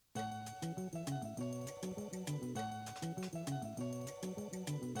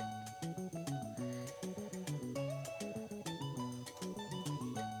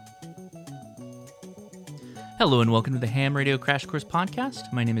Hello and welcome to the Ham Radio Crash Course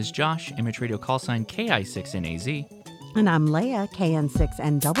Podcast. My name is Josh, Image Radio call sign KI6NAZ. And I'm Leia,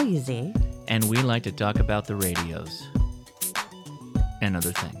 KN6NWZ. And we like to talk about the radios and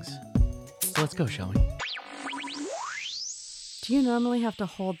other things. So let's go, shall we? Do you normally have to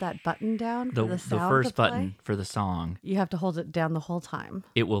hold that button down for the sound the first to play? button for the song, You have to hold it down the whole time.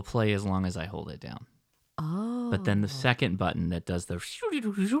 it will play as long as I hold it down. Oh. But then the second button that does the...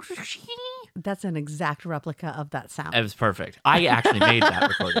 That's an exact replica of that sound. It was perfect. I actually made that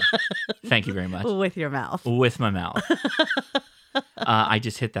recording. Thank you very much. With your mouth. With my mouth. I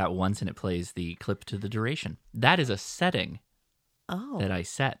just hit that once and it plays the clip to the duration. That is a setting Oh. that I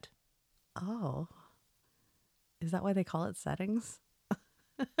set. Oh. Is that why they call it settings?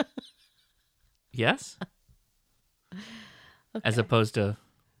 Yes? As opposed to...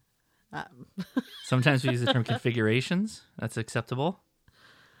 Sometimes we use the term configurations. That's acceptable.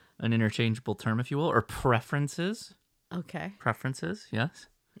 An interchangeable term, if you will. Or preferences. Okay. Preferences, yes.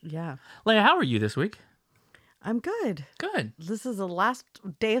 Yeah. Leia, how are you this week? I'm good. Good. This is the last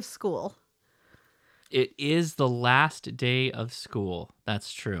day of school. It is the last day of school.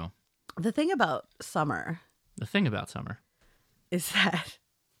 That's true. The thing about summer The thing about summer. is that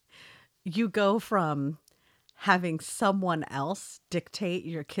you go from having someone else dictate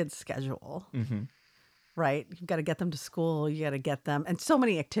your kid's schedule, right? You've got to get them to school. You got to get them. And so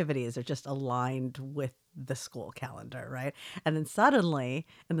many activities are just aligned with the school calendar, right? And then suddenly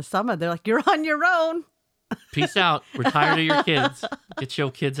in the summer, they're like, you're on your own. Peace out. We're tired of your kids. Get your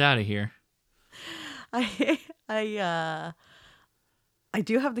kids out of here. I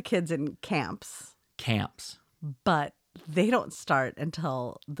do have the kids in camps, Camps. but they don't start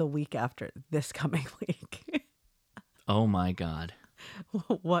until the week after this coming week. Oh my God.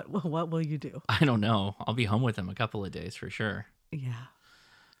 What will you do? I don't know. I'll be home with them a couple of days for sure. Yeah.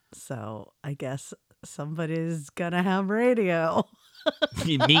 So I guess somebody's gonna have radio.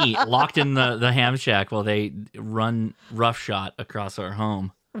 Me, locked in the ham shack while they run roughshod across our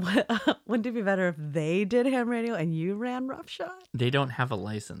home. Wouldn't it be better if they did ham radio and you ran roughshod? They don't have a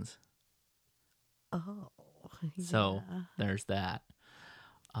license. Oh. So there's that.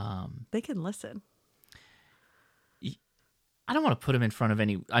 They can listen. I don't want to put them in front of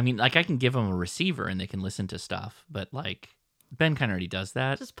any... I mean, like, I can give them a receiver and they can listen to stuff, but, like, Ben kind of already does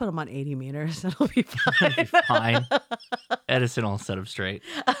that. Just put them on 80 meters and it'll be fine. It'll be fine. Edison will set them straight.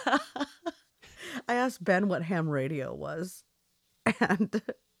 I asked Ben what ham radio was, and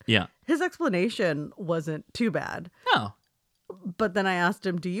Yeah. his explanation wasn't too bad. No. But then I asked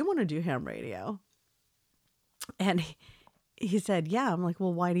him, do you want to do ham radio? And he said, yeah. I'm like,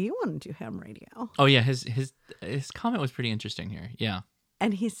 well, why do you want to do ham radio? Oh, yeah. His comment was pretty interesting here. Yeah.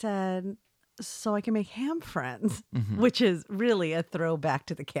 And he said, so I can make ham friends, which is really a throwback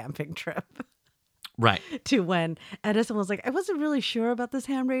to the camping trip. Right. To when Edison was like, I wasn't really sure about this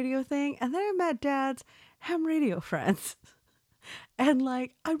ham radio thing. And then I met Dad's ham radio friends. And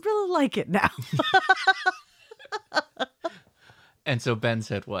like, I really like it now. And so Ben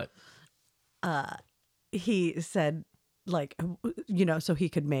said what? He said, like, you know, so he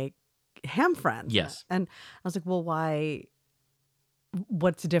could make ham friends. Yes. And I was like, well, why?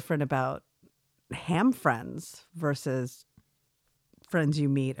 What's different about ham friends versus friends you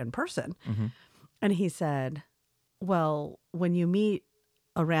meet in person? And he said, well, when you meet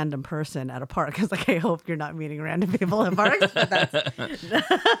a random person at a park, I was like, I hope you're not meeting random people at parks.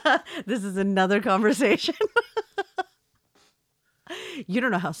 But this is another conversation. You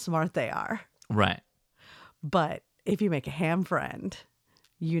don't know how smart they are. Right. But if you make a ham friend,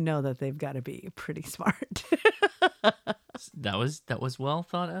 you know that they've got to be pretty smart. That was well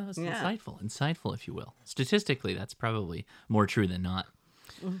thought out. Yeah. Insightful, if you will. Statistically, that's probably more true than not.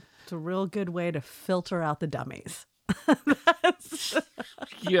 It's a real good way to filter out the dummies.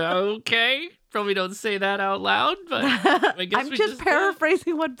 Yeah, okay. Probably don't say that out loud, but I guess I'm just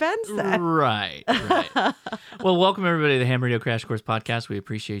paraphrasing what Ben said. Right. Well, welcome everybody to the Ham Radio Crash Course Podcast. We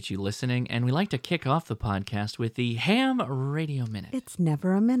appreciate you listening, and we like to kick off the podcast with the Ham Radio Minute. It's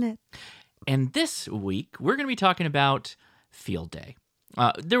never a minute. And this week, we're going to be talking about Field Day.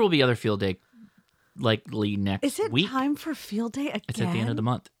 There will be other Field Day likely next Is it week. time for field day again? It's at the end of the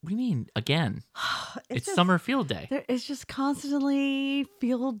month. What do you mean, again? It's just summer Field Day. There is just constantly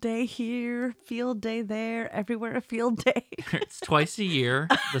field day here, field day there, everywhere a field day. It's twice a year.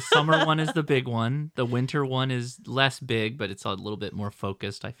 The summer one is the big one. The winter one is less big, but it's a little bit more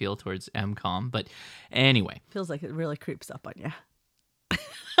focused, I feel, towards MCOM. But anyway. Feels like it really creeps up on you.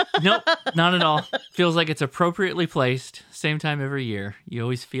 Nope, not at all. Feels like it's appropriately placed. Same time every year. You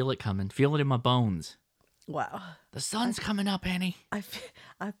always feel it coming. Feel it in my bones. Wow. The sun's coming up, Annie. I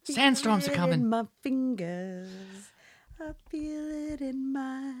feel Sandstorms it are coming. in my fingers. I feel it in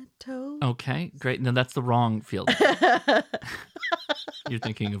my toes. Okay, great. No, that's the wrong field day. You're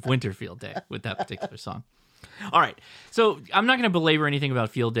thinking of Winter Field Day with that particular song. All right, so I'm not going to belabor anything about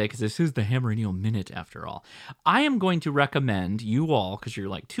Field Day because this is the Hammer and Eel Minute after all. I am going to recommend you all, because you're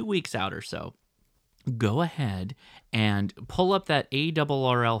like 2 weeks out or so, go ahead and pull up that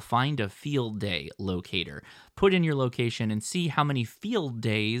ARRL Find a Field Day locator. Put in your location and see how many field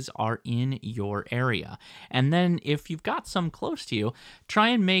days are in your area. And then if you've got some close to you, try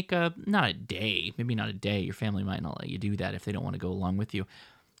and make not a day, maybe not a day. Your family might not let you do that if they don't want to go along with you.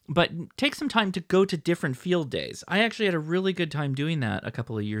 But take some time to go to different field days. I actually had a really good time doing that a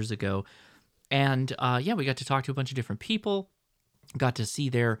couple of years ago. And we got to talk to a bunch of different people, got to see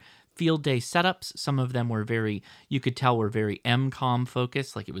their field day setups. Some of them were you could tell were very MCOM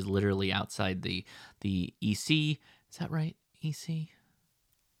focused, like it was literally outside the EC. Is that right? EC?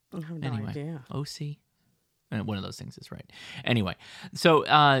 I have no idea. OC? One of those things is right. Anyway, so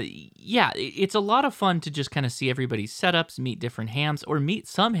it's a lot of fun to just kind of see everybody's setups, meet different hams, or meet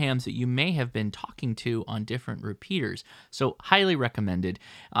some hams that you may have been talking to on different repeaters. So highly recommended.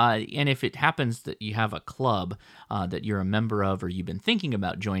 And if it happens that you have a club that you're a member of or you've been thinking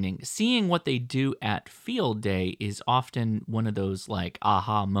about joining, seeing what they do at Field Day is often one of those like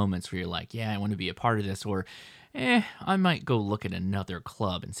aha moments where you're like, yeah, I want to be a part of this, or I might go look at another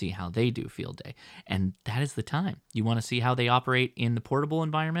club and see how they do Field Day. And that is the time. You want to see how they operate in the portable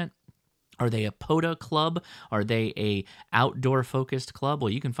environment? Are they a POTA club? Are they a outdoor focused club? Well,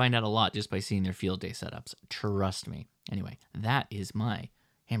 you can find out a lot just by seeing their Field Day setups. Trust me. Anyway, that is my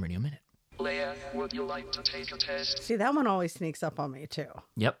Hammer and Eel Minute. Leia, would you like to take a test? See, that one always sneaks up on me, too.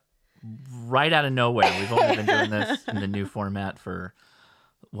 Yep. Right out of nowhere. We've only been doing this in the new format for,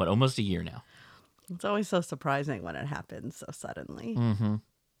 almost a year now. It's always so surprising when it happens so suddenly. Mm-hmm.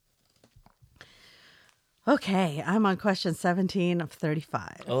 Okay, I'm on question 17 of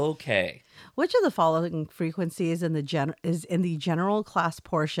 35. Okay. Which of the following frequencies is in the general class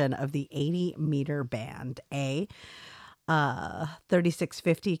portion of the 80-meter band? A,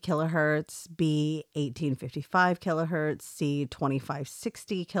 3650 kilohertz, B, 1855 kilohertz, C,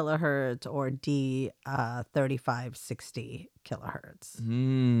 2560 kilohertz, or D, 3560 kilohertz?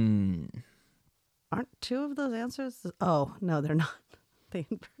 Aren't two of those answers? Oh, no, they're not. They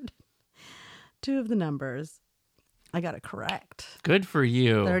inverted two of the numbers. I got it correct. Good for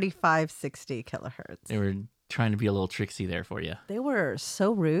you. 3560 kilohertz. They were trying to be a little tricksy there for you. They were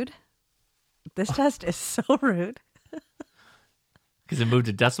so rude. This test is so rude. Because it moved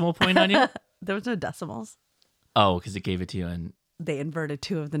a decimal point on you? There was no decimals. Oh, because it gave it to you in... They inverted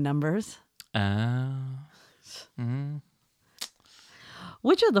two of the numbers.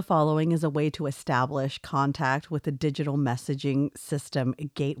 Which of the following is a way to establish contact with a digital messaging system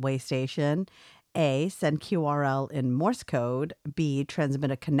gateway station? A, send QRL in Morse code. B, transmit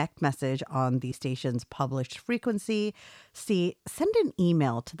a connect message on the station's published frequency. C, send an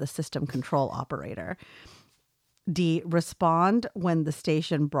email to the system control operator. D, respond when the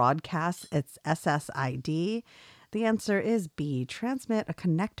station broadcasts its SSID. The answer is B, transmit a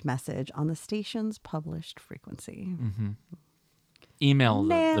connect message on the station's published frequency. Mm-hmm. Email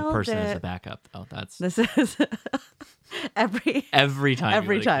the person Nailed as a it. backup. Oh, that's This is every time. Every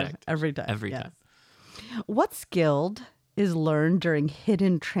you time. connect. Every time. Every yes. time. What skill is learned during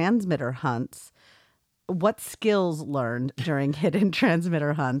hidden transmitter hunts? What skills learned during hidden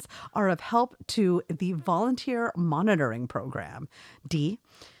transmitter hunts are of help to the volunteer monitoring program?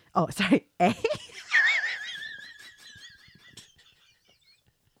 A.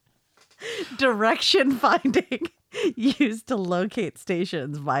 Direction finding used to locate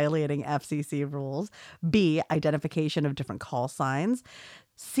stations violating FCC rules. B, identification of different call signs.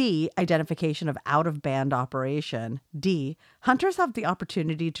 C, identification of out-of-band operation. D, hunters have the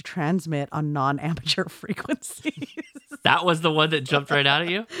opportunity to transmit on non-amateur frequencies. That was the one that jumped right out at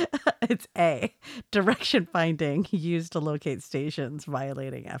you? It's A, direction finding used to locate stations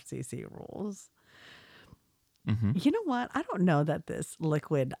violating FCC rules. Mm-hmm. You know what? I don't know that this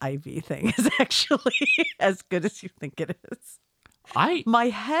liquid IV thing is actually as good as you think it is. My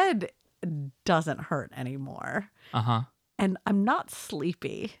head doesn't hurt anymore. Uh-huh. And I'm not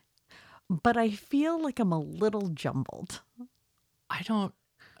sleepy, but I feel like I'm a little jumbled.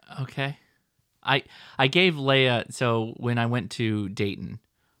 Okay. I gave Leia, so when I went to Dayton,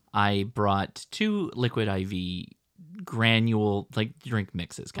 I brought 2 liquid IV granule, like drink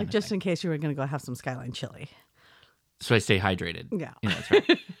mixes kind of Just thing. in case you were going to go have some Skyline chili. So I stay hydrated. Yeah. That's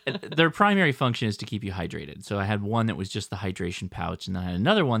right. And their primary function is to keep you hydrated. So I had one that was just the hydration pouch, and then I had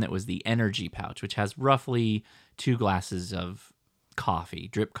another one that was the energy pouch, which has roughly 2 glasses of coffee,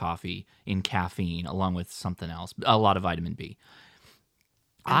 drip coffee in caffeine, along with something else, a lot of vitamin B.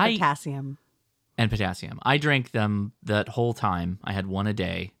 And potassium. And potassium. I drank them that whole time. I had one a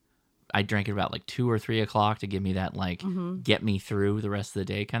day. I drank it about like 2 or 3 o'clock to give me that get me through the rest of the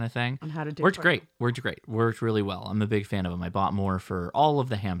day kind of thing. On how to do Worked great. Worked really well. I'm a big fan of them. I bought more for all of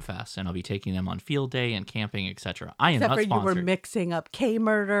the ham fests, and I'll be taking them on field day and camping, etc. I am Except not for sponsored. you were mixing up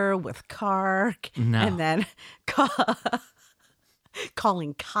K-Murder with Kark, No. and then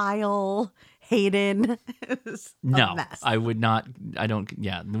calling Kyle Hayden. It was a No, mess. I would not. I don't.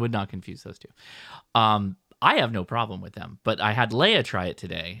 Yeah, would not confuse those two. I have no problem with them, but I had Leia try it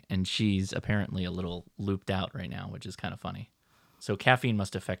today, and she's apparently a little looped out right now, which is kind of funny. So caffeine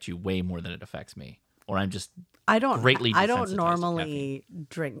must affect you way more than it affects me, or I'm just I don't greatly I don't desensitized to normally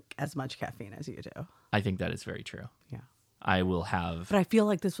drink as much caffeine as you do. I think that is very true. Yeah. I will have But I feel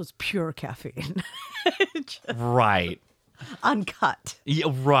like this was pure caffeine. right. Uncut. Yeah,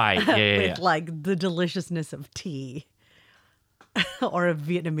 right. Yeah. With like the deliciousness of tea or a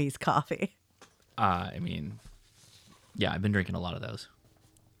Vietnamese coffee. I mean, yeah, I've been drinking a lot of those.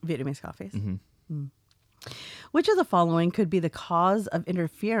 Vietnamese coffees. Mm. Which of the following could be the cause of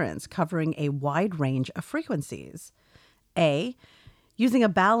interference covering a wide range of frequencies? A, using a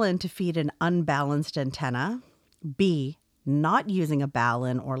balun to feed an unbalanced antenna. B, not using a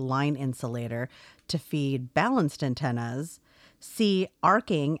balun or line insulator to feed balanced antennas. C,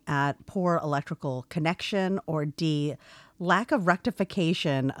 arcing at poor electrical connection. Or D, lack of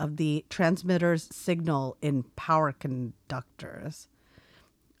rectification of the transmitter's signal in power conductors.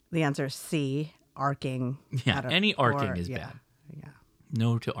 The answer is C, arcing. Yeah, any arcing is bad. Yeah.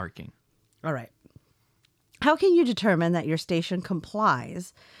 No to arcing. All right. How can you determine that your station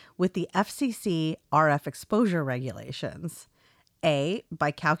complies with the FCC RF exposure regulations? A,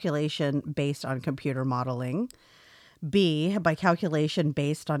 by calculation based on computer modeling. B, by calculation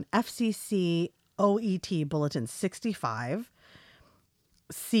based on FCC OET Bulletin 65.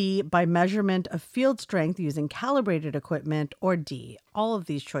 C, by measurement of field strength using calibrated equipment. Or D, all of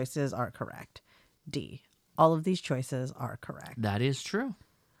these choices are correct. D, all of these choices are correct. That is true.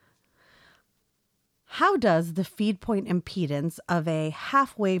 How does the feed point impedance of a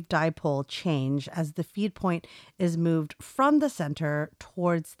half-wave dipole change as the feed point is moved from the center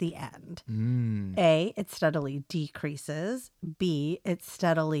towards the end? A, it steadily decreases. B, it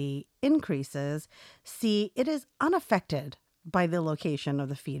steadily increases. C, it is unaffected by the location of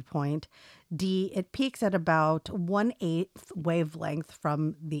the feed point. D, it peaks at about 1/8 wavelength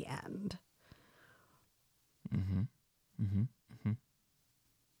from the end.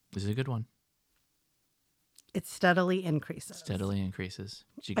 This is a good one. It steadily increases. Steadily increases.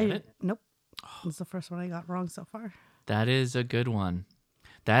 Did you get it? Nope. This is the first one I got wrong so far. That is a good one.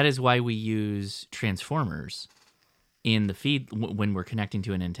 That is why we use transformers in the feed when we're connecting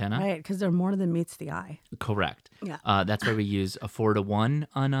to an antenna. Right, because they're more than meets the eye. Correct. Yeah. That's why we use a 4-to-1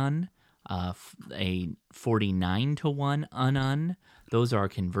 un, a 49-to-1 un. Those are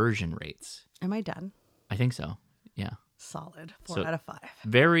conversion rates. Am I done? I think so. Yeah. Solid. 4 So- out of 5.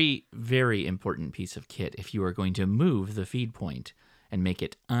 Very, very important piece of kit if you are going to move the feed point and make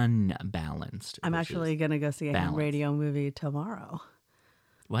it unbalanced. I'm versus- actually going to go see a ham balance. radio movie tomorrow.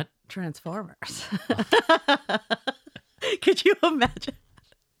 What? Transformers. Could you imagine?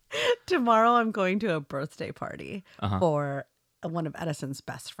 Tomorrow I'm going to a birthday party for one of Edison's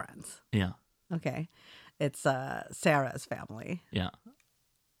best friends. Yeah. Okay. It's Sarah's family. Yeah.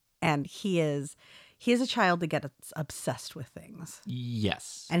 And he is a child that gets obsessed with things.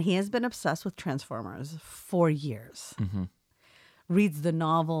 Yes. And he has been obsessed with Transformers for years. Mm-hmm. Reads the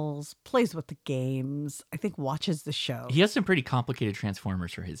novels, plays with the games, I think watches the show. He has some pretty complicated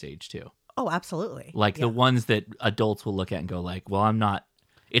Transformers for his age, too. Oh, absolutely. Like the ones that adults will look at and go like, well, I'm not...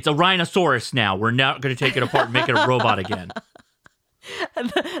 It's a rhinoceros now. We're not going to take it apart and make it a robot again.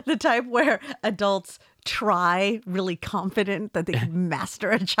 The type where adults try really confident that they can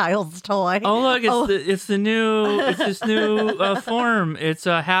master a child's toy. Oh, look, it's this new form. It's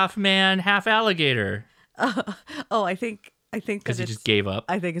a half man, half alligator. I think Because that he just gave up.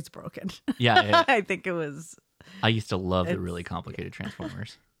 I think it's broken. Yeah. I think it was. I used to love the really complicated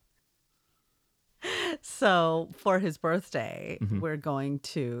Transformers. So for his birthday, we're going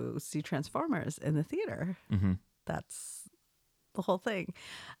to see Transformers in the theater. Mm-hmm. That's the whole thing.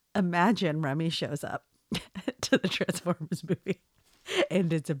 Imagine Remy shows up to the Transformers movie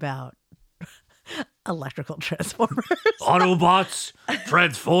and it's about electrical Transformers. Autobots,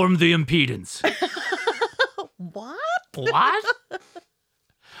 transform the impedance. What? What?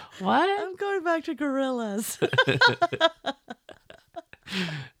 What? I'm going back to gorillas.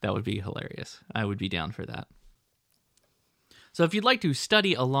 That would be hilarious. I would be down for that. So if you'd like to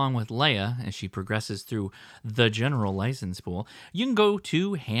study along with Leia as she progresses through the general license pool, you can go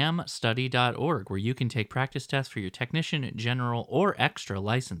to hamstudy.org, where you can take practice tests for your technician, general, or extra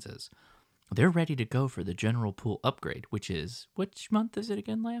licenses. They're ready to go for the general pool upgrade, which month is it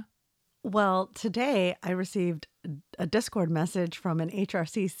again, Leia? Well, today I received a Discord message from an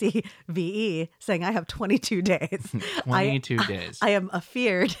HRCC VE saying I have 22 days. 22 days. I am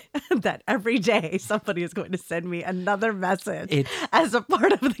afeared that every day somebody is going to send me another message as a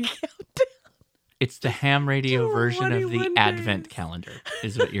part of the countdown. It's the ham radio version of the 21 Advent days. calendar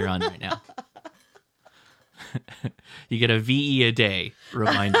is what you're on right now. You get a VE a day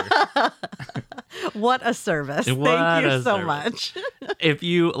reminder. What a service. What Thank you a so service. much. If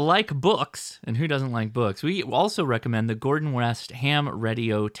you like books, and who doesn't like books, we also recommend the Gordon West Ham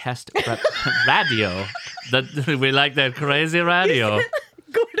Radio Test Prep Radio. We like that crazy radio.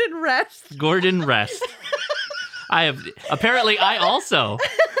 Gordon Rest. Gordon Rest. I also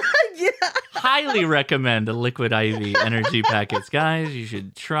highly recommend the Liquid IV energy packets. Guys, you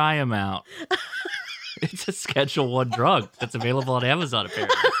should try them out. It's a Schedule I drug that's available on Amazon,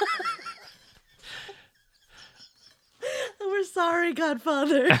 apparently. We're sorry,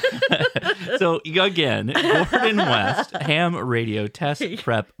 Godfather. So, again, Gordon West Ham Radio Test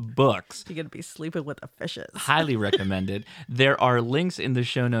Prep books. You're going to be sleeping with the fishes. Highly recommended. There are links in the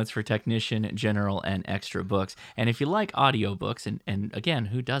show notes for technician, general, and extra books. And if you like audiobooks, and again,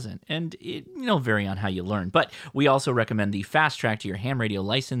 who doesn't? And it'll vary on how you learn. But we also recommend the Fast Track to Your Ham Radio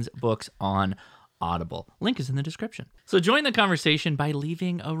License books on Audible. Link is in the description. So join the conversation by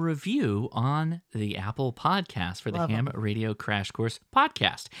leaving a review on the Apple Podcast for the Ham Radio Crash Course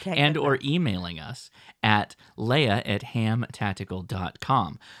podcast, and or emailing us at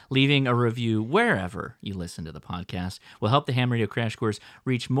leia@hamtactical.com. Leaving a review wherever you listen to the podcast will help the Ham Radio Crash Course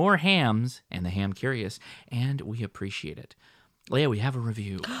reach more hams and the ham curious, and we appreciate it. Leia, we have a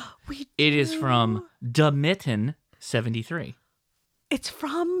review. It is from Demitten73. It's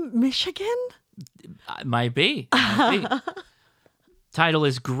from Michigan? Might be. Title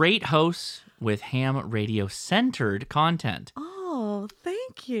is Great Hosts with Ham Radio Centered Content. Oh,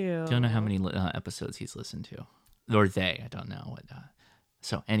 thank you. Don't know how many episodes he's listened to. Or they, I don't know. What.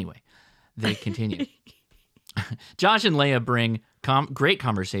 So anyway, they continue. Josh and Leia bring great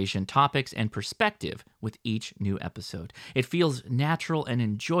conversation, topics, and perspective with each new episode. It feels natural and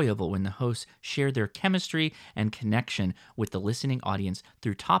enjoyable when the hosts share their chemistry and connection with the listening audience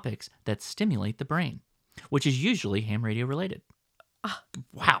through topics that stimulate the brain, which is usually ham radio related.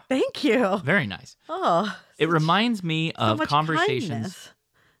 Wow. Thank you. Very nice. Oh, It reminds me so of much conversations. kindness.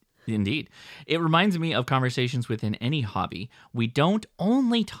 Indeed. It reminds me of conversations within any hobby. We don't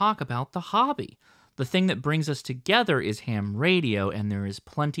only talk about the hobby. The thing that brings us together is ham radio, and there is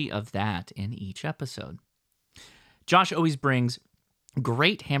plenty of that in each episode. Josh always brings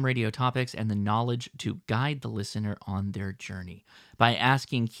great ham radio topics and the knowledge to guide the listener on their journey. By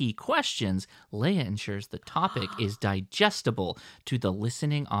asking key questions, Leia ensures the topic is digestible to the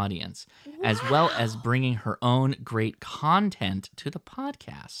listening audience, as well as bringing her own great content to the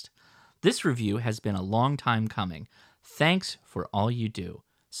podcast. This review has been a long time coming. Thanks for all you do.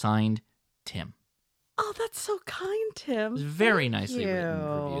 Signed, Tim. Oh, that's so kind, Tim. It's very Thank nicely written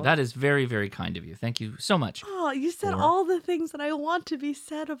you. review. That is very, very kind of you. Thank you so much. Oh, you said for- all the things that I want to be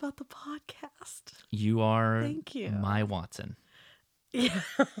said about the podcast. You are Thank you. my Watson. Yeah.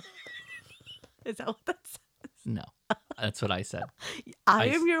 Is that what that says? No, that's what I said. I I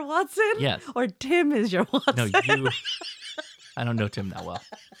am your Watson? Yes. Or Tim is your Watson? No, you. I don't know Tim that well.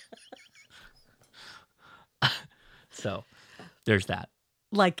 So there's that.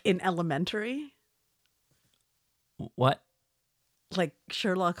 Like in Elementary? What? Like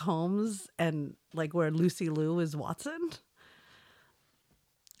Sherlock Holmes and like where Lucy Liu is Watson?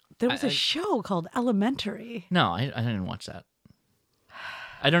 There was I- a show called Elementary. No, I didn't watch that.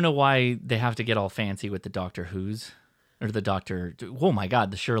 I don't know why they have to get all fancy with the Doctor Who's or the Doctor. Oh my God,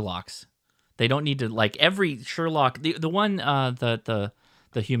 the Sherlocks. They don't need to like every Sherlock. The one the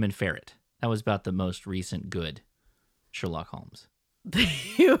human ferret. That was about the most recent good Sherlock Holmes.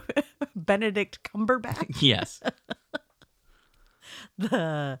 Benedict Cumberbatch, Yes,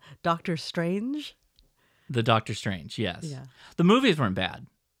 the Doctor Strange. the Doctor Strange. Yes, Yeah. The movies weren't bad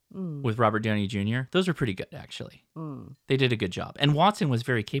with Robert Downey Jr. Those are pretty good actually. They did a good job, and Watson was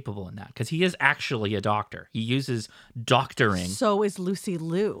very capable in that because he is actually a doctor. He uses doctoring. So is Lucy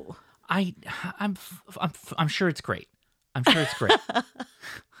Liu. I'm sure it's great. I'm sure it's great.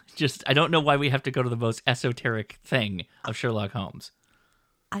 I don't know why we have to go to the most esoteric thing of Sherlock Holmes.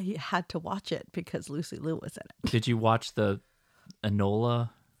 I had to watch it because Lucy Liu was in it. Did you watch the Enola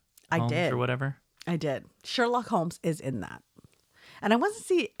I Holmes did. or whatever? I did. Sherlock Holmes is in that. And I want to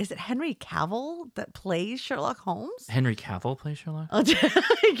see, is it Henry Cavill that plays Sherlock Holmes? Henry Cavill plays Sherlock?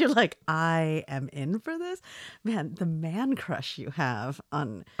 You're like, I am in for this? Man, the man crush you have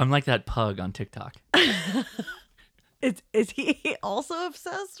on... I'm like that pug on TikTok. Is he also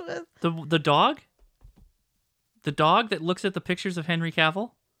obsessed with... The dog? The dog that looks at the pictures of Henry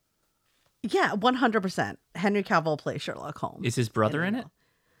Cavill? Yeah, 100%. Henry Cavill plays Sherlock Holmes. Is his brother in it?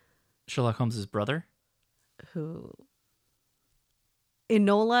 Sherlock Holmes' brother? Who?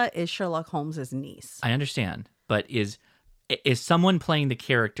 Enola is Sherlock Holmes' niece. I understand, but is someone playing the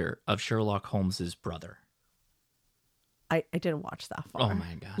character of Sherlock Holmes' brother? I didn't watch that far. Oh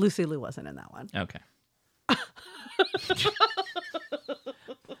my God. Lucy Liu wasn't in that one. Okay.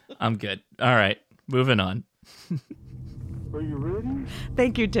 I'm good. All right, moving on. Are you ready?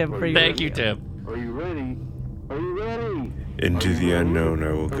 Thank you, Tim, for your Thank you, review. Tim. Are you ready? Are you ready? Into the unknown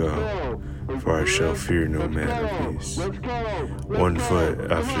I will go, for I shall fear no man of peace. Let's go. One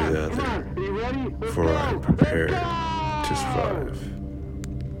foot after the other, Are you ready? for I am prepared to survive.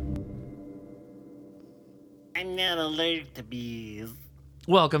 I'm not allergic to bees.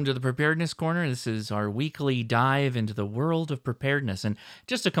 Welcome to the Preparedness Corner. This is our weekly dive into the world of preparedness. And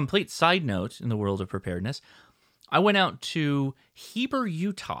just a complete side note in the world of preparedness, I went out to Heber,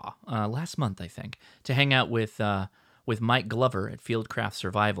 Utah last month, I think, to hang out with Mike Glover at Fieldcraft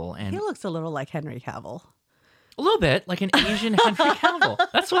Survival. And He looks a little like Henry Cavill. a little bit like an Asian Henry Cavill.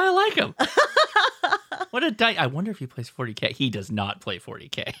 That's why I like him. What a I wonder if he plays 40K. He does not play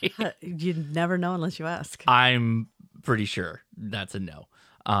 40K. You never know unless you ask. I'm pretty sure that's a no.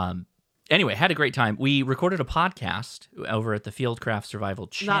 Anyway, had a great time. We recorded a podcast over at the Fieldcraft Survival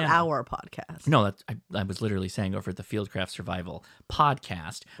channel. Not our podcast. No, that's, I was literally saying over at the Fieldcraft Survival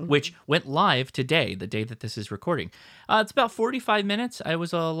podcast, which went live today, the day that this is recording. It's about 45 minutes. It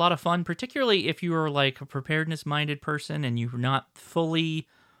was a lot of fun, particularly if you are like a preparedness-minded person and you're not fully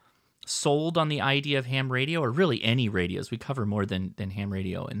sold on the idea of ham radio, or really any radios. We cover more than ham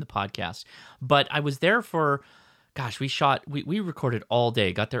radio in the podcast. But I was there for... Gosh, we recorded all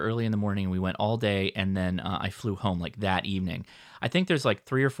day, got there early in the morning, and we went all day, and then I flew home like that evening. I think there's like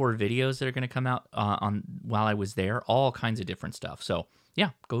 3 or 4 videos that are going to come out on while I was there, all kinds of different stuff. So yeah,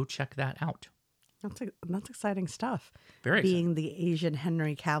 go check that out. That's exciting stuff. Very exciting. Being the Asian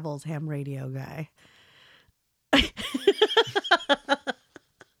Henry Cavill's ham radio guy.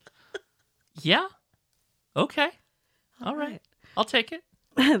 Yeah? Okay. All right. I'll take it.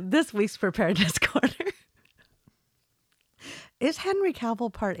 This week's Preparedness Corner. Is Henry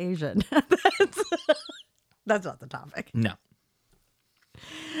Cavill part Asian? That's not the topic. No.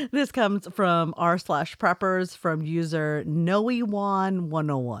 This comes from r/preppers from user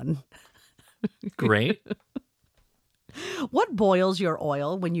Noewan101. Great. What boils your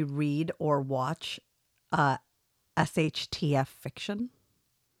oil when you read or watch SHTF fiction?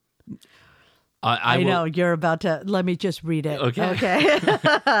 I I will- know you're about to. Let me just read it. Okay.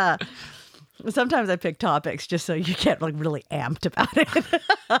 Sometimes I pick topics just so you get like really amped about it.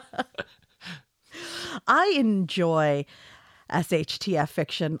 I enjoy SHTF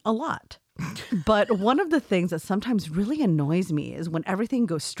fiction a lot. But one of the things that sometimes really annoys me is when everything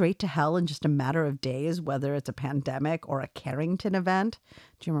goes straight to hell in just a matter of days, whether it's a pandemic or a Carrington event.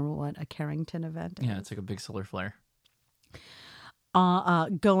 Do you remember what a Carrington event is? Yeah, it's like a big solar flare.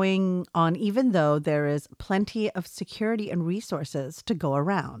 Going on, even though there is plenty of security and resources to go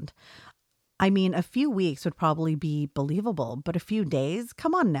around. I mean, a few weeks would probably be believable, but a few days?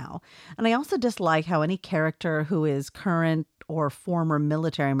 Come on now. And I also dislike how any character who is current or former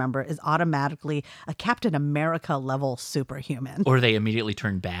military member is automatically a Captain America level superhuman. Or they immediately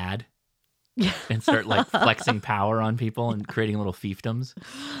turn bad and start like flexing power on people and creating little fiefdoms.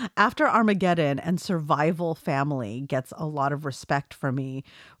 After Armageddon and Survival Family gets a lot of respect for me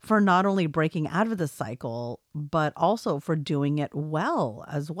for not only breaking out of the cycle, but also for doing it well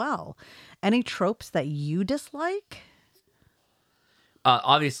as well. Any tropes that you dislike?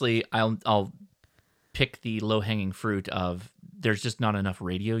 Obviously, I'll pick the low-hanging fruit of there's just not enough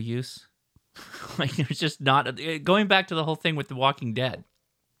radio use. Like there's just not... Going back to the whole thing with The Walking Dead,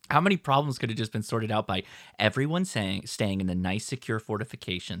 how many problems could have just been sorted out by everyone staying in the nice, secure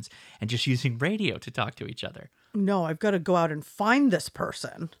fortifications and just using radio to talk to each other? No, I've got to go out and find this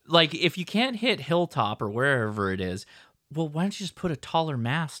person. Like, if you can't hit Hilltop or wherever it is, well, why don't you just put a taller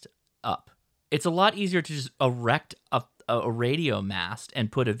mast up? It's a lot easier to just erect a a radio mast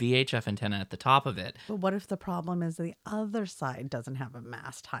and put a VHF antenna at the top of it. But what if the problem is the other side doesn't have a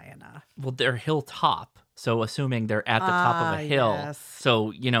mast high enough? Well, they're hilltop, so assuming they're at the top of a hill. Yes.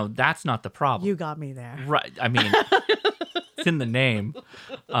 So, that's not the problem. You got me there. Right. I mean, it's in the name.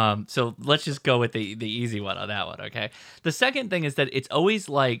 So let's just go with the easy one on that one, okay? The second thing is that it's always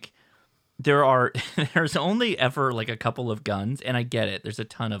like there's only ever like a couple of guns, and I get it. There's a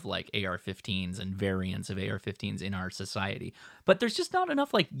ton of like AR-15s and variants of AR-15s in our society, but there's just not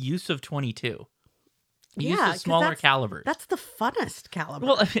enough like use of 22. Use of 'cause smaller calibers. That's the funnest caliber.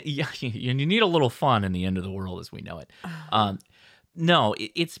 Well, yeah, you need a little fun in the end of the world as we know it. No,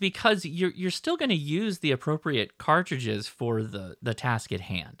 it's because you're still going to use the appropriate cartridges for the task at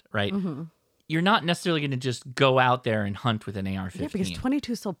hand, right? Mm-hmm. You're not necessarily going to just go out there and hunt with an AR-15. Yeah, because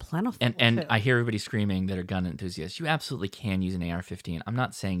 22 is so plentiful. And too. I hear everybody screaming that are gun enthusiasts. You absolutely can use an AR-15. I'm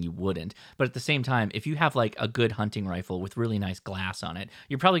not saying you wouldn't, but at the same time, if you have like a good hunting rifle with really nice glass on it,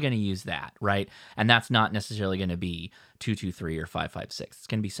 you're probably going to use that, right? And that's not necessarily going to be 223 or 5.56. It's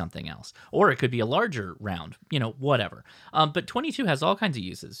going to be something else, or it could be a larger round, whatever. But 22 has all kinds of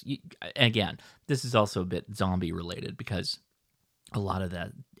uses. Again, this is also a bit zombie related because a lot of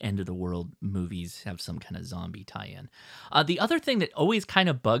the end of the world movies have some kind of zombie tie-in. The other thing that always kind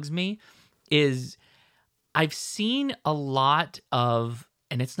of bugs me is I've seen a lot of,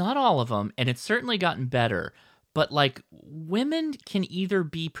 and it's not all of them, and it's certainly gotten better, but like women can either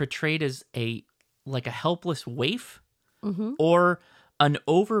be portrayed as a helpless waif or an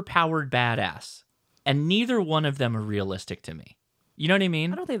overpowered badass, and neither one of them are realistic to me. You know what I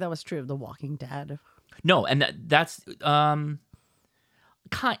mean? I don't think that was true of The Walking Dead. No, and that's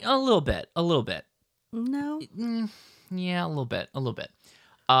a little bit. No. Yeah, a little bit.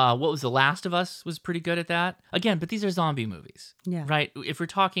 What was The Last of Us was pretty good at that. Again, but these are zombie movies. Yeah. Right? If we're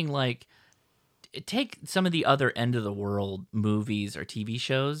talking like, take some of the other end of the world movies or TV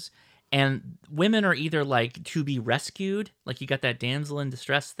shows, and women are either like to be rescued, like you got that damsel in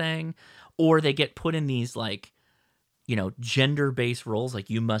distress thing, or they get put in these like, gender-based roles, like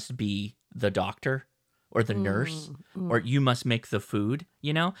you must be the doctor or the nurse, or you must make the food,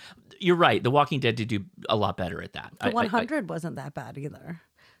 You're right. The Walking Dead did do a lot better at that. The 100 wasn't that bad either.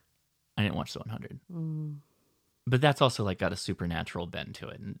 I didn't watch The 100. But that's also like got a supernatural bend to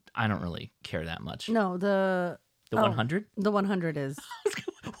it, and I don't really care that much. No, the 100? The 100 is...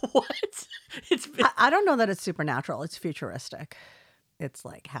 What? It's been... I don't know that it's supernatural. It's futuristic. It's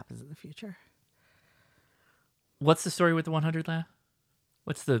like happens in the future. What's the story with the 100, La?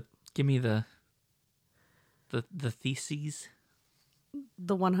 Give me the theses?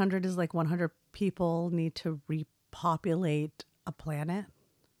 The 100 is like 100 people need to repopulate a planet.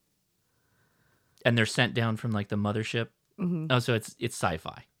 And they're sent down from like the mothership? Mm-hmm. Oh, so it's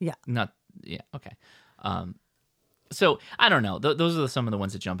sci-fi. Yeah. Okay. So I don't know. Those are some of the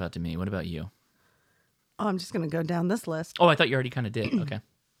ones that jump out to me. What about you? Oh, I'm just going to go down this list. Oh, I thought you already kind of did. Okay.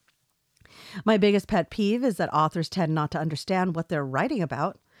 My biggest pet peeve is that authors tend not to understand what they're writing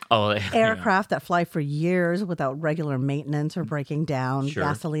about. Oh, Aircraft that fly for years without regular maintenance or breaking down, Sure.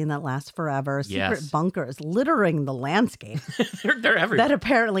 gasoline that lasts forever, secret Yes. bunkers littering the landscape they're everywhere. that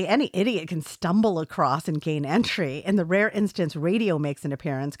apparently any idiot can stumble across and gain entry. In the rare instance radio makes an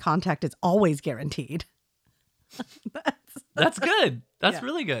appearance, contact is always guaranteed. That's good. That's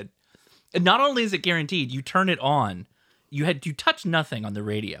really good. And not only is it guaranteed, you turn it on. You touch nothing on the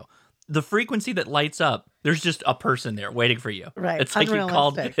radio. The frequency that lights up, there's just a person there waiting for you. Right. It's like you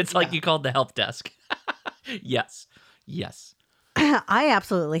called. Unrealistic. It's like you called the help desk. Yes. I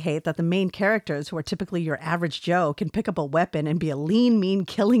absolutely hate that the main characters, who are typically your average Joe, can pick up a weapon and be a lean, mean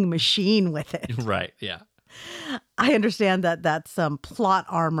killing machine with it. Right. Yeah. I understand that that's some plot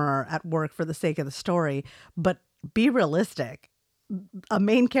armor at work for the sake of the story, but be realistic. A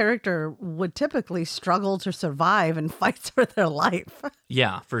main character would typically struggle to survive and fight for their life.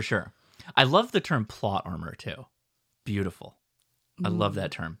 Yeah, for sure. I love the term plot armor too. Beautiful. I love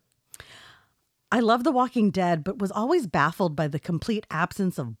that term. I love The Walking Dead, but was always baffled by the complete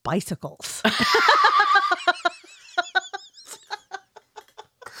absence of bicycles.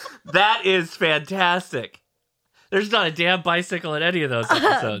 That is fantastic. There's not a damn bicycle in any of those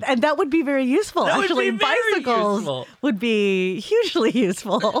episodes. And that would be very useful. That would Actually, be very bicycles useful. would be hugely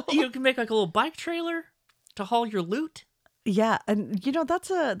useful. You can make like a little bike trailer to haul your loot. Yeah, and that's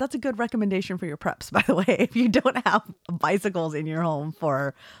a good recommendation for your preps, by the way. If you don't have bicycles in your home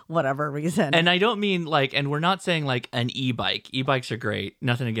for whatever reason. And I don't mean like, and we're not saying like an e-bike. E-bikes are great.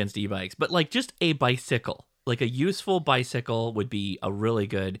 Nothing against e-bikes, but like just a bicycle, like a useful bicycle would be a really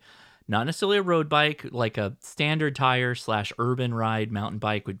good, not necessarily a road bike, like a standard tire / urban ride mountain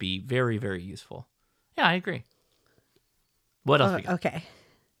bike would be very, very useful. Yeah, I agree. What else we got? Okay.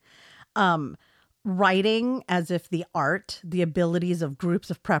 Writing as if the art, the abilities of groups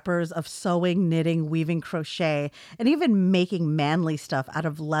of preppers of sewing, knitting, weaving, crochet, and even making manly stuff out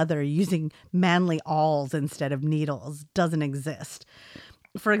of leather using manly awls instead of needles doesn't exist.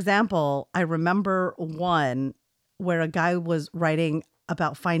 For example, I remember one where a guy was writing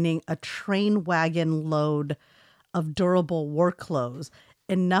about finding a train wagon load of durable war clothes,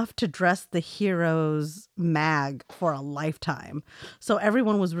 enough to dress the hero's mag for a lifetime. So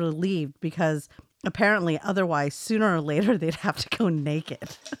everyone was relieved because apparently otherwise sooner or later they'd have to go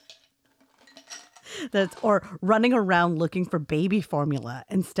naked. Or running around looking for baby formula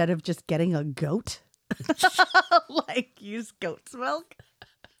instead of just getting a goat. Like use goat's milk.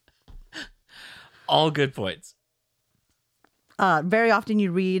 All good points. Very often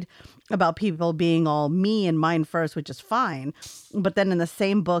you read about people being all me and mine first, which is fine. But then in the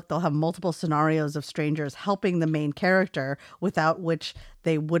same book, they'll have multiple scenarios of strangers helping the main character, without which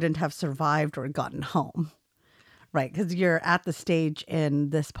they wouldn't have survived or gotten home. Right? Because you're at the stage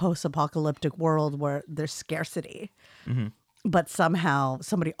in this post-apocalyptic world where there's scarcity. Mm-hmm. But somehow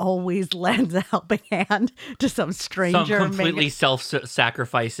somebody always lends a helping hand to some stranger. Some completely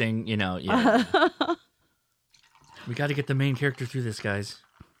self-sacrificing, Yeah. We got to get the main character through this, guys.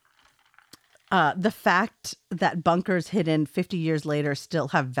 The fact that bunkers hidden 50 years later still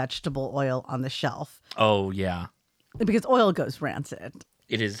have vegetable oil on the shelf. Oh, yeah. Because oil goes rancid.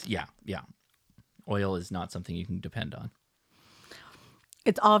 It is, yeah. Oil is not something you can depend on.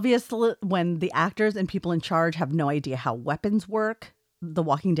 It's obvious when the actors and people in charge have no idea how weapons work. The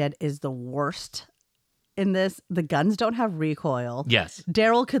Walking Dead is the worst in this. The guns don't have recoil. Yes.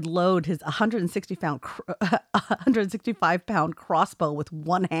 Daryl could load his 165-pound crossbow with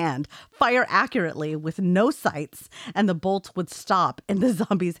one hand, fire accurately with no sights, and the bolts would stop in the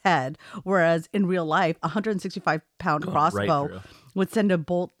zombie's head. Whereas in real life, a 165-pound crossbow through. would send a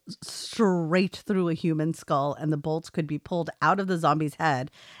bolt straight through a human skull, and the bolts could be pulled out of the zombie's head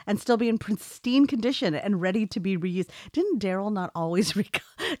and still be in pristine condition and ready to be reused. Didn't Daryl not always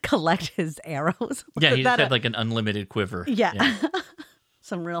collect his arrows? Yeah, he just had like an unlimited quiver. Yeah.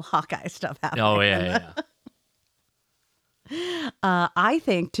 Some real Hawkeye stuff happening. Oh, yeah. I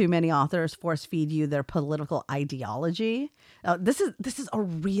think too many authors force feed you their political ideology. This is a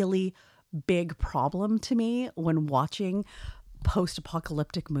really big problem to me when watching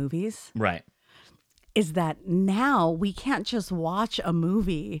post-apocalyptic movies. Right. Is that now we can't just watch a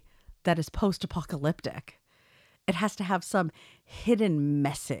movie that is post-apocalyptic. It has to have some hidden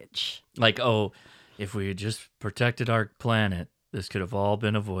message. Like, oh, if we had just protected our planet, this could have all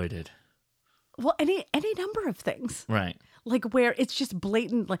been avoided. Well, any number of things. Right. Like where it's just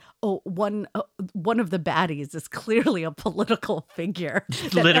blatant, like, one of the baddies is clearly a political figure.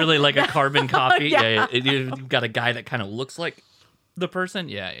 Literally like a carbon copy. Yeah. You've got a guy that kind of looks like the person.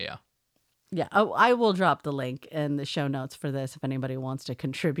 Yeah. Yeah, I will drop the link in the show notes for this if anybody wants to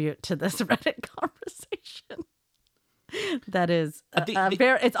contribute to this Reddit conversation. That is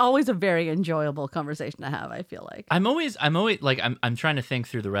it's always a very enjoyable conversation to have, I feel like. I'm always like I'm trying to think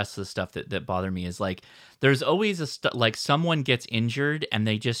through the rest of the stuff that bother me. Is like there's always like someone gets injured and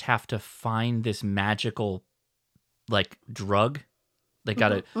they just have to find this magical like drug. They got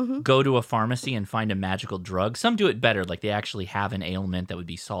to go to a pharmacy and find a magical drug. Some do it better. Like they actually have an ailment that would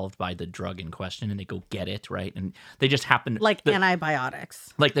be solved by the drug in question and they go get it, right? And they just happen like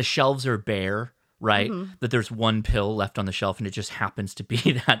antibiotics. Like the shelves are bare, right? That there's one pill left on the shelf and it just happens to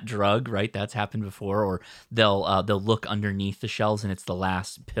be that drug, right? That's happened before. Or they'll look underneath the shelves and it's the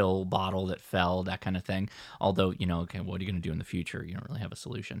last pill bottle that fell, that kind of thing. Although, okay, what are you going to do in the future? You don't really have a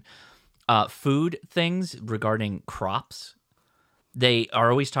solution. Food things regarding crops. They are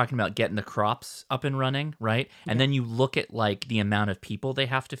always talking about getting the crops up and running, right? And then you look at like the amount of people they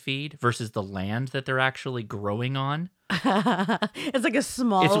have to feed versus the land that they're actually growing on. It's like a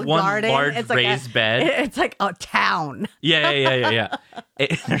small It's one garden. large It's like raised bed. It's like a town. Yeah.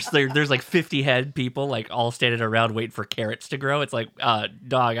 There's like 50 head people like all standing around waiting for carrots to grow. It's like, dog,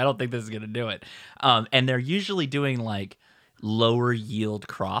 I don't think this is going to do it. And they're usually doing like lower yield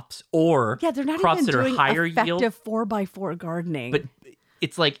crops or they're not crops even that are doing higher effective yield 4x4 gardening. but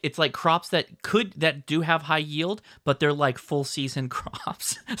it's like crops that do have high yield, but they're like full season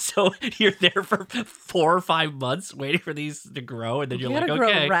crops. So you're there for 4 or 5 months waiting for these to grow, and then you're you like, gotta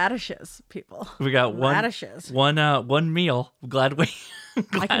okay, grow radishes, people. we got radishes. one meal. Glad we.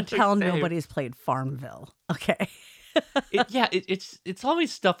 I can tell saved. nobody's played Farmville. Okay. It's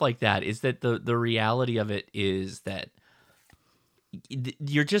always stuff like that. Is that the reality of it is that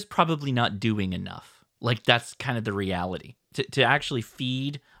you're just probably not doing enough. Like that's kind of the reality. to actually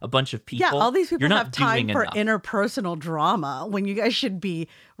feed a bunch of people. Yeah, all these people you're not have time doing for enough. interpersonal drama when you guys should be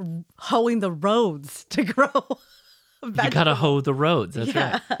hoeing the roads to grow. You gotta hoe the roads. That's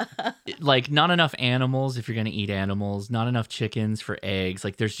Yeah. right. Like, not enough animals if you're gonna eat animals. Not enough chickens for eggs.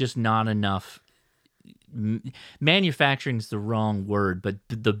 Like, there's just not enough. Manufacturing is the wrong word, but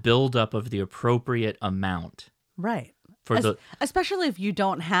the buildup of the appropriate amount Right. for the. Especially if you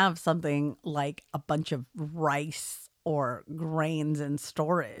don't have something like a bunch of rice or grains in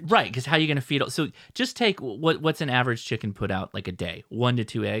storage. Right, because how are you going to feed? So just take what's an average chicken put out like a day? 1 to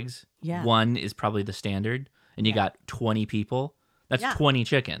 2 eggs. Yeah. 1 is probably the standard, and you got 20 people. That's Yeah. 20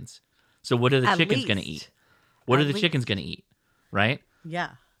 chickens. So what are the At chickens going to least. eat? What At are the least. chickens going to eat? Right?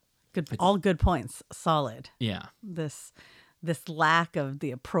 Yeah. Good. All good points. Solid. Yeah. This lack of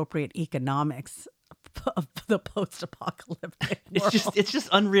the appropriate economics of the post-apocalyptic world. It's just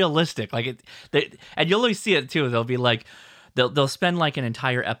unrealistic. Like and you'll always see it too. They'll be like, they'll spend like an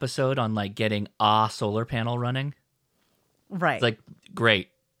entire episode on like getting a solar panel running. Right. It's like, great,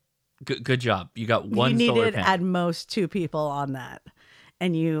 good job. You got one you solar needed panel. at most 2 people on that,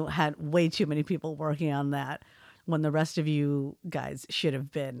 and you had way too many people working on that when the rest of you guys should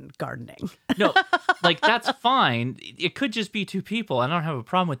have been gardening. No, like, that's fine. It could just be 2 people. I don't have a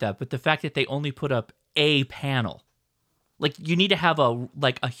problem with that. But the fact that they only put up a panel, like, you need to have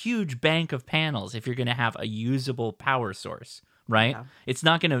a huge bank of panels if you're going to have a usable power source, right? Yeah. It's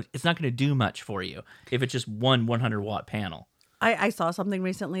not gonna do much for you if it's just one 100-watt panel. I saw something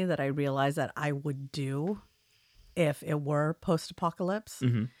recently that I realized that I would do if it were post-apocalypse,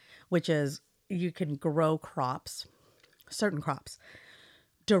 which is you can grow crops, certain crops,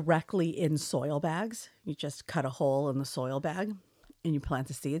 directly in soil bags. You just cut a hole in the soil bag and you plant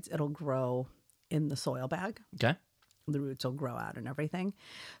the seeds. It'll grow in the soil bag. Okay. The roots will grow out and everything.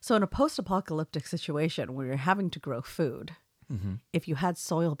 So in a post-apocalyptic situation where you're having to grow food, if you had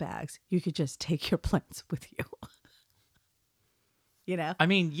soil bags, you could just take your plants with you. You know? I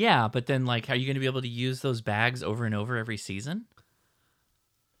mean, yeah, but then, like, are you going to be able to use those bags over and over every season?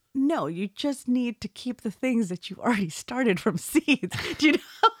 No, you just need to keep the things that you've already started from seeds. Do you know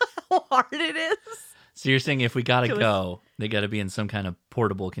how hard it is? So you're saying if we got to To a- go, they got to be in some kind of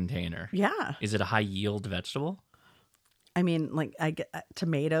portable container. Yeah. Is it a high yield vegetable? I mean, like, I get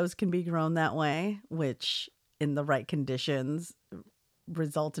tomatoes can be grown that way, which in the right conditions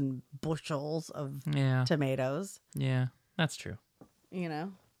result in bushels of Yeah. tomatoes, Yeah, that's true. you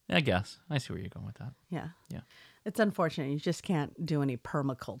know? I guess. I see where you're going with that. Yeah. Yeah. It's unfortunate. You just can't do any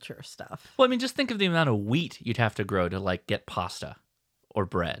permaculture stuff. Well, I mean, just think of the amount of wheat you'd have to grow to, like, get pasta or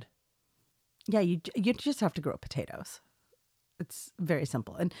bread. Yeah, you just have to grow potatoes. It's very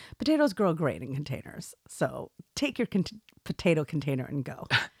simple. And potatoes grow great in containers. So take your potato container and go.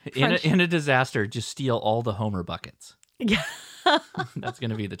 In a disaster, just steal all the Homer buckets. Yeah. That's going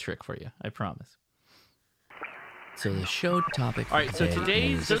to be the trick for you. I promise. So the show topic. All right. So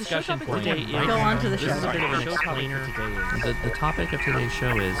today's discussion point today is Go on to the this show. is a bit of an explainer. The topic of today's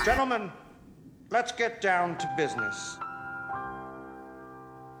show is Gentlemen, let's get down to business.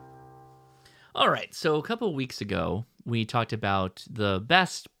 all right. So a couple of weeks ago, we talked about the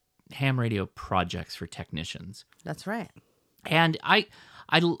best ham radio projects for technicians. That's right. And I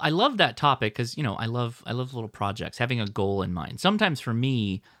love that topic because, you know, I love little projects, having a goal in mind. Sometimes for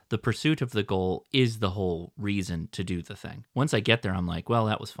me, the pursuit of the goal is the whole reason to do the thing. Once I get there, I'm like, well,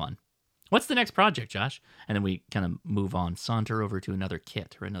 that was fun. What's the next project, Josh? And then we kind of move on, saunter over to another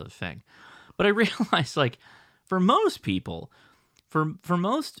kit or another thing. But I realized, like, for most people, for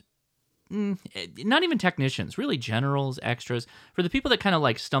most, not even technicians, really generals, extras, for the people that kind of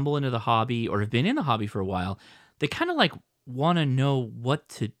like stumble into the hobby or have been in the hobby for a while, they kind of like want to know what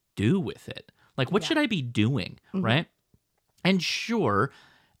to do with it. Like, what should I be doing, right? And sure,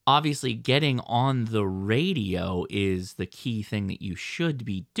 obviously getting on the radio is the key thing that you should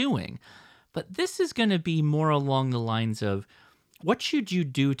be doing. But this is going to be more along the lines of, what should you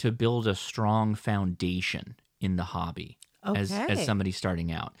do to build a strong foundation in the hobby as Okay. somebody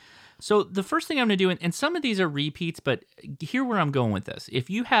starting out? So the first thing I'm going to do, and some of these are repeats, but here where I'm going with this.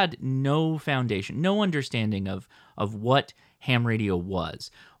 If you had no foundation, no understanding of what ham radio was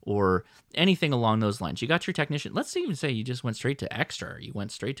or anything along those lines, you got your technician. Let's even say you just went straight to extra, or you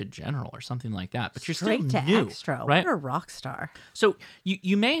went straight to general or something like that. But you're Straight still to new, extra. right? What a rock star. So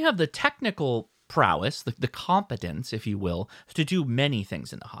you may have the technical prowess, the competence, if you will, to do many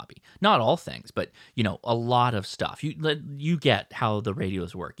things in the hobby. Not all things, but, you know, a lot of stuff. You get how the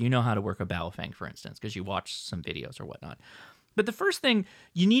radios work. You know how to work a Baofeng, for instance, because you watch some videos or whatnot. But the first thing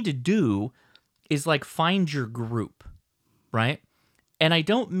you need to do is, like, find your group, right? And I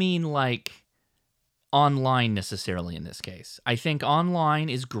don't mean, like, online necessarily in this case. I think online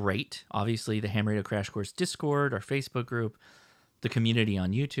is great. Obviously, the Ham Radio Crash Course Discord, our Facebook group, the community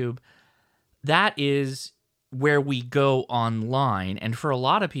on YouTube. That is where we go online. And for a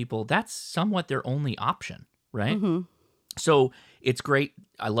lot of people, that's somewhat their only option, right? So it's great.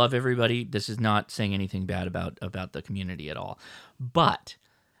 I love everybody. This is not saying anything bad about the community at all. But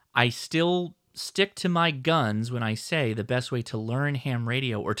I still stick to my guns when I say the best way to learn ham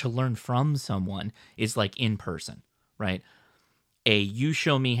radio or to learn from someone is like in person, right? You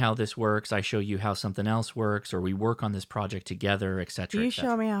show me how this works, I show you how something else works, or we work on this project together, etc. You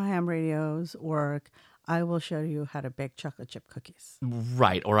show me how ham radios work. I will show you how to bake chocolate chip cookies.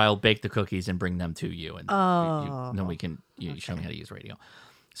 Right, or I'll bake the cookies and bring them to you, and then we can show me how to use radio.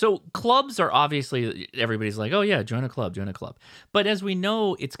 So clubs are obviously, everybody's like, oh yeah, join a club. But as we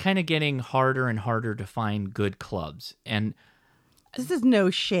know, it's kind of getting harder and harder to find good clubs. And this is no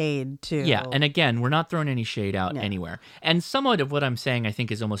shade to... Yeah, and again, we're not throwing any shade out anywhere. And somewhat of what I'm saying, I think,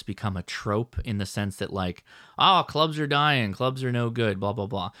 has almost become a trope in the sense that like, clubs are dying, clubs are no good, blah, blah,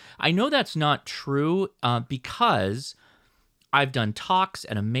 blah. I know that's not true because I've done talks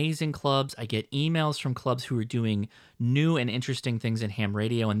at amazing clubs. I get emails from clubs who are doing new and interesting things in ham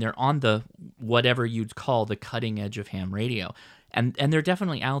radio, and they're on the whatever you'd call the cutting edge of ham radio. And they're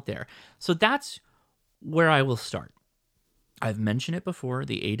definitely out there. So that's where I will start. I've mentioned it before.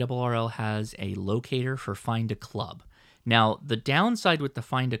 The ARRL has a locator for Find a Club. Now, the downside with the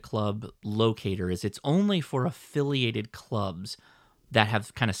Find a Club locator is it's only for affiliated clubs that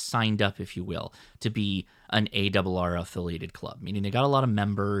have kind of signed up, if you will, to be an ARRL affiliated club, meaning they got a lot of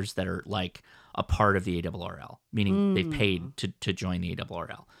members that are like a part of the ARRL, meaning they paid to join the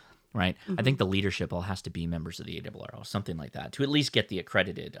ARRL, right? I think the leadership all has to be members of the ARRL, something like that, to at least get the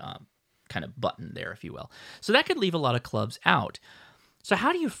accredited kind of button there, if you will. So that could leave a lot of clubs out. So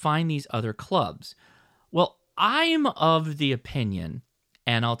how do you find these other clubs? Well, I'm of the opinion,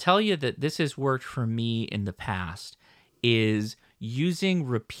 and I'll tell you that this has worked for me in the past, is using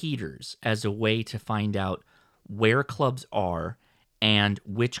repeaters as a way to find out where clubs are and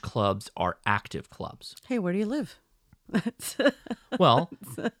which clubs are active clubs. Hey, where do you live? Well,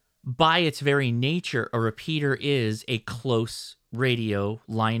 by its very nature, a repeater is a close radio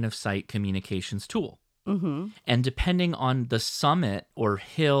line of sight communications tool. And depending on the summit or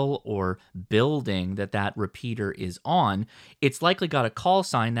hill or building that repeater is on, it's likely got a call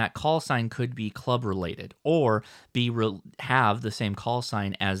sign. That call sign could be club related or have the same call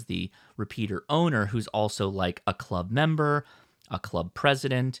sign as the repeater owner, who's also like a club member, a club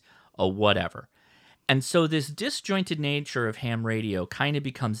president, or whatever. And so this disjointed nature of ham radio kind of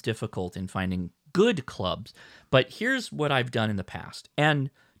becomes difficult in finding good clubs. But here's what I've done in the past.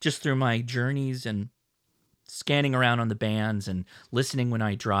 And just through my journeys and scanning around on the bands and listening when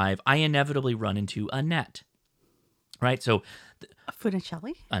I drive, I inevitably run into Annette, right? So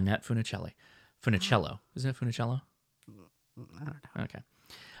Funicelli? Annette Funicelli. Funicello. Isn't it Funicello? I don't know. Okay.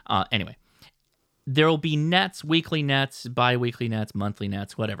 Anyway, there will be nets, weekly nets, bi-weekly nets, monthly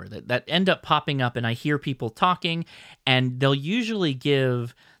nets, whatever, that end up popping up, and I hear people talking, and they'll usually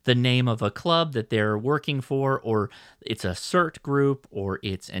give the name of a club that they're working for, or it's a CERT group, or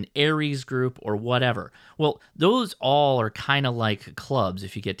it's an Aries group, or whatever. Well, those all are kind of like clubs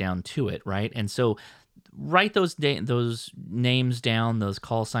if you get down to it, right? And so write those names down, those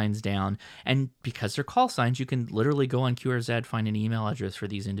call signs down, and because they're call signs, you can literally go on QRZ, find an email address for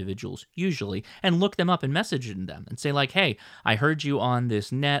these individuals, usually, and look them up and message them and say like, hey, I heard you on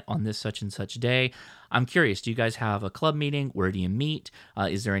this net on this such and such day. I'm curious, do you guys have a club meeting? Where do you meet?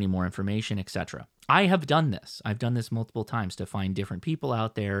 Is there any more information, etc.? I have done this. I've done this multiple times to find different people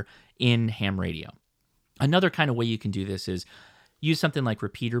out there in ham radio. Another kind of way you can do this is use something like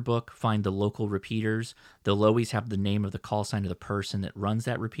Repeater Book, find the local repeaters. They'll always have the name of the call sign of the person that runs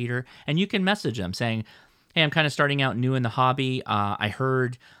that repeater, and you can message them saying, hey, I'm kind of starting out new in the hobby. I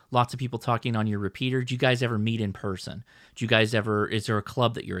heard lots of people talking on your repeater. Do you guys ever meet in person? Is there a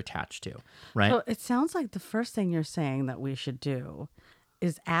club that you're attached to, right? So it sounds like the first thing you're saying that we should do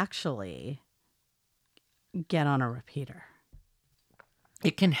is actually get on a repeater.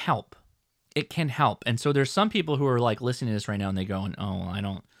 It can help. It can help. And so there's some people who are like listening to this right now and they go, oh, I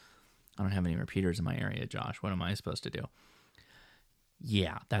don't have any repeaters in my area, Josh. What am I supposed to do?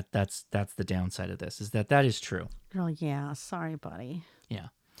 Yeah, that's the downside of this, is that is true. Oh, yeah. Sorry, buddy. Yeah.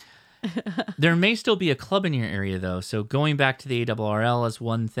 There may still be a club in your area, though. So going back to the ARRL is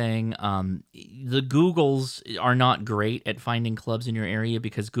one thing. The Googles are not great at finding clubs in your area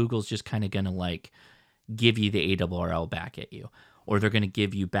because Google's just kind of going to like give you the ARRL back at you. or they're going to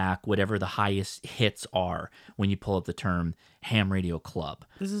give you back whatever the highest hits are when you pull up the term Ham Radio Club.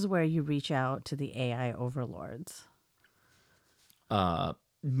 This is where you reach out to the AI overlords.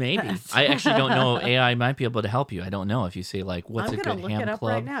 Maybe. I actually don't know. AI might be able to help you. I don't know if you say like, what's I'm a gonna good look ham it up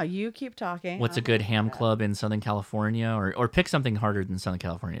club? right now. You keep talking. What's a good ham club in Southern California? Or pick something harder than Southern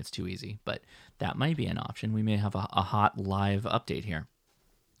California. It's too easy, but that might be an option. We may have a hot live update here.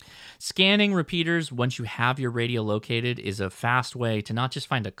 Scanning repeaters once you have your radio located is a fast way to not just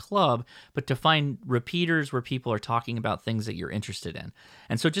find a club, but to find repeaters where people are talking about things that you're interested in.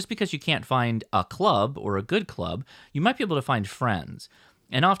 And so just because you can't find a club or a good club, you might be able to find friends.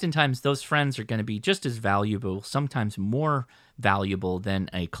 And oftentimes those friends are going to be just as valuable, sometimes more valuable than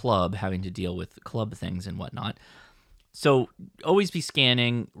a club having to deal with club things and whatnot. So always be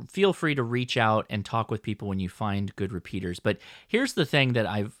scanning. Feel free to reach out and talk with people when you find good repeaters. But here's the thing that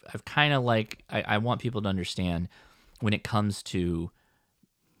I've kind of like, I want people to understand when it comes to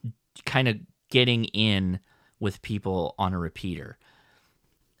kind of getting in with people on a repeater.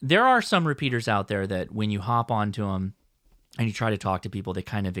 There are some repeaters out there that when you hop onto them and you try to talk to people, they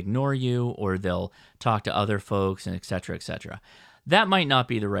kind of ignore you, or they'll talk to other folks, and et cetera, et cetera. That might not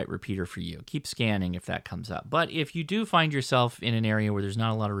be the right repeater for you. Keep scanning if that comes up. But if you do find yourself in an area where there's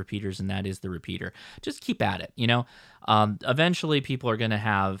not a lot of repeaters and that is the repeater, just keep at it. Eventually people are going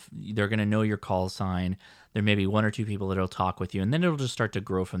to they're going to know your call sign. There may be one or two people that'll talk with you, and then it'll just start to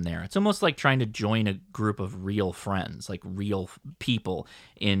grow from there. It's almost like trying to join a group of real friends, like real people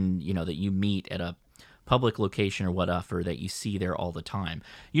that you meet at a public location or whatever that you see there all the time.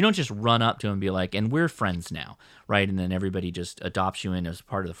 You don't just run up to them and be like, and we're friends now, right? And then everybody just adopts you in as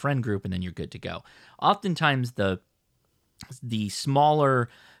part of the friend group, and then you're good to go. Oftentimes the smaller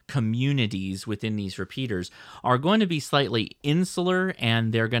communities within these repeaters are going to be slightly insular,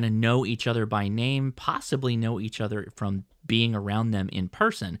 and they're going to know each other by name, possibly know each other from being around them in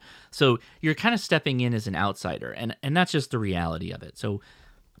person. So you're kind of stepping in as an outsider, and that's just the reality of it. So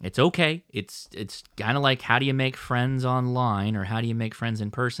it's okay. It's kind of like, how do you make friends online, or how do you make friends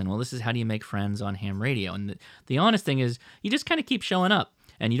in person? Well, this is how do you make friends on ham radio. And the honest thing is, you just kind of keep showing up,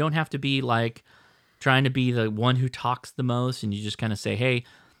 and you don't have to be like trying to be the one who talks the most. And you just kind of say, hey,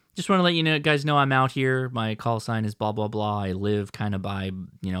 just want to let you guys know I'm out here. My call sign is blah, blah, blah. I live kind of by,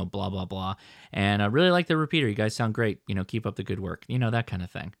 blah, blah, blah. And I really like the repeater. You guys sound great. Keep up the good work. That kind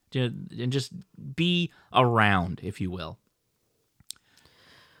of thing. And just be around, if you will.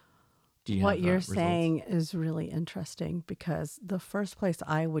 What you're saying is really interesting, because the first place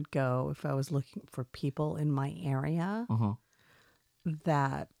I would go if I was looking for people in my area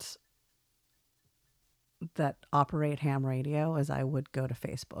that operate ham radio is I would go to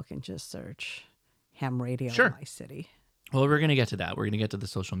Facebook and just search ham radio in my city. Well, we're going to get to that. We're going to get to the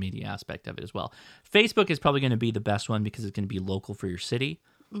social media aspect of it as well. Facebook is probably going to be the best one because it's going to be local for your city.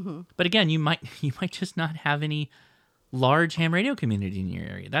 Mm-hmm. But again, you might just not have any large ham radio community in your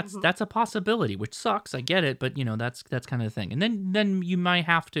area. That's a possibility, which sucks. I get it, but that's kind of the thing. And then you might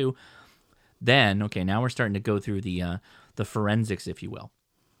have to. Okay, now we're starting to go through the forensics, if you will.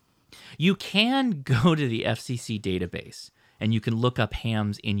 You can go to the FCC database and you can look up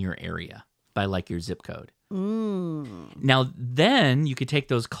hams in your area by like your zip code. Now then you could take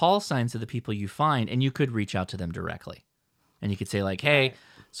those call signs of the people you find, and you could reach out to them directly, and you could say like, hey,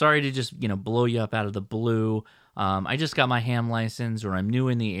 sorry to just blow you up out of the blue. I just got my ham license, or I'm new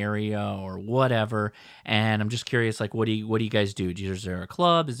in the area, or whatever, and I'm just curious, like, what do you guys do? Is there a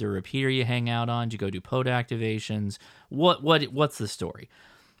club? Is there a repeater you hang out on? Do you go do POTA activations? What's the story?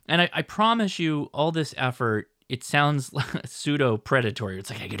 And I promise you, all this effort, it sounds pseudo predatory. It's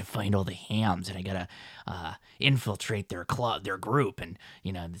like, I got to find all the hams, and I got to infiltrate their club, their group, and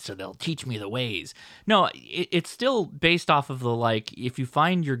so they'll teach me the ways. No, it's still based off of the, like, if you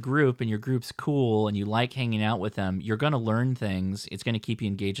find your group and your group's cool and you like hanging out with them, you're going to learn things. It's going to keep you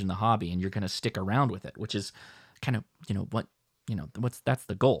engaged in the hobby, and you're going to stick around with it, which is kind of that's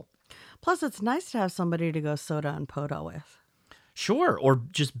the goal. Plus, it's nice to have somebody to go soda and POTA with. Sure, or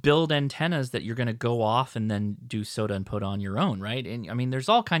just build antennas that you're going to go off and then do soda and POTA on your own, right? And I mean, there's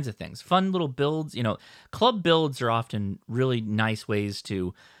all kinds of things. Fun little builds, club builds are often really nice ways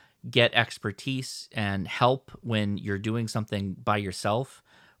to get expertise and help when you're doing something by yourself.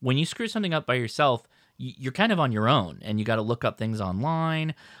 When you screw something up by yourself, you're kind of on your own, and you got to look up things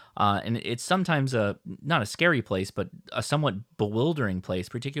online. And it's sometimes not a scary place, but a somewhat bewildering place,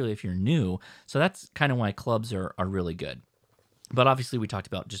 particularly if you're new. So that's kind of why clubs are really good. But obviously, we talked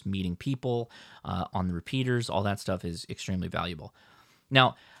about just meeting people on the repeaters. All that stuff is extremely valuable.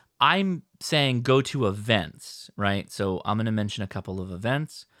 Now, I'm saying go to events, right? So I'm going to mention a couple of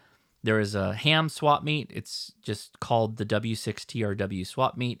events. There is a ham swap meet. It's just called the W6TRW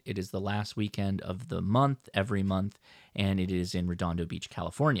swap meet. It is the last weekend of the month, every month, and it is in Redondo Beach,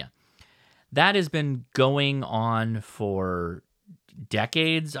 California. That has been going on for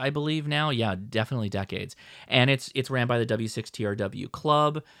decades, I believe now. Yeah, definitely decades. And it's ran by the W6TRW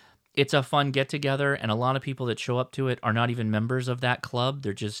Club. It's a fun get-together, and a lot of people that show up to it are not even members of that club.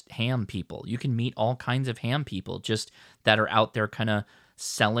 They're just ham people. You can meet all kinds of ham people just that are out there kind of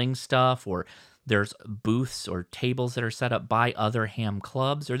selling stuff, or there's booths or tables that are set up by other ham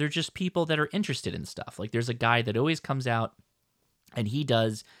clubs, or they're just people that are interested in stuff. Like there's a guy that always comes out and he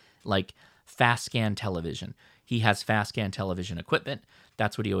does like fast scan television. He has fast scan television equipment.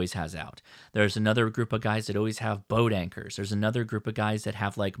 That's what he always has out. There's another group of guys that always have boat anchors. There's another group of guys that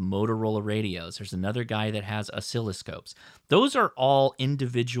have like Motorola radios. There's another guy that has oscilloscopes. Those are all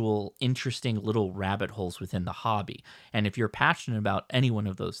individual, interesting little rabbit holes within the hobby. And if you're passionate about any one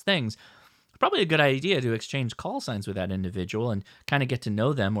of those things, probably a good idea to exchange call signs with that individual and kind of get to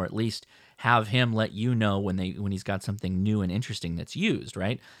know them, or at least have him let you know when he's got something new and interesting that's used,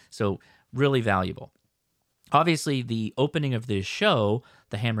 right? So really valuable. Obviously, the opening of this show,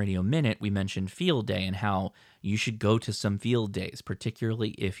 the Ham Radio Minute, we mentioned Field Day and how you should go to some field days,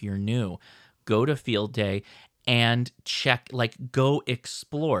 particularly if you're new. Go to Field Day and check, like go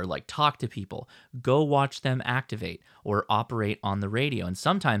explore, like talk to people. Go watch them activate or operate on the radio. And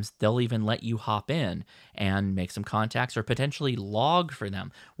sometimes they'll even let you hop in and make some contacts or potentially log for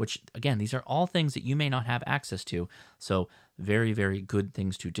them, which, again, these are all things that you may not have access to. So very, very good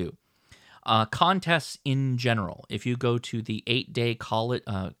things to do. Contests in general. If you go to the 8-day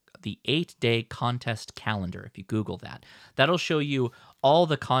the 8-day contest calendar, if you Google that, that'll show you all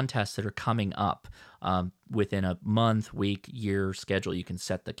the contests that are coming up within a month, week, year schedule. You can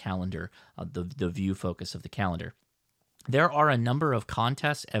set the calendar, the view focus of the calendar. There are a number of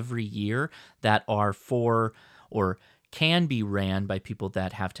contests every year that are for or can be ran by people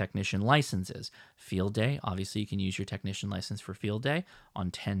that have technician licenses. Field Day, obviously you can use your technician license for Field Day on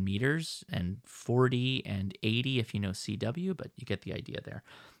 10 meters and 40 and 80 if you know CW, but you get the idea there.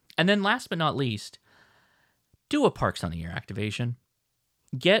 And then last but not least, do a Parks on the Air activation.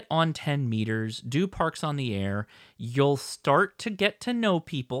 Get on 10 meters, do Parks on the Air. You'll start to get to know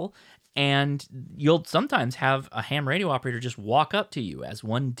people, and you'll sometimes have a ham radio operator just walk up to you, as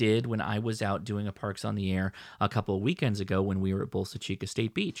one did when I was out doing a Parks on the Air a couple of weekends ago when we were at Bolsa Chica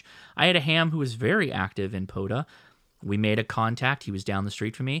State Beach. I had a ham who was very active in POTA. We made a contact. He was down the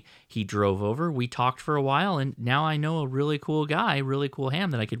street from me. He drove over. We talked for a while, and now I know a really cool guy, really cool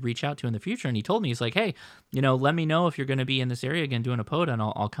ham that I could reach out to in the future. And he told me, he's like, hey, let me know if you're going to be in this area again doing a POTA, and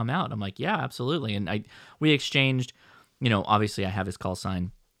I'll come out. I'm like, yeah, absolutely. And we exchanged, obviously I have his call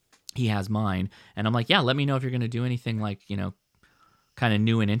sign. He has mine. And I'm like, yeah, let me know if you're going to do anything like, kind of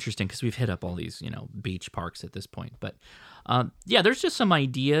new and interesting, because we've hit up all these, beach parks at this point. But yeah, there's just some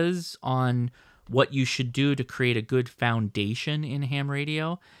ideas on what you should do to create a good foundation in ham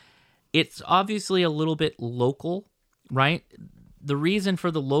radio. It's obviously a little bit local, right? The reason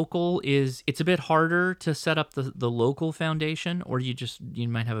for the local is it's a bit harder to set up the local foundation, or you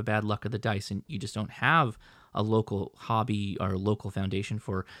might have a bad luck of the dice and you just don't have a local hobby or local foundation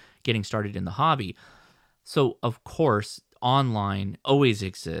for getting started in the hobby. So, of course, online always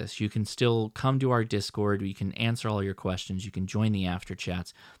exists. You can still come to our Discord. You can answer all your questions. You can join the after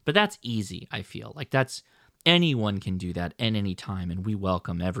chats. But that's easy, I feel. Like anyone can do that at any time, and we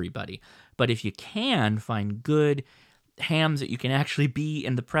welcome everybody. But if you can find good hams that you can actually be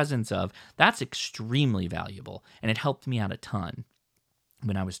in the presence of, that's extremely valuable. And it helped me out a ton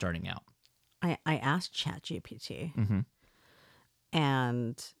when I was starting out. I asked ChatGPT, Mm-hmm.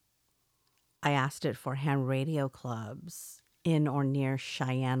 and I asked it for ham radio clubs in or near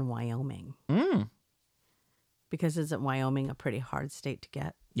Cheyenne, Wyoming. Because isn't Wyoming a pretty hard state to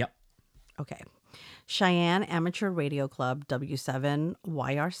get? Yep. Okay. Cheyenne Amateur Radio Club,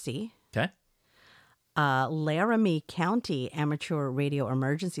 W7YRC. Okay. Laramie County Amateur Radio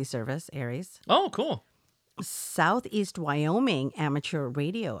Emergency Service, ARES. Oh, cool. Southeast Wyoming Amateur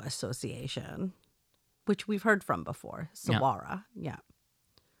Radio Association, which we've heard from before. Sawara. Yeah.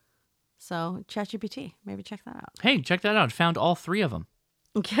 So ChatGPT, maybe check that out. Hey, check that out. Found all 3 of them.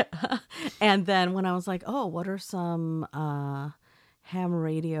 And then when I was like, oh, what are some ham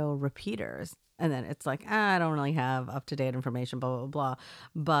radio repeaters? And then it's like, I don't really have up-to-date information, blah, blah, blah.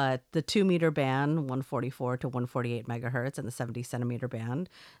 But the 2-meter band, 144 to 148 megahertz, and the 70-centimeter band,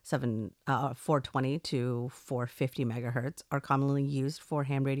 420 to 450 megahertz, are commonly used for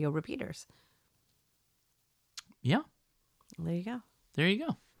ham radio repeaters. Yeah. There you go. There you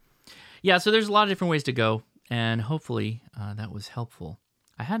go. Yeah, so there's a lot of different ways to go, and hopefully that was helpful.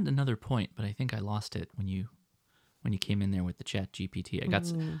 I had another point, but I think I lost it when you came in there with the Chat GPT.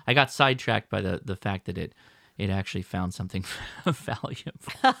 I got sidetracked by the fact that it actually found something valuable.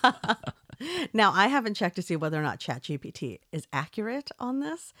 Now, I haven't checked to see whether or not ChatGPT is accurate on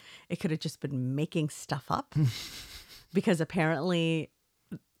this. It could have just been making stuff up because apparently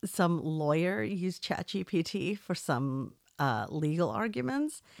some lawyer used ChatGPT for some legal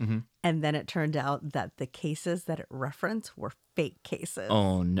arguments. Mm-hmm. And then it turned out that the cases that it referenced were fake cases.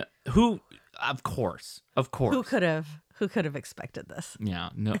 Oh, no. Who? Of course. Who could have expected this? Yeah,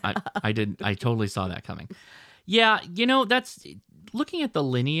 no, I did. I totally saw that coming. Yeah, that's looking at the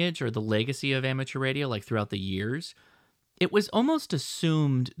lineage or the legacy of amateur radio, like throughout the years. It was almost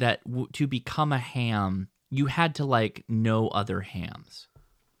assumed that to become a ham, you had to like know other hams.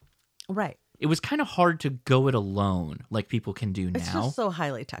 Right. It was kind of hard to go it alone, like people can do now. It's just so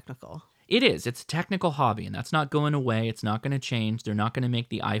highly technical. It is. It's a technical hobby, and that's not going away. It's not going to change. They're not going to make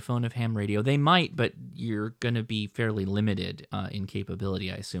the iPhone of ham radio. They might, but you're going to be fairly limited in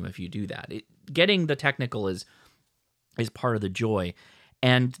capability, I assume, if you do that. Getting the technical is part of the joy.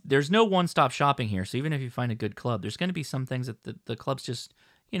 And there's no one-stop shopping here. So even if you find a good club, there's going to be some things that the clubs just,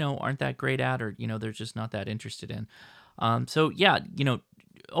 aren't that great at, or, they're just not that interested in. So yeah,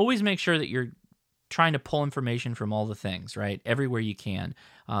 always make sure that you're trying to pull information from all the things, right? Everywhere you can.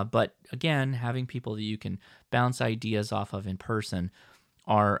 But again, having people that you can bounce ideas off of in person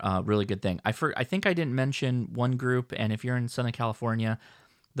are a really good thing. I think I didn't mention one group, and if you're in Southern California,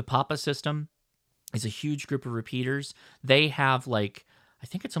 the Papa System is a huge group of repeaters. They have I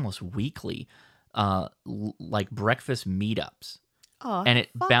think it's almost weekly, like breakfast meetups. Oh, and it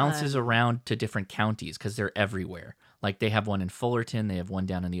fun. bounces around to different counties because they're everywhere. Like they have one in Fullerton, they have one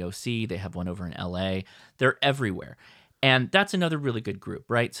down in the OC, they have one over in LA. They're everywhere. And that's another really good group,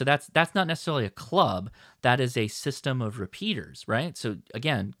 right? So that's not necessarily a club. That is a system of repeaters, right? So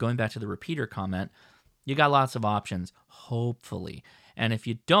again, going back to the repeater comment, you got lots of options, hopefully. And if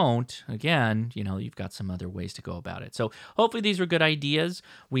you don't, again, you've got some other ways to go about it. So hopefully these were good ideas.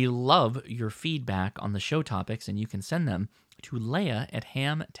 We love your feedback on the show topics, and you can send them to Leia at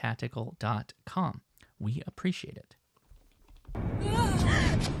hamtactical.com. We appreciate it.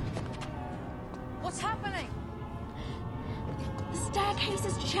 What's happening? The staircase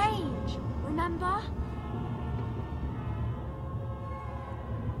has changed, remember?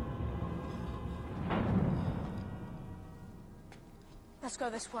 Let's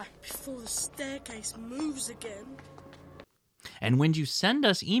go this way. Before the staircase moves again. And when you send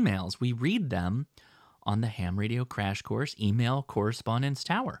us emails, we read them on the Ham Radio Crash Course email correspondence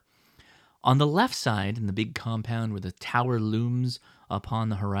tower. On the left side, in the big compound where the tower looms upon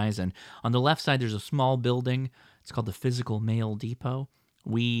the horizon, on the left side there's a small building. It's called the Physical Mail Depot.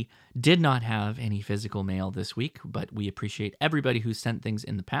 We did not have any physical mail this week, but we appreciate everybody who sent things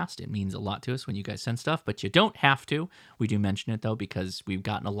in the past. It means a lot to us when you guys send stuff, but you don't have to. We do mention it, though, because we've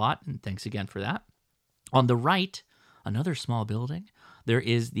gotten a lot, and thanks again for that. On the right, another small building, there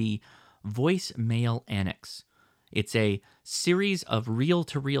is the Voicemail Annex. It's a series of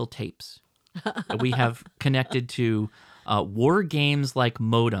reel-to-reel tapes that we have connected to war games like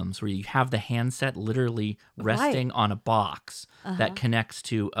modems, where you have the handset literally resting on a box that connects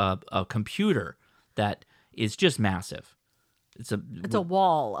to a computer that is just massive. It's a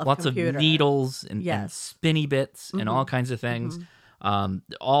wall of lots computer. of needles and spinny bits and all kinds of things.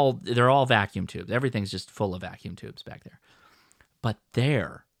 They're all vacuum tubes. Everything's just full of vacuum tubes back there. But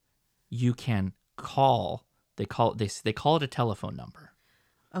there, you can call. They call it a telephone number.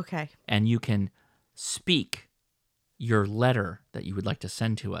 Okay. And you can speak your letter that you would like to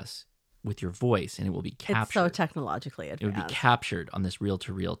send to us with your voice, and it will be captured. It's so technologically advanced. It would be captured on this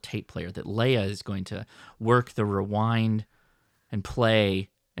reel-to-reel tape player that Leia is going to work the rewind and play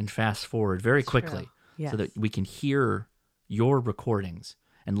and fast forward very quickly so that we can hear your recordings.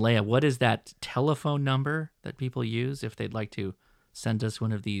 And Leia, what is that telephone number that people use if they'd like to send us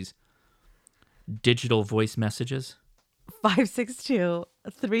one of these digital voice messages?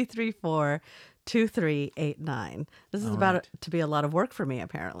 562-334-2389. This is about to be a lot of work for me,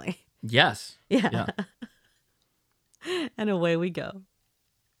 apparently. Yes. Yeah. And away we go.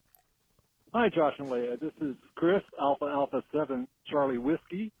 Hi, Josh and Leia. This is Chris, Alpha Alpha 7 Charlie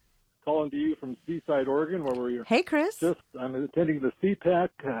Whiskey, calling to you from Seaside, Oregon, where we're Hey, Chris. I'm attending the CPAC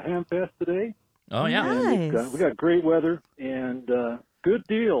Ham Fest today. Oh, yeah. Nice. We got great weather and good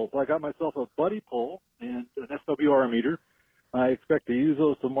deals. I got myself a buddy pole and an SWR meter. I expect to use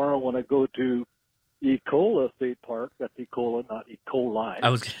those tomorrow when I go to Ecola State Park. That's Ecola, not E. coli. I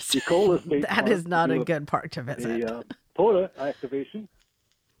was going to say. Ecola State Park. That is not a good park to visit. A POTA activation.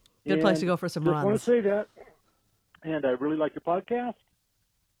 Good place to go for some runs. Just want runs. to say that. And I really like your podcast.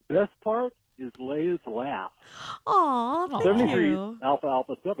 best part is Leia's laugh. Aw, thank 73 you. Alpha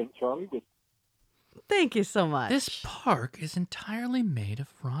Alpha 7, Charlie, with Thank you so much. This park is entirely made of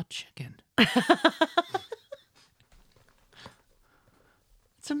raw chicken.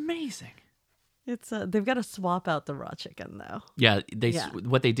 It's amazing. It's they've got to swap out the raw chicken though. Yeah, Yeah.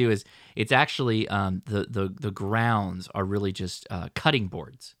 what they do is it's actually the grounds are really just cutting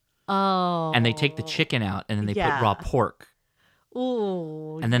boards, Oh. and they take the chicken out and then they Yeah. put raw pork,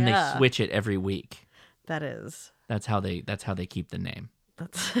 Ooh. and then yeah. they switch it every week. That is. That's how they keep the name.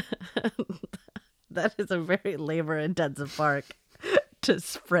 That's that is a very labor intensive park to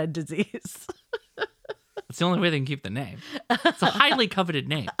spread disease. It's the only way they can keep the name. It's a highly coveted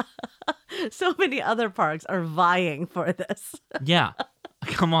name. So many other parks are vying for this. Yeah,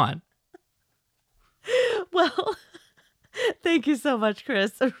 come on. Well, thank you so much,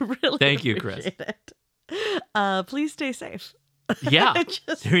 Chris. I really Thank you, Chris. appreciate it. Please stay safe. Yeah,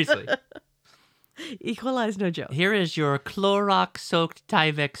 Just- seriously. Equalize, no joke. Here is your Clorox-soaked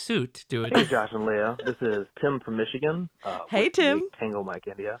Tyvek suit. Do it. Hey, Josh and Leah. This is Tim from Michigan. Hey, with Tim. the Tango Mike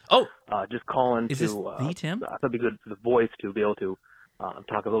India. Oh, Just calling is to. this the Tim? I thought it'd be good for the voice to be able to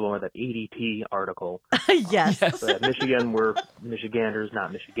talk a little more about that ADT article. Yes. So at Michigan, we're Michiganders,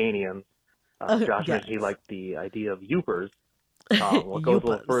 not Michiganians. Josh yes. mentioned he liked the idea of Yoopers. Well, it goes a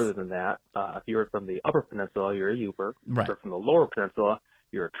little Youpers. further than that. If you're from the Upper Peninsula, you're a Youper. Right. If you're from the Lower Peninsula,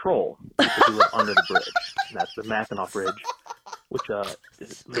 you're a troll. Because you live under the bridge. And that's the Mackinac Bridge, which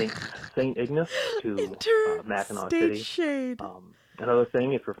links St. Ignace to Mackinac Interstate City. shade. Another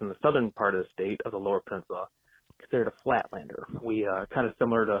thing, if you're from the southern part of the state, of the Lower Peninsula, considered a flatlander. We kind of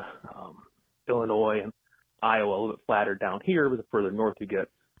similar to Illinois and Iowa, a little bit flatter down here, but the further north you get,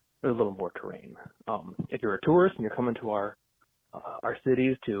 there's a little more terrain. If you're a tourist and you're coming to our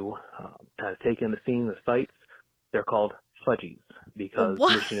cities to kind of take in the scene, the sights, they're called fudgies because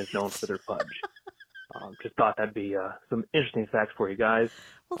What? Michigan is known for their fudge. Just thought that'd be some interesting facts for you guys.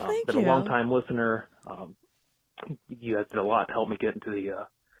 Well, thank Been you. a long time listener. You guys did a lot to help me get into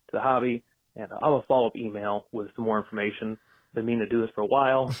the hobby, and I'll have a follow-up email with some more information. Been meaning to do this for a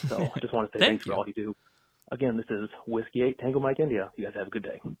while, so I just want to say Thank thanks you. for all you do. Again, this is Whiskey 8 Tango Mike India. You guys have a good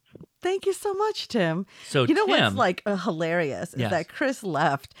day. Thank you so much, Tim. So you know Tim, what's like hilarious is Yes. that Chris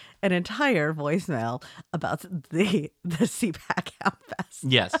left an entire voicemail about the CPAC Hamfest,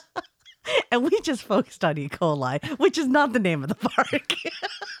 yes. and we just focused on E. coli, which is not the name of the park.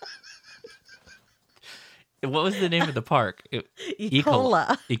 What was the name of the park? E.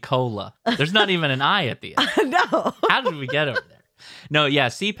 cola. Ecola. There's not even an I at the end. No. How did we get over there? No, yeah,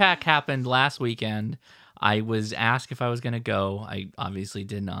 CPAC happened last weekend. I was asked if I was going to go. I obviously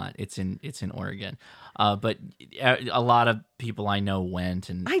did not. It's in Oregon, but a lot of people I know went,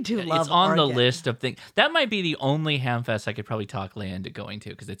 and I do love It's on the Oregon. list of things. That might be the only Hamfest I could probably talk Leia into going to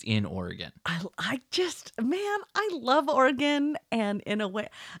because it's in Oregon. I just, man, I love Oregon, and in a way,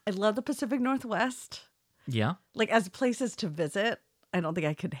 I love the Pacific Northwest. Yeah. Like as places to visit, I don't think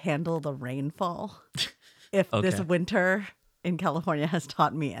I could handle the rainfall. If this Okay. winter in California has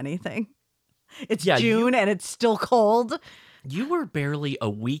taught me anything, it's Yeah, June and it's still cold. You were barely a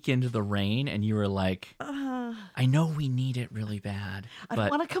week into the rain, and you were like, "I know we need it really bad, I but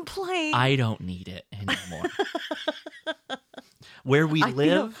don't want to complain. I don't need it anymore." Where we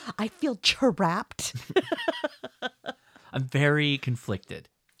live, I feel trapped. I'm very conflicted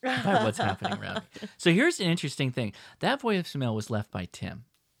about what's happening around me. So here's an interesting thing. That voicemail was left by Tim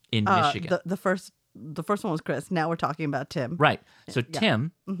in Michigan. The first one was Chris. Now we're talking about Tim. Right. So Yeah.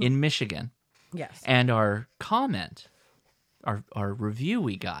 Tim in Michigan, Yes. and our comment, our review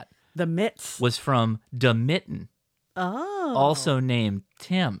we got The mitts. was from DeMitten, Oh. also named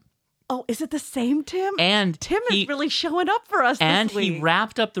Tim. Oh, is it the same Tim? And Tim is really showing up for us And this week. he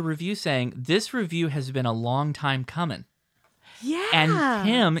wrapped up the review saying, "This review has been a long time coming." Yeah. And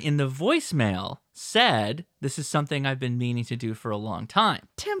Tim in the voicemail said, "This is something I've been meaning to do for a long time."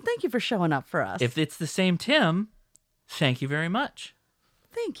 Tim, thank you for showing up for us. If it's the same Tim, thank you very much.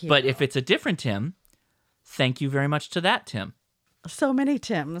 Thank you. But if it's a different Tim, thank you very much to that Tim. So many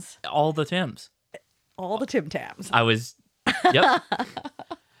Tims. All the Tims. All the Tim Tams. I was, yep.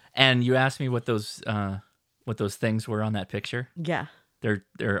 And you asked me what those things were on that picture. Yeah. They're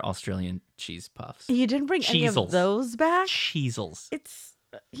Australian cheese puffs. You didn't bring any Cheezels. of those back? Cheezels. It's,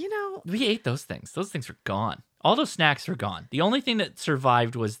 you know. We ate those things. Those things are gone. All those snacks are gone. The only thing that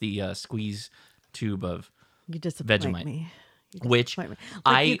survived was the squeeze tube of You disappoint Vegemite. me. You Which disappoint me.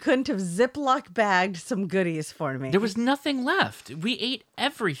 Like I you couldn't have Ziploc bagged some goodies for me. there was nothing left. We ate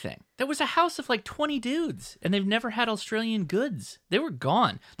everything. There was a house of like 20 dudes, and they've never had Australian goods. They were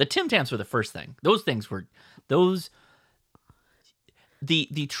gone. The Tim Tams were the first thing. Those things were those.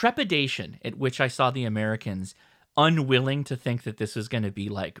 the trepidation at which I saw the Americans unwilling to think that this was going to be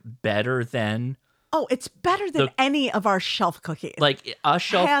like better than Oh, it's better than The- any of our shelf cookies. like a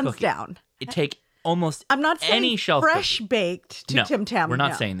shelf Hands cookie. down. It take almost I'm not saying any shelf fresh cookie. baked to No, Tim Tam. we're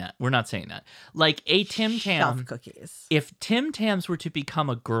not no. saying that. We're not saying that. Like a Tim Shelf Tam, cookies. if Tim Tams were to become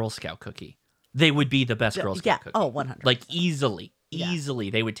a Girl Scout cookie, they would be the best Girl Scout Yeah. cookie. Oh, 100. Like easily, Yeah. easily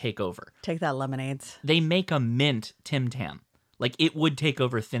they would take over. Take that lemonades. They make a mint Tim Tam. Like it would take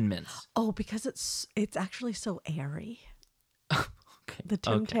over Thin Mints. Oh, because it's actually so airy. Okay. The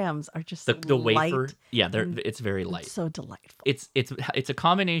Tim okay. Tams are just The wafer, light yeah, and it's very light. so delightful. It's a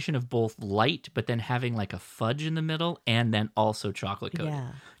combination of both light, but then having like a fudge in the middle, and then also chocolate coated.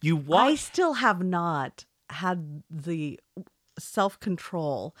 Yeah. You I watch. still have not had the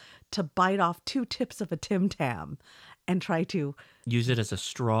self-control to bite off 2 tips of a Tim Tam and try to Use it as a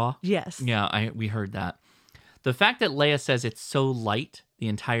straw. yes. Yeah, we heard that. The fact that Leia says it's so light, the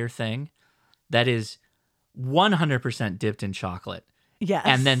entire thing, that is 100% dipped in chocolate, Yes.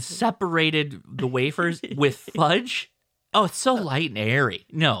 and then separated the wafers with fudge. Oh, it's so light and airy.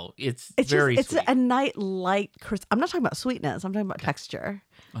 No, it's very just, sweet. it's a night light crisp. I'm not talking about sweetness. I'm talking about texture.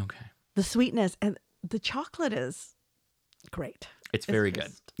 Okay. The sweetness and the chocolate is great. It's very good.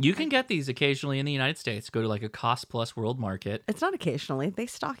 just- You can get these occasionally in the United States. Go to like a Cost Plus World Market. It's not occasionally. They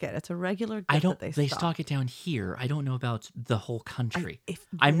stock it. It's a regular. I good don't. that They stock it down here. I don't know about the whole country. If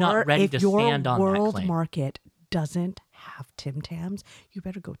I'm not your- ready if to your stand on that World claim. Market doesn't have Tim Tams, you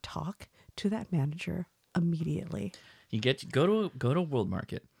better go talk to that manager immediately. You go to World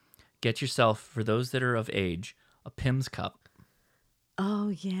Market. Get yourself, for those that are of age, a Pim's cup Oh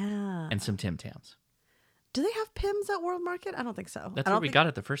yeah. and some Tim Tams. Do they have Pims at World Market? I don't think so. That's I where don't we think got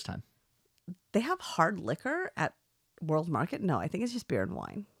it the first time. they have hard liquor at World Market. No, I think it's just beer and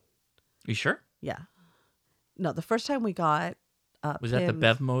wine. You sure? Yeah. No, the first time we got Was that the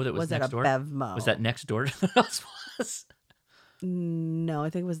Pimm's Bevmo that was at next a door? Bevmo. Was that next door to the house was? No, I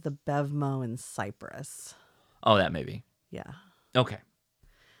think it was the Bevmo in Cyprus. Oh, that maybe. Yeah. Okay.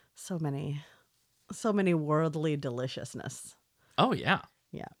 So many worldly deliciousness. Oh yeah.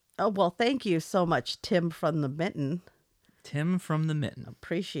 Yeah. Oh, well, thank you so much, Tim from the Mitten. Tim from the Mitten.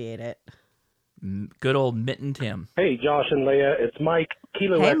 Appreciate it. Good old Mitten Tim. Hey, Josh and Leia, it's Mike,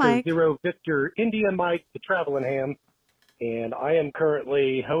 Kilo Hey, Echo Mike. 0 Victor India Mike, the traveling ham, and I am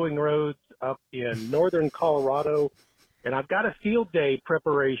currently hoeing roads up in northern Colorado, and I've got a field day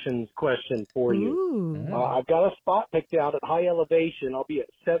preparations question for you. Ooh. I've got a spot picked out at high elevation. I'll be at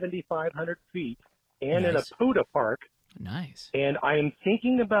 7,500 feet and in a Nice. POTA park, Nice. and I am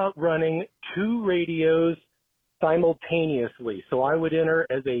thinking about running 2 radios simultaneously. So I would enter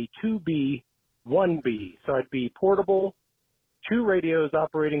as a 2B, 1B. So I'd be portable, 2 radios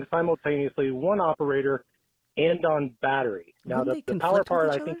operating simultaneously, 1 operator, and on battery. Now, Wouldn't the they power conflict with part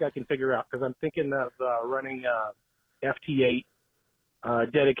each I think other? I can figure out because I'm thinking of running FT8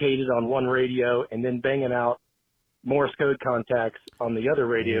 dedicated on 1 radio and then banging out Morse code contacts on the other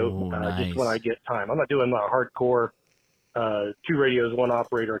radio Ooh, just when nice. I get time. I'm not doing a hardcore 2 radios, 1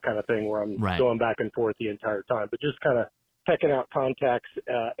 operator kind of thing where I'm Right. going back and forth the entire time, but just kind of checking out contacts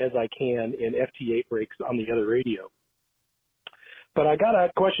as I can in FT8 breaks on the other radio. But I got a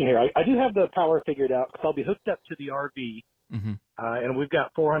question here. I do have the power figured out because I'll be hooked up to the RV, Mm-hmm. and we've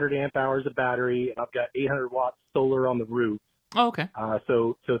got 400 amp hours of battery, and I've got 800 watts solar on the roof. Oh, okay.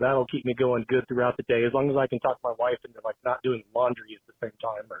 So that'll keep me going good throughout the day as long as I can talk to my wife and like not doing laundry at the same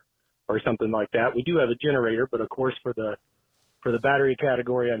time or something like that. We do have a generator, but of course for the battery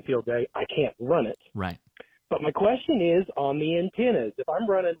category on field day, I can't run it. Right. But my question is on the antennas. If I'm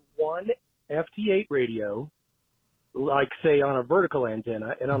running 1 FT8 radio, like say on a vertical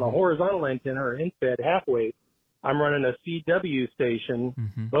antenna, and on a horizontal antenna or infed halfwave, I'm running a CW station,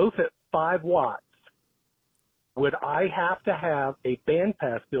 Mm-hmm. both at 5 watts. Would I have to have a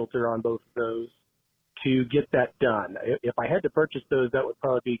bandpass filter on both of those to get that done? If I had to purchase those, that would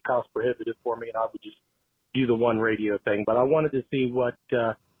probably be cost prohibitive for me, and I would just do the 1 radio thing. But I wanted to see what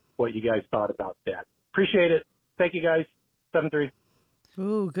you guys thought about that. Appreciate it. Thank you, guys. 7-3.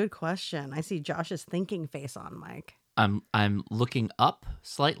 Ooh, good question. I see Josh's thinking face on, Mike. I'm looking up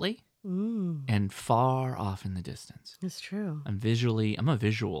slightly Mm, and far off in the distance. it's true. I'm a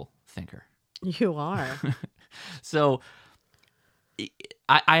visual thinker. You are. So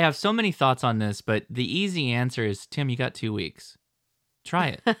I have so many thoughts on this, but the easy answer is, Tim, you got 2 weeks.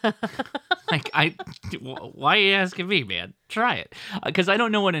 Try it. Why are you asking me, man? Try it. Because I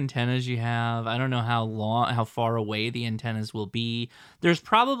don't know what antennas you have. I don't know how far away the antennas will be. There's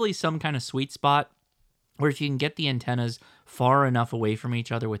probably some kind of sweet spot or if you can get the antennas far enough away from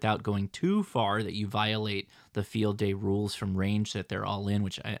each other without going too far that you violate the field day rules from range that they're all in,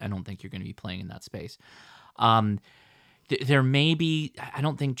 which I don't think you're going to be playing in that space. There may be, I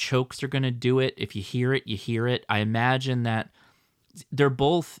don't think chokes are going to do it. If you hear it, you hear it. I imagine that they're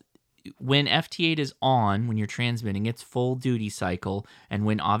both, when FT8 is on, when you're transmitting, it's full duty cycle. And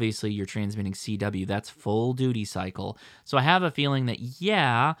when obviously you're transmitting CW, that's full duty cycle. So I have a feeling that,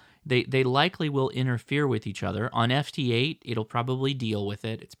 yeah, they likely will interfere with each other. On FT8, it'll probably deal with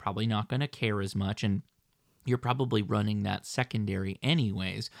it. It's probably not going to care as much. And you're probably running that secondary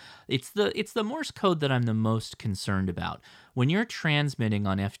anyways. It's the Morse code that I'm the most concerned about. When you're transmitting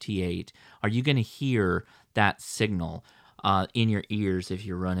on FT8, are you going to hear that signal in your ears if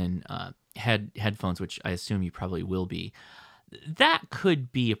you're running headphones, which I assume you probably will be? That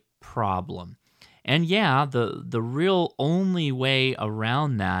could be a problem. And yeah, the real only way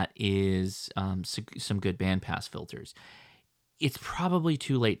around that is some good bandpass filters. It's probably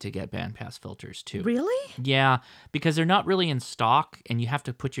too late to get bandpass filters too. Really? Yeah, because they're not really in stock, and you have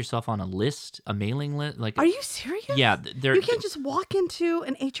to put yourself on a list, a mailing list. Like, are you serious? Yeah, you can't just walk into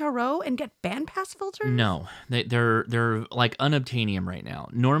an HRO and get bandpass filters. No, they're like unobtainium right now.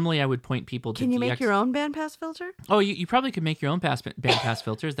 Normally, I would point people to. Can you make your own bandpass filter? Oh, you probably could make your own bandpass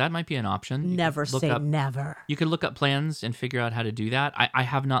filters. That might be an option. Never say never. You could look up plans and figure out how to do that. I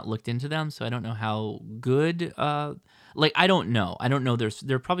have not looked into them, so I don't know how good. I don't know.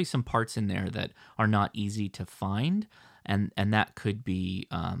 There are probably some parts in there that are not easy to find, and that could be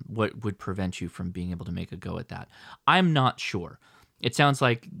what would prevent you from being able to make a go at that. I'm not sure. It sounds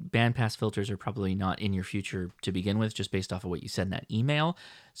like bandpass filters are probably not in your future to begin with, just based off of what you said in that email.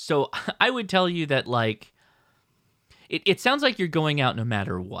 So I would tell you that, like, it sounds like you're going out no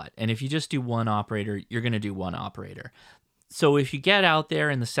matter what. And if you just do one operator, you're going to do one operator. So if you get out there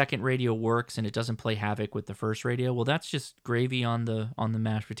and the second radio works and it doesn't play havoc with the first radio, well, that's just gravy on the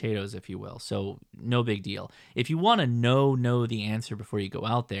mashed potatoes, if you will. So no big deal. If you want to know the answer before you go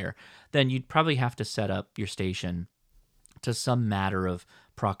out there, then you'd probably have to set up your station to some matter of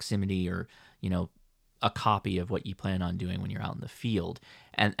proximity, or, a copy of what you plan on doing when you're out in the field.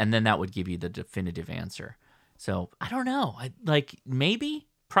 And then that would give you the definitive answer. So I don't know. Maybe.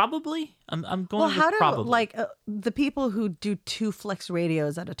 Probably. I'm going with probably. The people who do 2 flex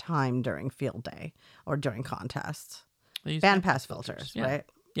radios at a time during field day or during contests, bandpass filters, yeah. right?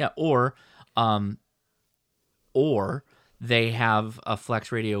 Yeah, or they have a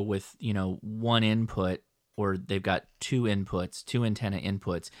flex radio with, one input, or they've got 2 inputs, 2 antenna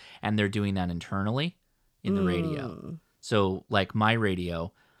inputs, and they're doing that internally in the radio. So like my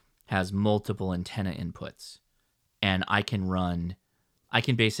radio has multiple antenna inputs, and I can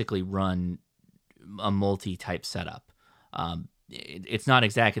basically run a multi-type setup. It's not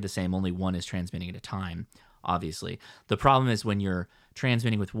exactly the same. Only one is transmitting at a time, obviously. The problem is when you're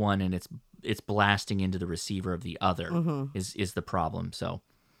transmitting with one and it's blasting into the receiver of the other is the problem. So,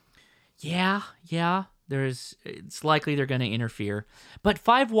 yeah, it's likely they're going to interfere. But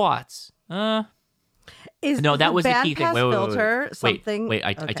 5 watts, that was the key thing. Wait,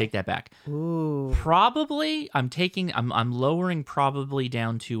 I take that back. Ooh. Probably, I'm lowering probably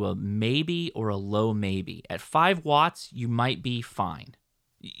down to a maybe or a low maybe. At 5 watts, you might be fine.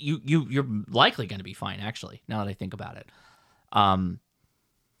 You're likely going to be fine, actually, now that I think about it.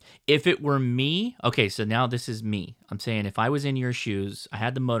 If it were me, okay, so now this is me. I'm saying if I was in your shoes, I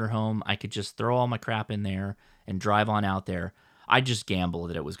had the motorhome, I could just throw all my crap in there and drive on out there. I'd just gamble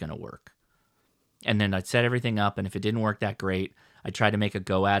that it was going to work. And then I'd set everything up, and if it didn't work that great, I'd try to make a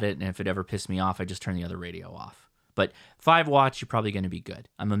go at it, and if it ever pissed me off, I'd just turn the other radio off. But 5 watts, you're probably going to be good.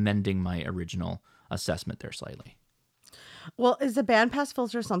 I'm amending my original assessment there slightly. Well, is the bandpass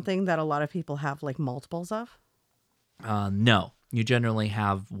filter something that a lot of people have, like, multiples of? No. You generally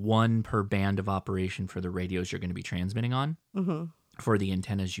have 1 per band of operation for the radios you're going to be transmitting on, for the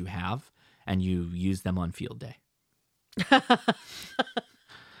antennas you have, and you use them on field day.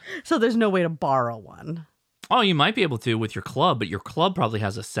 So there's no way to borrow one. Oh, you might be able to with your club, but your club probably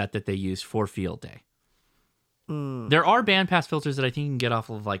has a set that they use for field day. There are bandpass filters that I think you can get off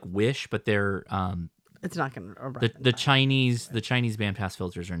of like Wish, but they're it's not going to arrive. The Chinese bandpass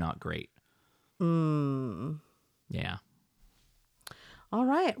filters are not great. Yeah. All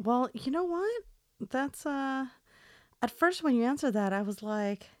right. Well, you know what? That's at first when you answered that, I was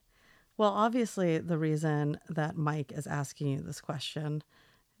like, well, obviously the reason that Mike is asking you this question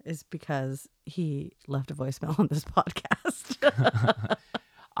is because he left a voicemail on this podcast.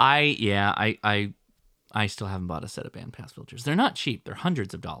 I still haven't bought a set of bandpass filters. They're not cheap. They're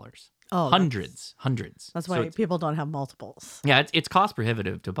hundreds of dollars. Oh, hundreds. That's So why it's- people don't have multiples. Yeah, it's cost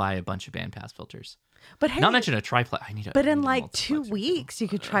prohibitive to buy a bunch of bandpass filters. But hey, Not mention a triplex. But in like 2 weeks, you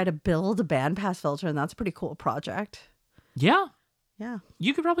could try to build a bandpass filter, and that's a pretty cool project. Yeah. Yeah.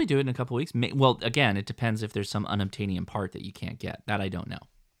 You could probably do it in a couple weeks. Well, again, it depends if there's some unobtainium part that you can't get. That I don't know.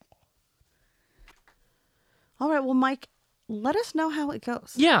 All right. Well, Mike, let us know how it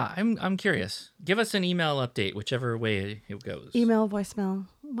goes. Yeah, I'm curious. Give us an email update, whichever way it goes. Email, voicemail,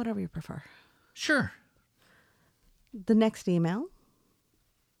 whatever you prefer. Sure. The next email,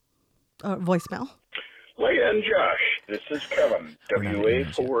 or voicemail. Leah and Josh, this is Kevin,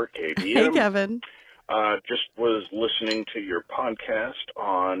 WA4KBM. Hey, Kevin. Just was listening to your podcast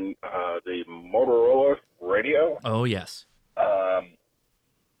on the Motorola radio. Oh, yes.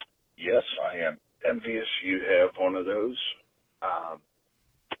 Yes, I am envious you have one of those.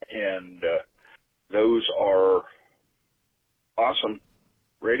 And those are awesome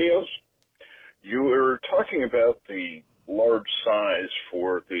radios. You were talking about the large size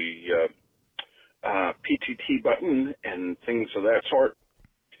for the PTT button and things of that sort.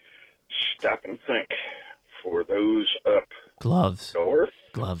 Stop and think. For those up Gloves. north,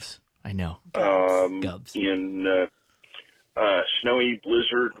 Gloves. I know. Gloves. In snowy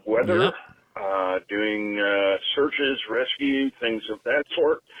blizzard weather, doing searches, rescue, things of that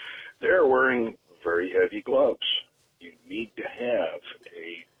sort, they're wearing very heavy gloves. You need to have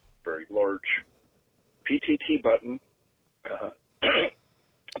a very large PTT button to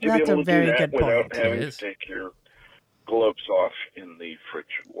That's be able a to very do that good without point. having It to is. take your gloves off in the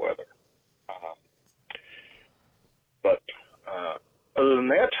frigid weather. But other than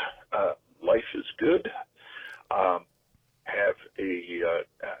that, life is good. Have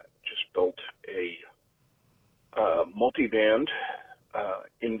just built a multiband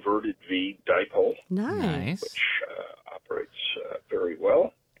inverted V dipole, Nice. which operates very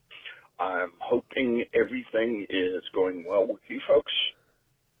well. I'm hoping everything is going well with you folks.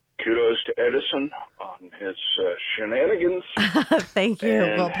 Kudos to Edison on his shenanigans. Thank you.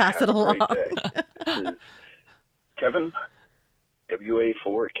 And We'll pass have it a great along. day. This is Kevin,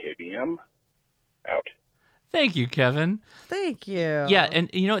 WA4KBM, out. Thank you, Kevin. Thank you. Yeah, and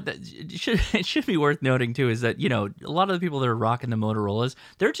you know it should be worth noting too is that a lot of the people that are rocking the Motorola's,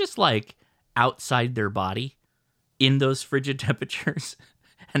 they're just like outside their body in those frigid temperatures,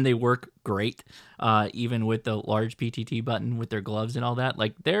 and they work great, even with the large PTT button with their gloves and all that.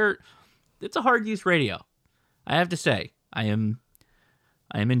 Like it's a hard use radio. I have to say, I am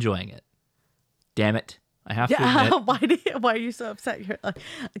enjoying it. Damn it, I have to admit. Why are you so upset?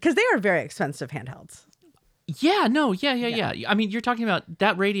 Because they are very expensive handhelds. Yeah, no, yeah. I mean, you're talking about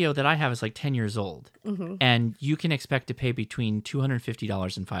that radio that I have is like 10 years old, and you can expect to pay between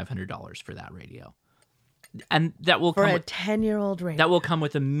 $250 and $500 for that radio, and that will For come a with, 10-year-old radio. that will come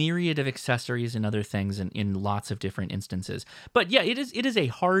with a myriad of accessories and other things in lots of different instances. But yeah, it is a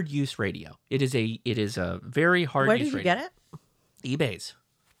hard use radio. It is a very hard Where use did you radio. get it? eBay's.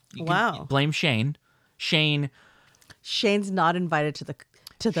 You can Wow. blame Shane. Shane's not invited to the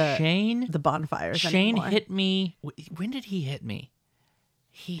the bonfires Shane anymore. hit me. When did he hit me?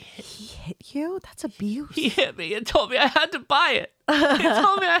 He hit you? That's abuse. He hit me and told me I had to buy it.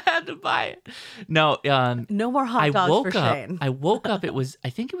 No, no more hot I dogs woke for up. Shane. I woke up. I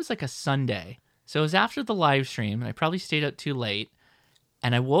think it was like a Sunday. So it was after the live stream, and I probably stayed up too late.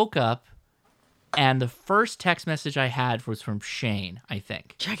 And I woke up, and the first text message I had was from Shane, I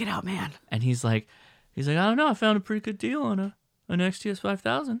think. Check it out, man. And he's like, I don't know. I found a pretty good deal on an XTS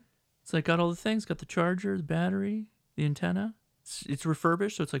 5000. It's like got all the things, got the charger, the battery, the antenna. It's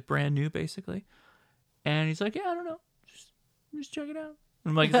refurbished, so it's like brand new basically. And he's like, yeah, I don't know, just check it out.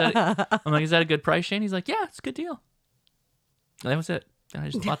 I'm like, is that a good price, Shane? He's like, yeah, it's a good deal. And that was it. And I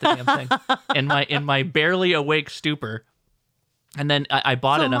just bought the damn thing in my barely awake stupor. And then I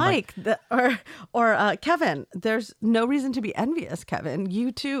bought it. And Mike, Kevin, there's no reason to be envious, Kevin.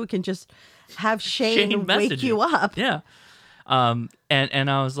 You too can just have Shane wake message you up. Yeah. And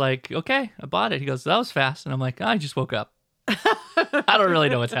I was like, okay, I bought it. He goes, that was fast. And I'm like, I just woke up. I don't really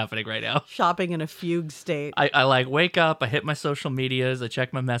know what's happening right now. Shopping in a fugue state. I like wake up, I hit my social medias, I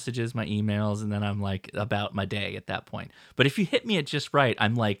check my messages, my emails, and then I'm like about my day at that point. But if you hit me at just right,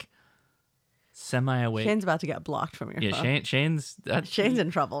 I'm like semi-awake. Shane's about to get blocked from your phone. Shane's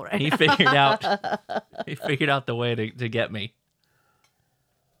in trouble right He now. figured out the way to get me.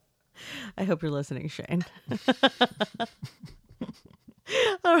 I hope you're listening, Shane.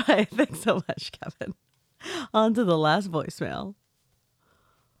 All right. Thanks so much, Kevin. On to the last voicemail.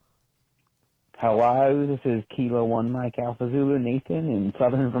 Hello, this is Kilo 1 Mike Alpha Zulu, Nathan in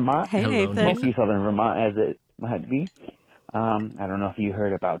Southern Vermont. Hey, Nathan. Mostly Southern Vermont as it might be. I don't know if you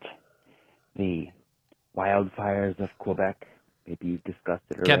heard about the wildfires of Quebec. Maybe you discussed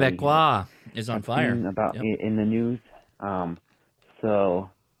it already. Quebecois is on I've fire. seen about Yep. in the news. So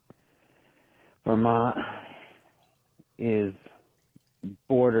Vermont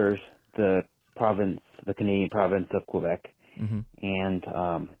borders the Canadian province of Quebec, and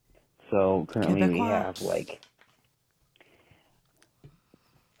so currently we have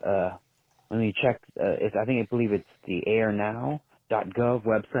let me check. I believe it's the airnow.gov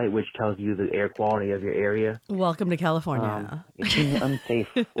website, which tells you the air quality of your area. Welcome to California. It's in an unsafe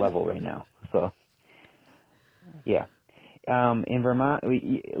level right now. So, yeah. In Vermont,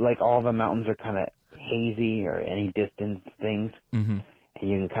 like all the mountains are kind of hazy or any distance things. And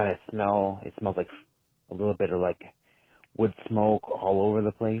you can kind of smell, it smells like a little bit of like wood smoke all over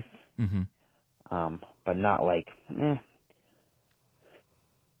the place. But not like, It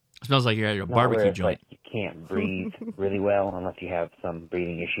smells like you're at a not barbecue where it's joint. like you can't breathe really well unless you have some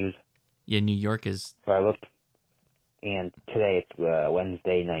breathing issues. Yeah, New York is... So I looked, and today it's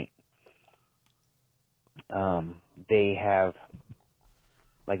Wednesday night. They have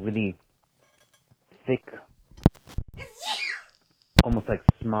like really thick, almost like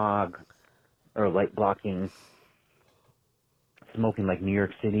smog or light blocking smoking, like New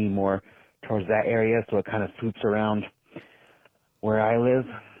York City, more towards that area. So it kind of swoops around where I live.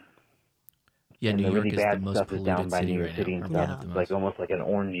 Yeah, and New the York really is bad the most stuff is down polluted by city New York right City now. and or one stuff. of the It's like most. almost like an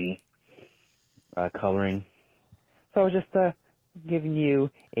orangey coloring. So I was just giving you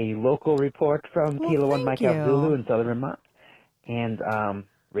a local report from Kilo 1 Mike Alpha Zulu in Southern Vermont. And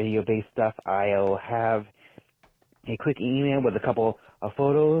radio-based stuff, I'll have a quick email with a couple of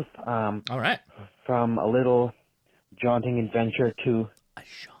photos. All right. From a little jaunting adventure to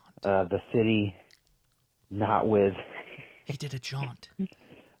the city, not with... He did a jaunt.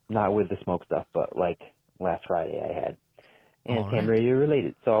 Not with the smoke stuff, but like last Friday I had. And All it's ham right. radio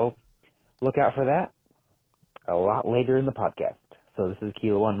related. So look out for that a lot later in the podcast. So this is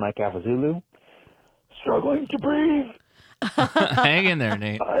Kilo 1 Mike Alpha Zulu. Struggling to breathe. Hang in there,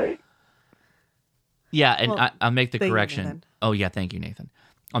 Nate. Yeah, and Well, I'll make the thank you, correction. Nathan. Oh, yeah, thank you, Nathan.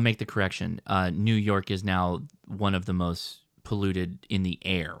 I'll make the correction. New York is now one of the most polluted in the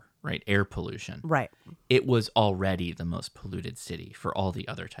air, right? Air pollution. Right. It was already the most polluted city for all the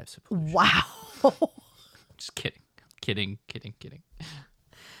other types of pollution. Wow. Just kidding. Kidding.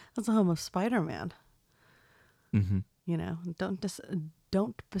 That's the home of Spider-Man. Mm-hmm. You know,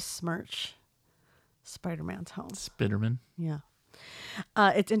 don't besmirch Spider-Man's home. Spiderman. Yeah.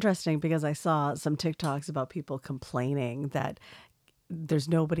 It's interesting because I saw some TikToks about people complaining that there's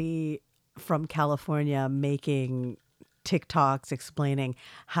nobody from California making TikToks explaining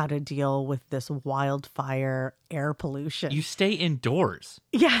how to deal with this wildfire air pollution. You stay indoors.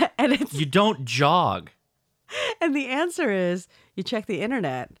 Yeah, and You don't jog. And the answer is you check the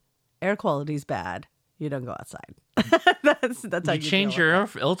internet, air quality's bad. You don't go outside. that's how You you change deal your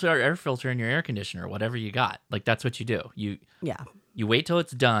with air filter in your air conditioner, whatever you got. Like that's what you do. Yeah. You wait till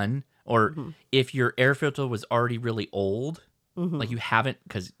it's done, or if your air filter was already really old, like you haven't,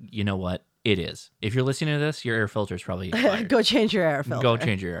 because you know what it is. If you're listening to this, your air filter is probably expired. Go change your air filter. Go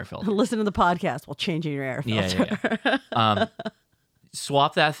change your air filter. Listen to the podcast while changing your air filter. Yeah.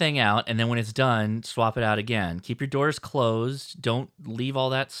 Swap that thing out, and then when it's done, swap it out again. Keep your doors closed. Don't leave all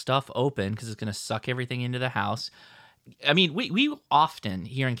that stuff open because it's going to suck everything into the house. I mean, we often,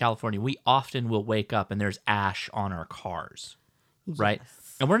 here in California, we often will wake up and there's ash on our cars, right?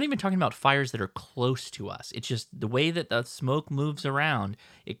 And we're not even talking about fires that are close to us. It's just the way that the smoke moves around,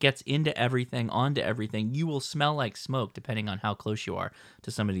 it gets into everything, onto everything. You will smell like smoke depending on how close you are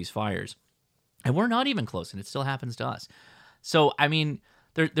to some of these fires. And we're not even close, and it still happens to us. So, I mean,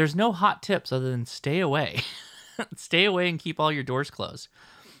 there's no hot tips other than stay away. Stay away and keep all your doors closed.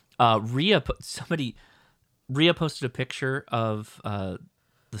 Rhea posted a picture of the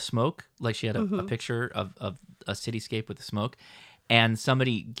smoke. Like she had a picture of a cityscape with the smoke. And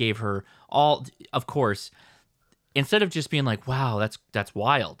somebody gave her all, of course, instead of just being like, wow, that's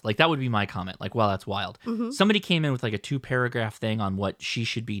wild. Like that would be my comment. Like, wow, that's wild. Somebody came in with like a 2-paragraph thing on what she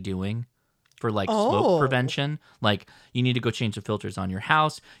should be doing for like smoke prevention. Like you need to go change the filters on your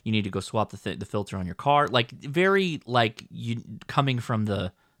house. You need to go swap the filter on your car. Like very like you coming from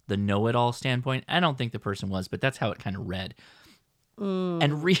the know-it-all standpoint. I don't think the person was, but that's how it kind of read.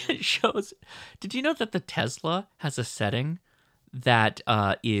 And Rhea shows, did you know that the Tesla has a setting that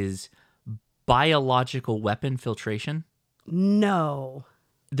is biological weapon filtration? No.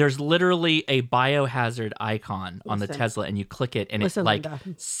 There's literally a biohazard icon on the Listen. Tesla, and you click it, and Listen, it like Linda.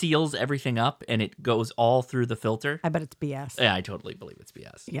 seals everything up, and it goes all through the filter. I bet it's BS. Yeah, I totally believe it's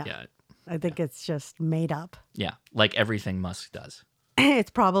BS. Yeah. I think it's just made up. Yeah, like everything Musk does.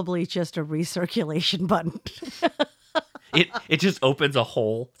 It's probably just a recirculation button. It just opens a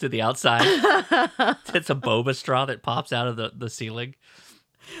hole to the outside. It's a boba straw that pops out of the ceiling.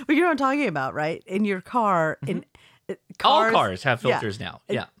 But you know what I'm talking about, right? In your car, in All cars, cars have filters now.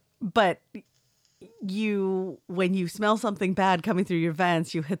 Yeah. But when you smell something bad coming through your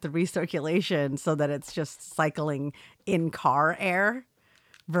vents, you hit the recirculation so that it's just cycling in car air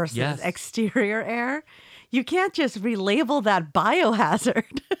versus exterior air. You can't just relabel that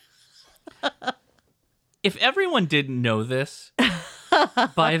biohazard. If everyone didn't know this,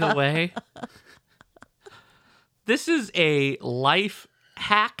 by the way, this is a life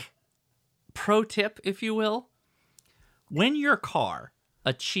hack, pro tip, if you will. When your car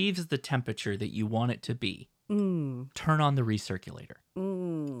achieves the temperature that you want it to be, turn on the recirculator.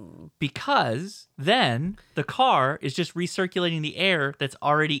 Because then the car is just recirculating the air that's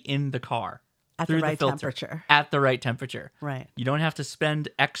already in the car. At the right temperature. At the right temperature. Right. You don't have to spend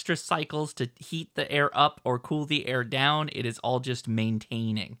extra cycles to heat the air up or cool the air down. It is all just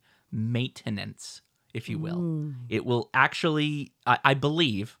maintenance, if you will. It will actually, I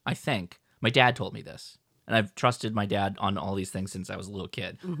think, my dad told me this, and I've trusted my dad on all these things since I was a little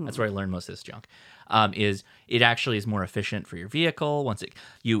kid. That's where I learned most of this junk. Is it actually is more efficient for your vehicle once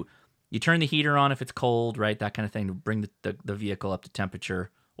you turn the heater on if it's cold, right? That kind of thing to bring the vehicle up to temperature,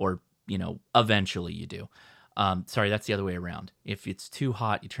 or eventually you do. Sorry, that's the other way around. If it's too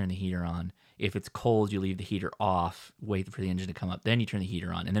hot, you turn the heater on. If it's cold, you leave the heater off, wait for the engine to come up, then you turn the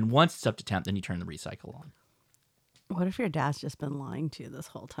heater on. And then once it's up to temp, then you turn the recycle on. What if your dad's just been lying to you this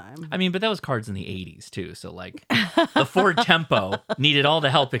whole time? I mean, but that was cars in the 80s too. So like the Ford Tempo needed all the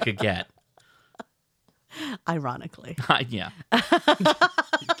help it could get. Ironically. Yeah.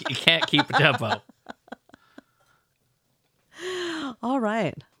 You can't keep a tempo. All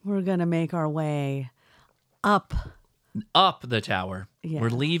right. We're going to make our way up the tower. Yeah. We're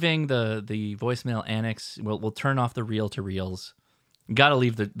leaving the voicemail annex. We'll turn off the reel-to-reels. You got to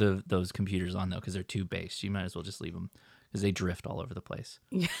leave those computers on, though, because they're too based. You might as well just leave them because they drift all over the place.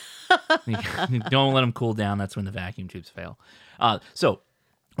 Don't let them cool down. That's when the vacuum tubes fail. So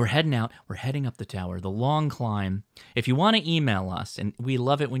we're heading out. We're heading up the tower, the long climb. If you want to email us, and we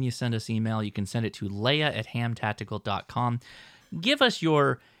love it when you send us email, you can send it to leia@hamtactical.com. Give us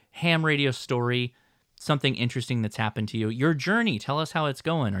your ham radio story, something interesting that's happened to you, your journey. Tell us how it's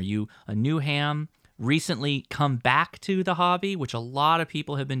going. Are you a new ham, recently come back to the hobby, which a lot of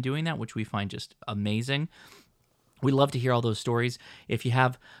people have been doing that, which we find just amazing. We love to hear all those stories. If you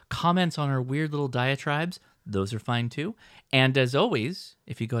have comments on our weird little diatribes, those are fine too. And as always,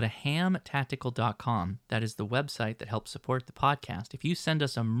 if you go to hamtactical.com, that is the website that helps support the podcast. If you send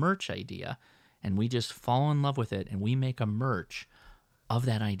us a merch idea and we just fall in love with it and we make a merch of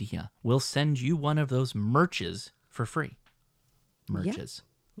that idea, we'll send you one of those merches for free. Merches.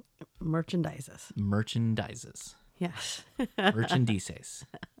 Yeah. Merchandises. Yes. Merchandises.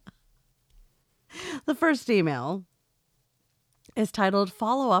 The first email is titled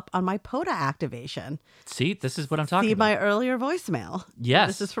Follow Up on My POTA Activation. See, this is what I'm talking See about. my earlier voicemail. Yes.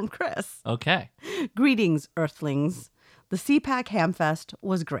 This is from Chris. Okay. Greetings, Earthlings. The CPAC Hamfest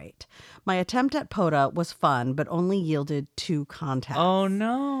was great. My attempt at POTA was fun, but only yielded 2 contacts. Oh,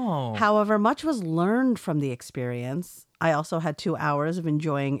 no. However, much was learned from the experience. I also had 2 hours of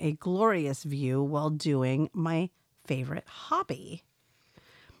enjoying a glorious view while doing my favorite hobby.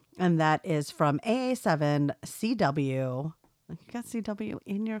 And that is from AA7CW. You got CW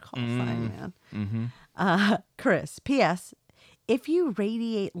in your call sign, man. Mm-hmm. Chris, P.S. If you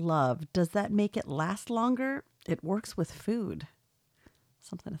radiate love, does that make it last longer? It works with food.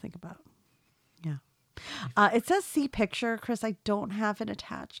 Something to think about. Yeah. It says see picture. Chris, I don't have an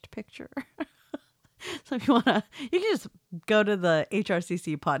attached picture. So if you want to, you can just go to the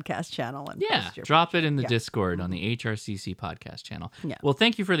HRCC podcast channel and post your drop it in the Discord on the HRCC podcast channel. Yeah. Well,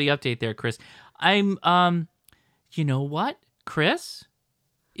 thank you for the update there, Chris. I'm, you know what, Chris?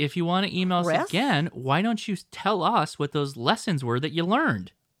 If you want to email us again, why don't you tell us what those lessons were that you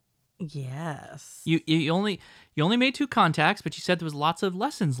learned? Yes. You only made 2 contacts, but you said there was lots of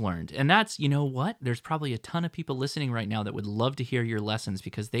lessons learned. And that's, you know what? There's probably a ton of people listening right now that would love to hear your lessons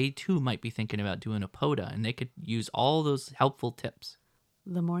because they too might be thinking about doing a POTA and they could use all those helpful tips.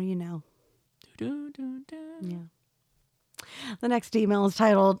 The more you know. Yeah. The next email is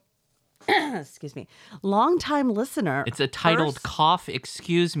titled, excuse me, long-time listener. It's a titled cough,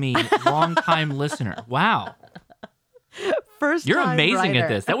 excuse me, long-time listener. Wow. First You're time amazing writer. at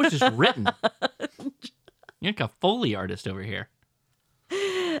this. That was just written. You're like a Foley artist over here.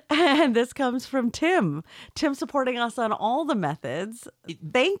 And this comes from Tim. Tim supporting us on all the methods.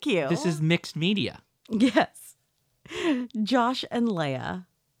 Thank you. This is mixed media. Yes. Josh and Leia,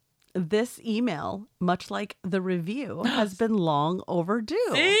 this email, much like the review, has been long overdue.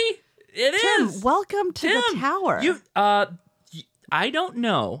 See? It Tim, is. welcome to the tower. I don't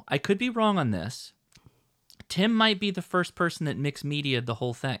know. I could be wrong on this. Tim might be the first person that mixed media the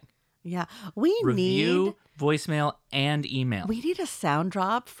whole thing. Yeah. We Review, need voicemail, and email. We need a sound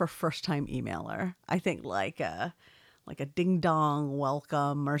drop for first time emailer. I think like a ding dong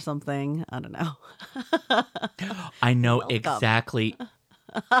welcome or something. I don't know. I know exactly.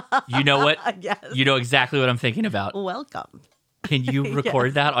 You know what? Yes. You know exactly what I'm thinking about. Welcome. Can you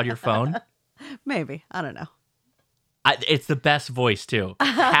record that on your phone? Maybe. I don't know. It's the best voice too.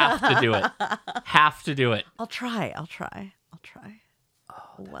 Have to do it. Have to do it. I'll try. Oh,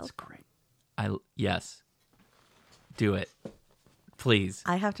 that's great. Yes. Do it. Please.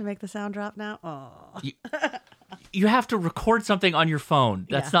 I have to make the sound drop now. Oh. You have to record something on your phone.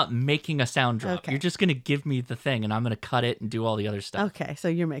 That's Yeah. not making a sound drop. Okay. You're just going to give me the thing and I'm going to cut it and do all the other stuff. Okay, so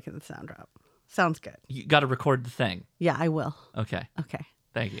you're making the sound drop. Sounds good. You got to record the thing. Yeah, I will. Okay. Okay.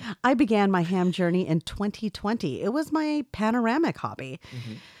 Thank you. I began my ham journey in 2020. It was my panoramic hobby.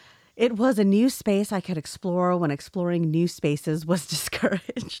 Mm-hmm. It was a new space I could explore when exploring new spaces was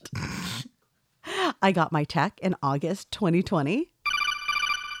discouraged. I got my tech in August 2020.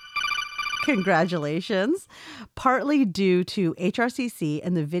 Congratulations. Partly due to HRCC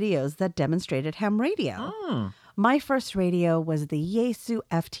and the videos that demonstrated ham radio. My first radio was the Yaesu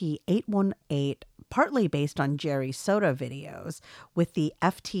FT818, partly based on Jerry Soda videos with the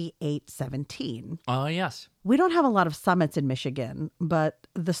FT817. Oh, yes. We don't have a lot of summits in Michigan, but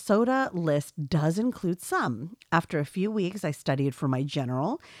the Soda list does include some. After a few weeks, I studied for my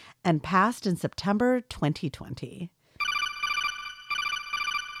general and passed in September 2020.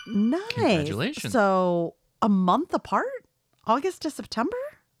 Nice. Congratulations. So a month apart, August to September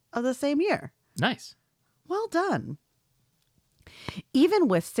of the same year. Nice. Well done. Even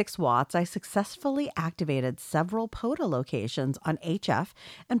with 6 watts, I successfully activated several POTA locations on HF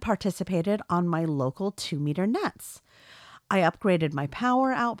and participated on my local 2-meter nets. I upgraded my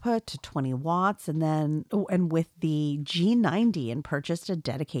power output to 20 watts and with the G90 and purchased a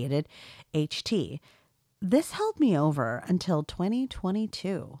dedicated HT. This held me over until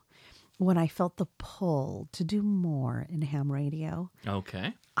 2022 when I felt the pull to do more in ham radio.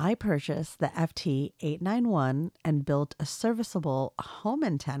 Okay. I purchased the FT891 and built a serviceable home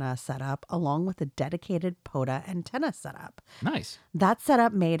antenna setup along with a dedicated POTA antenna setup. Nice. That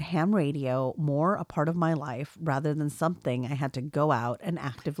setup made ham radio more a part of my life rather than something I had to go out and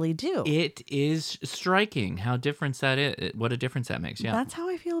actively do. It is striking how different that is. What a difference that makes. Yeah. That's how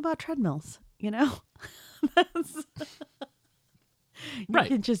I feel about treadmills, you know? You Right.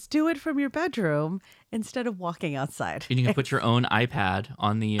 can just do it from your bedroom instead of walking outside. And you can put your own iPad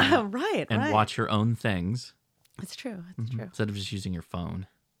on the right, and right. watch your own things. It's true. It's true. Instead of just using your phone.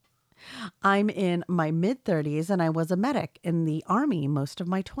 I'm in my mid-30s and I was a medic in the Army most of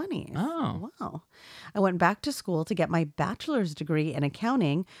my 20s. Oh. Wow. I went back to school to get my bachelor's degree in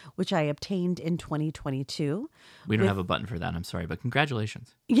accounting, which I obtained in 2022. We don't have a button for that. I'm sorry, but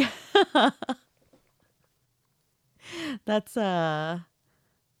congratulations. Yeah. That's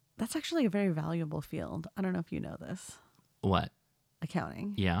actually a very valuable field. I don't know if you know this. What?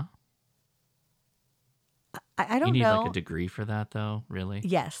 Accounting. Yeah. I don't know. You need like a degree for that, though. Really?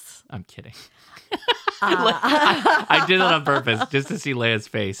 Yes. I'm kidding. I did it on purpose just to see Leia's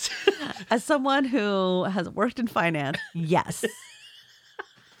face. As someone who has worked in finance, yes.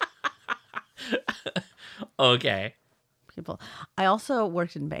 Okay. People. I also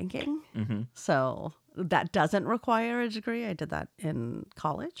worked in banking, Mm-hmm. so that doesn't require a degree. I did that in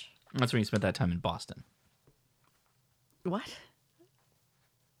college. That's when you spent that time in Boston. What?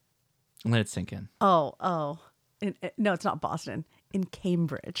 Let it sink in. Oh. No, it's not Boston. In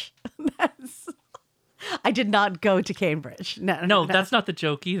Cambridge. I did not go to Cambridge. No, that's not the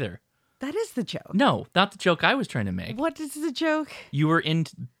joke either. That is the joke. No, not the joke I was trying to make. What is the joke? You were in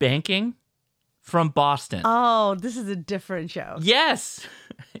banking from Boston. Oh, this is a different joke. Yes.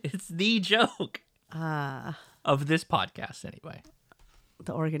 It's the joke of this podcast, anyway.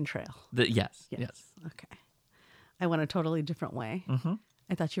 The Oregon Trail. Yes. Okay. I went a totally different way. Mm-hmm.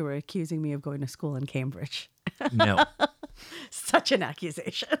 I thought you were accusing me of going to school in Cambridge. No. Such an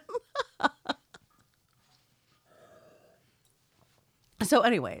accusation. So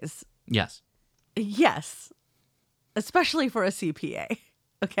anyways. Yes. Yes. Especially for a CPA.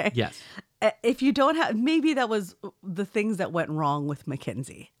 Okay. Yes. If you don't have, maybe that was the things that went wrong with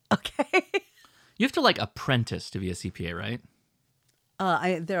McKinsey. Okay. You have to like apprentice to be a CPA, right?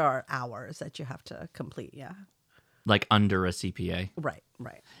 There are hours that you have to complete. Yeah. Like under a CPA. Right.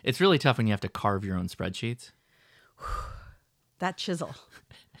 It's really tough when you have to carve your own spreadsheets. That chisel.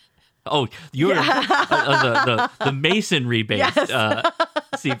 Oh, you're the masonry based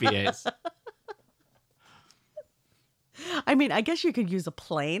CPAs. I mean, I guess you could use a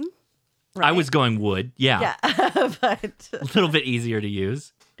plane. Right? I was going wood. Yeah. But a little bit easier to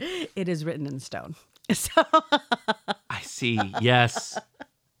use. It is written in stone. So I see. Yes.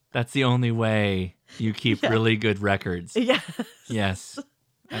 That's the only way you keep really good records. Yes.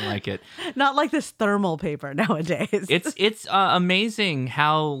 I like it. Not like this thermal paper nowadays. It's amazing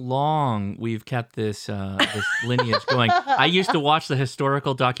how long we've kept this lineage going. I used to watch the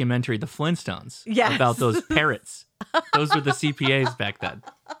historical documentary The Flintstones about those parrots. Those were the CPAs back then.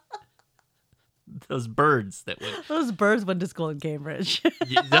 Those birds that went. Those birds went to school in Cambridge.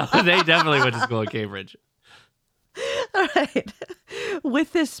 No, they definitely went to school in Cambridge. All right.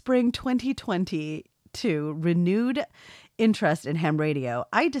 With this spring 2022 renewed interest in ham radio,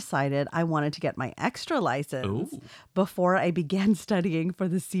 I decided I wanted to get my extra license before I began studying for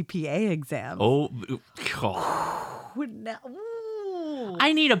the CPA exam.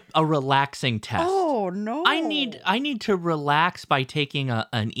 I need a relaxing test. Oh no! I need to relax by taking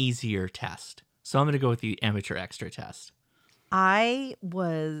an easier test. So I'm going to go with the amateur extra test. I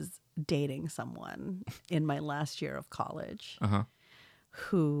was dating someone in my last year of college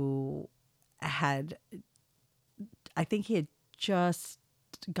who had, I think he had just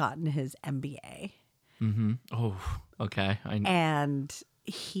gotten his MBA. Mm-hmm. Oh, okay. And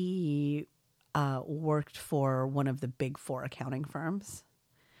he worked for one of the big 4 accounting firms.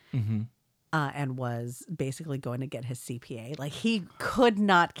 Mm-hmm. And was basically going to get his CPA. Like, he could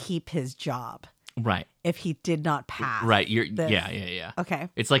not keep his job. Right. If he did not pass. Right. Yeah. Okay.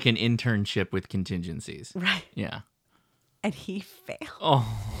 It's like an internship with contingencies. Right. Yeah. And he failed.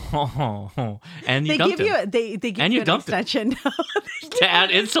 Oh. And you they dumped give him. They give you an extension. To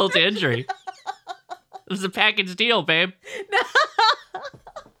add insult to injury. It was a package deal, babe.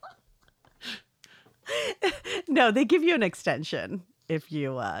 No, they give you an extension if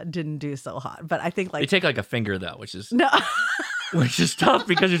you didn't do so hot. But I think you take like a finger though, which is no, which is tough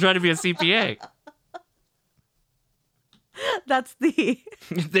because you're trying to be a CPA. That's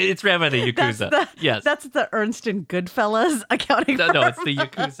it's ran by the Yakuza. Yes, that's the Ernst and Goodfellas accounting firm. No, it's the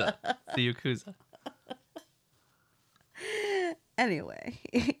Yakuza. The Yakuza. Anyway,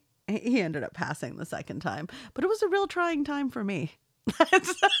 he ended up passing the second time, but it was a real trying time for me.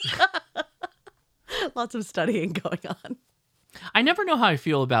 Lots of studying going on. I never know how I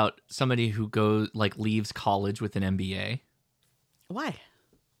feel about somebody who leaves college with an MBA. Why?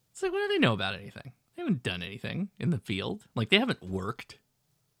 It's like, what do they know about anything? They haven't done anything in the field. Like, they haven't worked.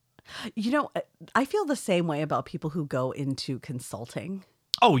 You know, I feel the same way about people who go into consulting.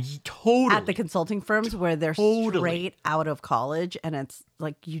 Oh, totally. At the consulting firms where they're straight out of college and it's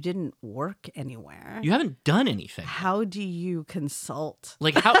like you didn't work anywhere. You haven't done anything. How do you consult?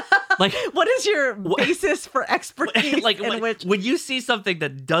 Like how? Like what is your basis for expertise? When you see something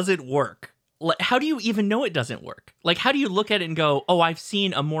that doesn't work, how do you even know it doesn't work? Like, how do you look at it and go, "Oh, I've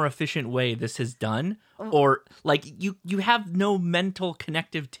seen a more efficient way this is done," or like you have no mental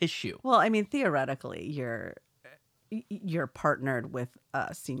connective tissue? Well, I mean, theoretically, you're partnered with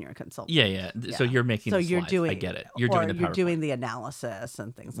a senior consultant. Yeah. So you're making the slides. Doing, I get it. You're doing the PowerPoint. You're doing the analysis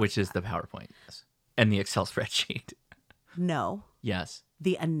and things which like is the PowerPoint, yes. And the Excel spreadsheet. No. Yes.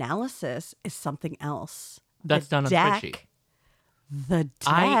 The analysis is something else. That's done on a spreadsheet. The deck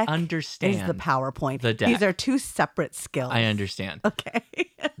I understand is the PowerPoint. The deck. These are two separate skills. I understand. Okay.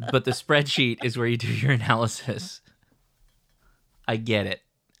 But the spreadsheet is where you do your analysis. I get it.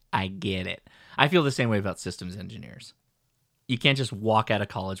 I feel the same way about systems engineers. You can't just walk out of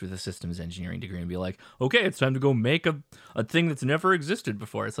college with a systems engineering degree and be like, okay, it's time to go make a thing that's never existed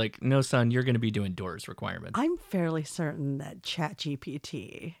before. It's like, no, son, you're going to be doing DOORS requirements. I'm fairly certain that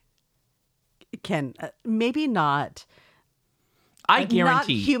ChatGPT can, maybe not... I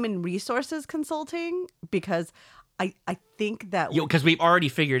guarantee. Not human resources consulting, because I think that... Because we've already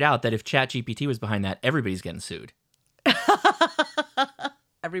figured out that if ChatGPT was behind that, everybody's getting sued.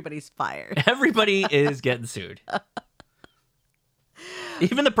 Everybody's fired. Everybody is getting sued.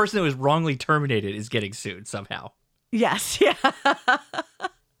 Even the person that was wrongly terminated is getting sued somehow. Yes, yeah.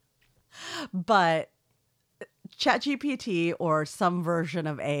 But ChatGPT or some version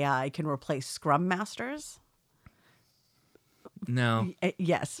of AI can replace Scrum Masters. No.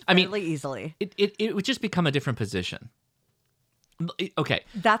 Yes, fairly easily. It would just become a different position. Okay.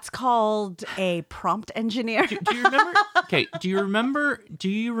 That's called a prompt engineer. Do you remember? Okay. Do you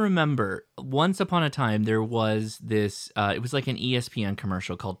remember once upon a time there was this, it was like an ESPN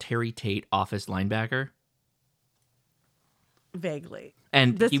commercial called Terry Tate Office Linebacker? Vaguely.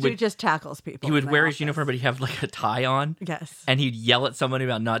 And This he dude would just tackles people. he would in my wear his office. uniform, but he'd have like a tie on. Yes. And he'd yell at somebody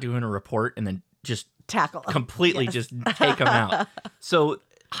about not doing a report, and then just Tackle 'em. completely Yes. just take them out. So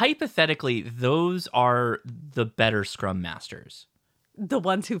hypothetically, those are the better Scrum Masters. The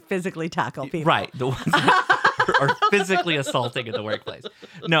ones who physically tackle people. Right. The ones that are physically assaulting in the workplace.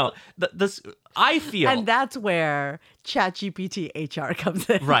 No, I feel. And that's where ChatGPT HR comes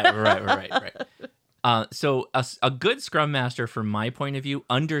in. Right. So a good Scrum Master, from my point of view,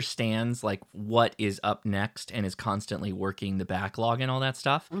 understands like what is up next and is constantly working the backlog and all that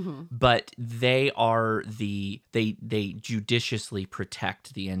stuff. Mhm. But they judiciously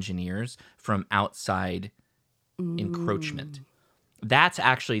protect the engineers from outside encroachment. That's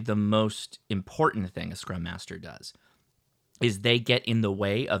actually the most important thing a Scrum Master does, is they get in the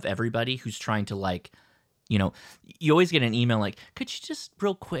way of everybody who's trying to like, you know, you always get an email like, could you just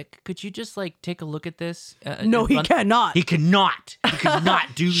real quick, could you just like take a look at this? No, he cannot. He cannot. He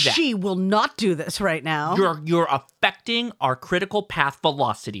cannot do that. She will not do this right now. You're affecting our critical path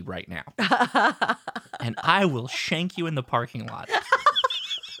velocity right now. And I will shank you in the parking lot.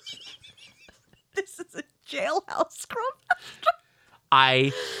 This is a jailhouse Scrum Master.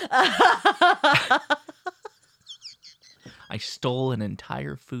 I stole an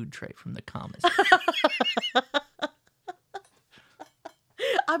entire food tray from the commas.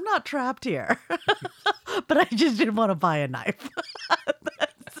 I'm not trapped here. But I just didn't want to buy a knife.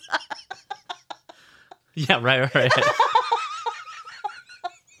 Yeah, right.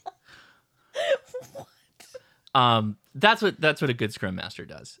 That's what a good Scrum Master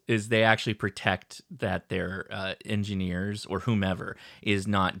does, is they actually protect that their engineers or whomever is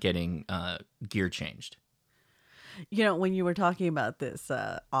not getting gear changed. You know, when you were talking about this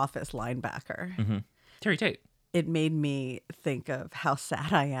office linebacker, Terry Tate, it made me think of how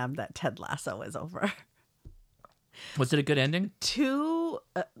sad I am that Ted Lasso is over. Was it a good ending?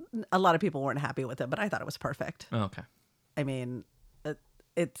 A lot of people weren't happy with it, but I thought it was perfect. Oh, okay. I mean,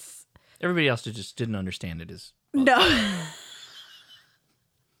 it's... Everybody else just didn't understand it as well.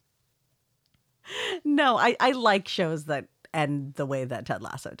 No, I like shows that end the way that Ted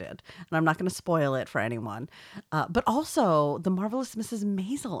Lasso did. And I'm not going to spoil it for anyone. But also, The Marvelous Mrs.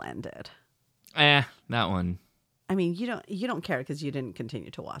 Maisel ended. That one. I mean, you don't care because you didn't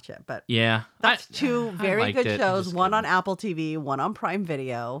continue to watch it. But yeah, that's two very liked good it. I shows. just One on Apple TV, one on Prime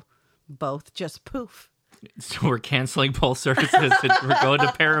Video. Both just poof. So we're canceling both services and we're going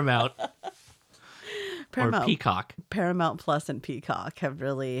to Paramount. Or Peacock. Paramount Plus and Peacock have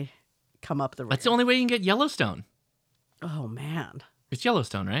really come up the rear. That's the only way you can get Yellowstone. Oh, man. It's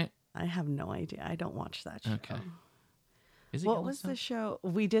Yellowstone, right? I have no idea. I don't watch that show. Okay. Is it What was the show?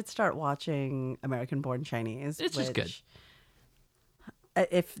 We did start watching American Born Chinese. It's just good.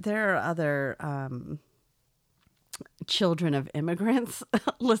 If there are other children of immigrants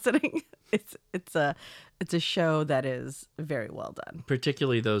listening, it's a show that is very well done.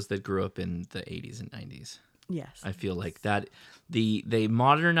 Particularly those that grew up in the 80s and 90s. Yes. I feel like that they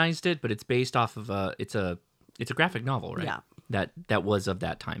modernized it, but it's based off of it's a graphic novel, right? Yeah. That was of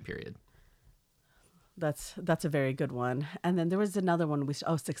that time period. That's a very good one. And then there was another one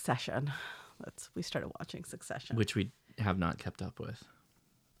Succession. We started watching Succession, which we have not kept up with.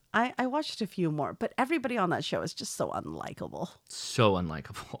 I watched a few more, but everybody on that show is just so unlikable. So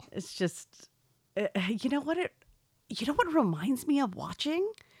unlikable. It's just, you know what reminds me of watching?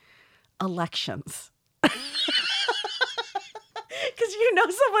 Elections. Because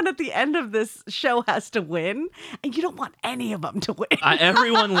someone at the end of this show has to win, and you don't want any of them to win.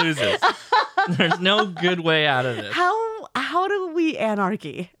 Everyone loses. There's no good way out of this. How do we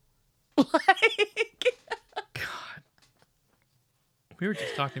anarchy? We were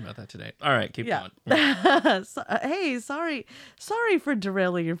just talking about that today. All right, keep going. Hey, sorry for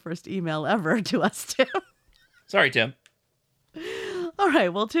derailing your first email ever to us, Tim. Sorry, Tim. All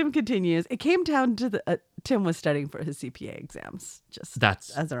right, well, Tim continues. It came down to Tim was studying for his CPA exams,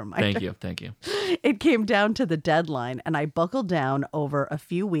 as a reminder. Thank you. It came down to the deadline, and I buckled down over a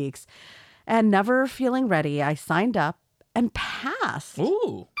few weeks, and never feeling ready, I signed up and passed.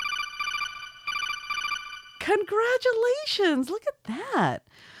 Ooh. Congratulations. Look at that.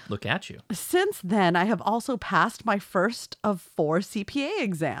 Look at you. Since then, I have also passed my first of 4 CPA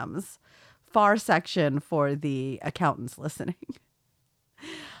exams. FAR section for the accountants listening.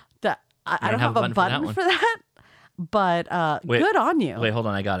 I don't have a button for that, but good on you. Wait, hold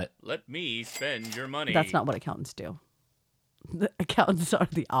on. I got it. Let me spend your money. That's not what accountants do. The accountants are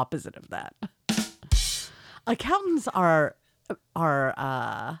the opposite of that. Accountants are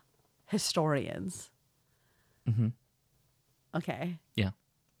historians. Mm-hmm. Okay. Yeah.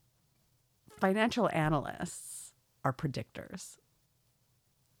 Financial analysts are predictors.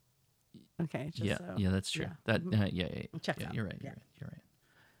 Okay. Just Yeah, so, yeah, that's true. yeah. That yeah. Checks out. You're right. Yeah. You're right.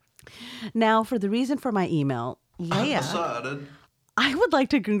 Now, for the reason for my email, Leia, I would like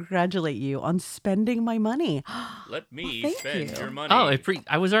to congratulate you on spending my money. Let me thank spend you. your money. Oh,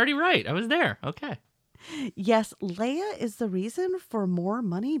 I was already right. I was there. Okay. Yes, Leia is the reason for more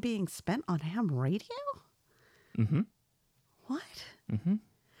money being spent on ham radio? Mm-hmm. What? Mm-hmm.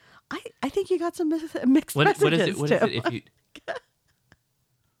 I think you got some mixed What messages. is it? What is Tim. it? If you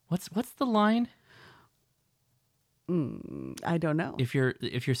what's the line? I don't know. If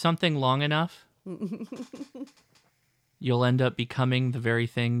you're something long enough, you'll end up becoming the very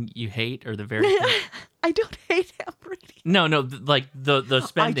thing you hate, or the very thing. I don't hate ham radio. No, like the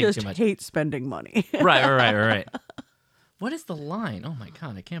spending I just too much. hate spending money. Right. What is the line? Oh my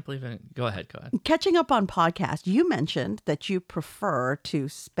God, I can't believe it. Go ahead. Catching up on podcast, you mentioned that you prefer to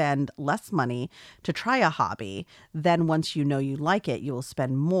spend less money to try a hobby. Then once you know you like it, you will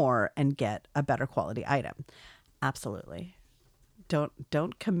spend more and get a better quality item. Absolutely. Don't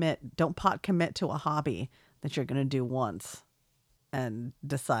pot commit to a hobby that you're going to do once and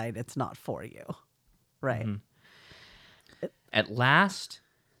decide it's not for you. Right. Mm-hmm. At last,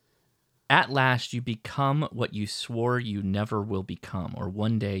 you become what you swore you never will become, or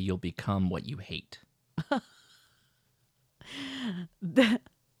one day you'll become what you hate.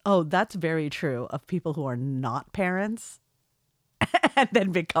 That's very true of people who are not parents and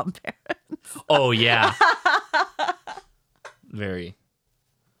then become parents. Oh, yeah. Very.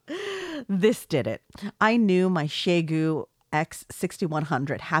 This did it. I knew my Xiegu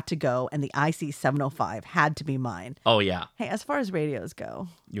X6100 had to go and the IC705 had to be mine. Oh, yeah. Hey, as far as radios go,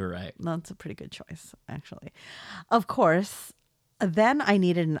 you're right. That's a pretty good choice, actually. Of course, then I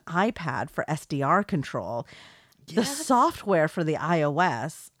needed an iPad for SDR control. Yes. The software for the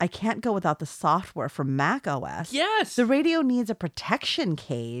iOS, I can't go without the software for Mac OS. Yes. The radio needs a protection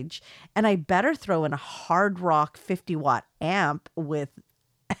cage, and I better throw in a Hard Rock 50-watt amp with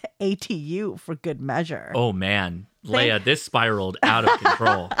ATU for good measure. Oh, man. Leia, this spiraled out of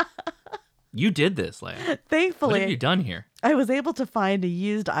control. You did this, Leia. Thankfully, what have you done here? I was able to find a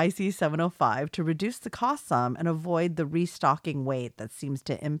used IC705 to reduce the cost some and avoid the restocking wait that seems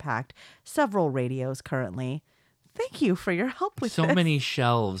to impact several radios currently. Thank you for your help with so this. many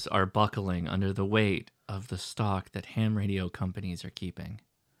shelves are buckling under the weight of the stock that ham radio companies are keeping.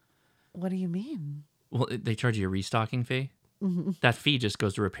 What do you mean? Well, they charge you a restocking fee. Mm-hmm. That fee just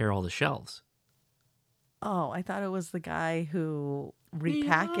goes to repair all the shelves. Oh, I thought it was the guy who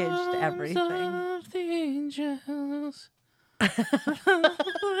repackaged everything. Of the angels.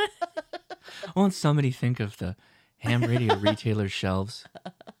 Won't somebody think of the ham radio retailer shelves?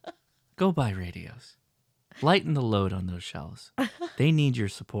 Go buy radios. Lighten the load on those shelves. They need your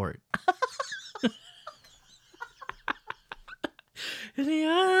support. In the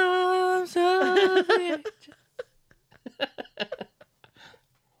arms of the angels.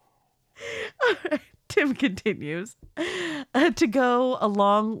 All right. Tim continues to go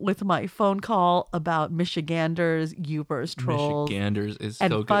along with my phone call about Michiganders, Ubers, trolls. Michiganders is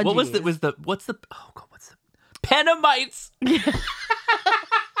and so good. What was the what's the Penamites?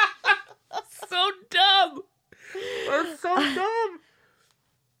 So dumb. We're so dumb.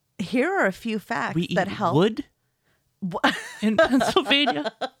 Here are a few facts we that eat help. Wood in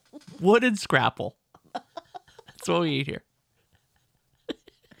Pennsylvania. Wood and scrapple. That's what we eat here.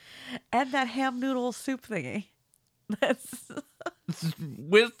 And that ham noodle soup thingy. That's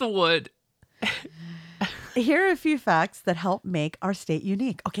with the wood. Here are a few facts that help make our state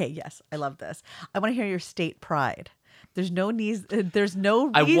unique. Okay, yes, I love this. I want to hear your state pride. There's no reason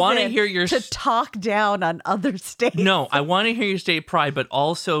I want to hear your to talk down on other states. No, I want to hear your state pride, but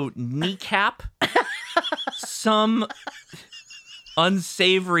also kneecap some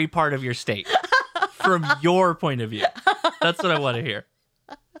unsavory part of your state from your point of view. That's what I want to hear.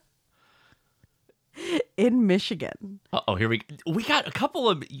 In Michigan. Oh, here we got a couple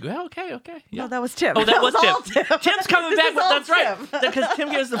of. Yeah, okay. Yeah. No, that was Tim. Oh, that was all Tim. Tim's coming back. That's right. Tim. Because Tim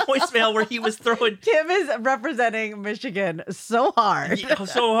gave us the voicemail where he was throwing. Tim is representing Michigan so hard. Yeah,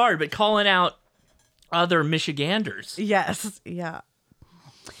 so hard, but calling out other Michiganders. Yes. Yeah.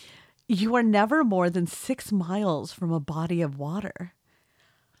 You are never more than 6 miles from a body of water.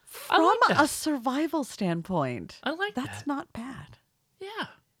 From a survival standpoint. I like that. That's not bad. Yeah,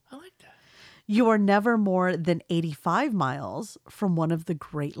 I like that. You are never more than 85 miles from one of the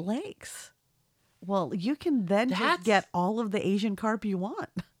Great Lakes. Well, you can then just get all of the Asian carp you want.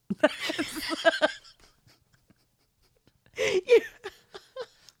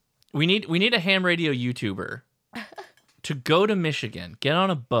 We need a ham radio YouTuber to go to Michigan, get on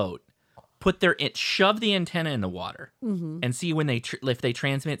a boat, shove the antenna in the water and see when if they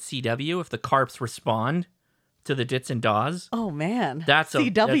transmit CW, if the carps respond to the dits and daws. Oh man, that's a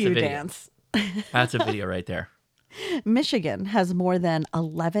CW video. dance. That's a video right there. Michigan has more than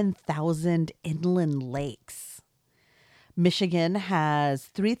 11,000 inland lakes. Michigan has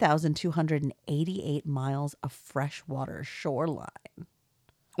 3,288 miles of freshwater shoreline.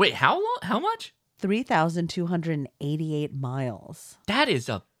 Wait, how long? How much? 3,288 miles. That is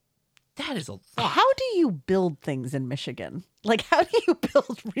a lot. How do you build things in Michigan? Like, how do you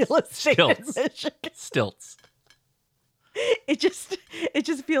build real estate in Michigan? Stilts. It just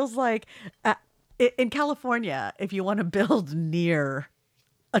feels like in California, if you want to build near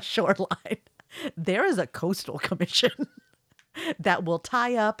a shoreline, there is a coastal commission that will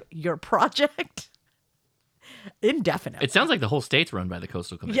tie up your project indefinitely. It sounds like the whole state's run by the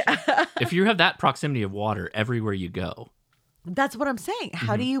coastal commission. Yeah. If you have that proximity of water everywhere you go. That's what I'm saying.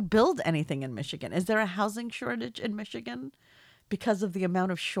 How do you build anything in Michigan? Is there a housing shortage in Michigan because of the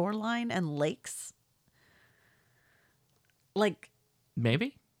amount of shoreline and lakes? Like,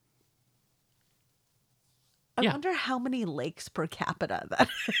 maybe. I wonder how many lakes per capita that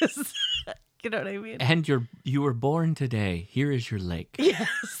is. You know what I mean? And you were born today. Here is your lake.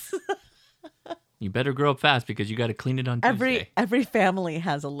 Yes. You better grow up fast because you got to clean it on Tuesday. Every family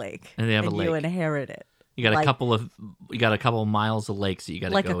has a lake, and they have a lake. You inherit it. You got a couple of miles of lakes that you got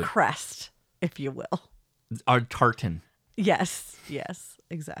to like go. Like a crest, if you will. Our tartan. Yes,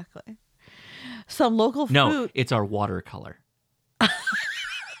 exactly. Some local food. No, it's our watercolor.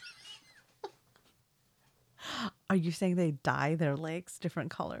 Are you saying they dye their lakes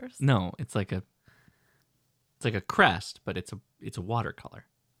different colors? No, it's like a crest, but it's a watercolor.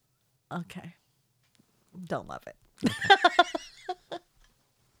 Okay. Don't love it. Okay.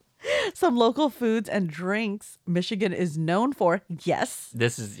 Some local foods and drinks Michigan is known for. Yes.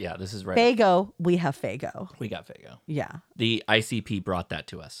 This is right. Faygo. We have Faygo. We got Faygo. Yeah. The ICP brought that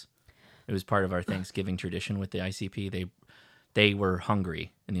to us. It was part of our Thanksgiving tradition with the ICP. They were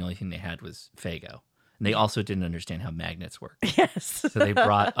hungry, and the only thing they had was Faygo. And they also didn't understand how magnets work. Yes. So they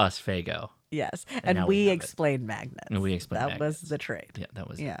brought us Faygo. Yes. And we explained magnets. And we explained that magnets. was the trade. Yeah, that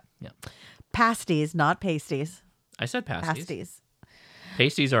was yeah. Yeah. Pasties, not pasties. I said pasties. Pasties.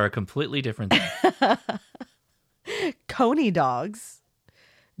 Pasties are a completely different thing. Coney dogs,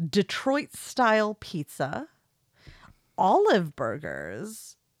 Detroit-style pizza, olive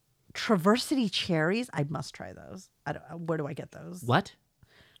burgers, Traversity cherries. I must try those. Where do I get those? What?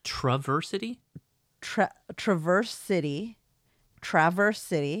 Traversity? Traverse City.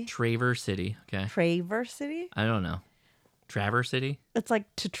 Okay. Traverse City? I don't know. Traverse City? It's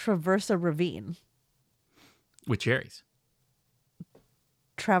like to traverse a ravine. With cherries.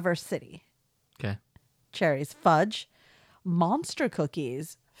 Traverse City. Okay. Cherries. Fudge. Monster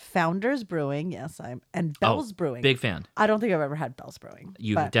cookies. Founders Brewing. Yes, and Bell's Brewing. Big fan. I don't think I've ever had Bell's Brewing.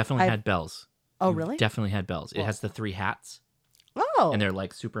 You've definitely had Bell's. Oh, really? Definitely had Bell's. It has the 3 hats. Oh. And they're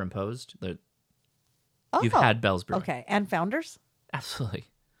like superimposed. You've had Bell's Brewing. Okay. And Founders? Absolutely.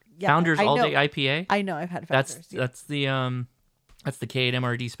 Yeah, Founders All Day IPA? I know I've had Founders. That's the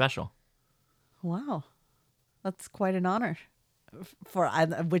K8MRD special. Wow. That's quite an honor. For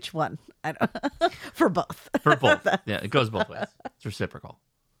which one? I don't For both. For both. Yeah, it goes both ways. It's reciprocal.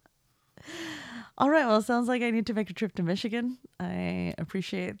 All right. Well, it sounds like I need to make a trip to Michigan. I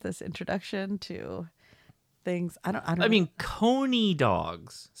appreciate this introduction to things. I mean, Coney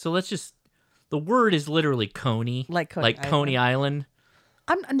dogs. So let's just. The word is literally Coney. Like Coney Island.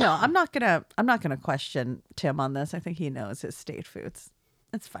 I'm not gonna question Tim on this. I think he knows his state foods.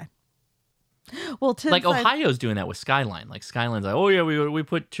 It's fine. Well, Tim, like Ohio's doing that with Skyline. Like Skyline's like, oh yeah, we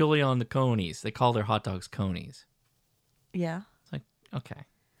put chili on the conies. They call their hot dogs conies. Yeah. It's like, okay,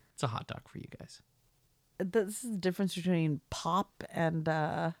 it's a hot dog for you guys. This is the difference between pop and.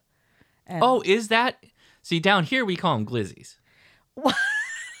 Oh, is that? See, down here we call them glizzies.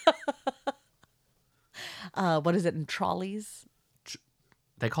 What is it in trolleys?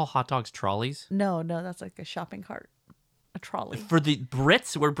 They call hot dogs trolleys? No, that's like a shopping cart. A trolley. For the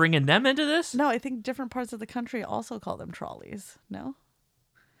Brits, we're bringing them into this? No, I think different parts of the country also call them trolleys. No?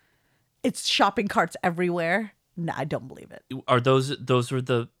 It's shopping carts everywhere. No, I don't believe it. Are those were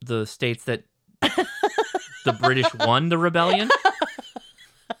the states that the British won the rebellion?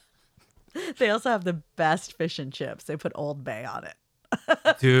 They also have the best fish and chips. They put Old Bay on it.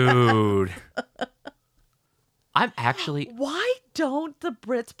 Dude. I'm actually... Why don't the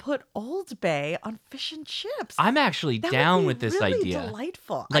Brits put Old Bay on fish and chips? I'm actually down with this really idea.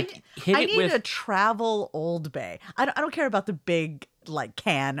 Delightful. Like, I need to travel Old Bay. I don't care about the big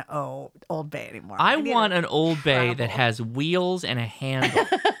can Old Bay anymore. I want an Old Bay that has wheels and a handle.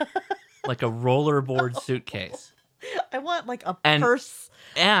 like a rollerboard suitcase. I want like a And- purse.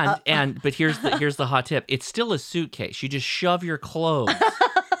 But here's the hot tip. It's still a suitcase. You just shove your clothes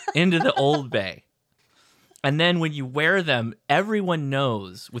into the Old Bay. And then when you wear them, everyone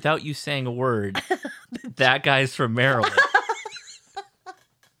knows without you saying a word that guy's from Maryland.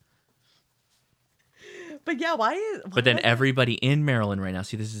 But yeah, But then everybody in Maryland right now,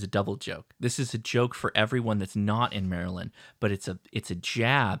 see, this is a double joke. This is a joke for everyone that's not in Maryland, but it's a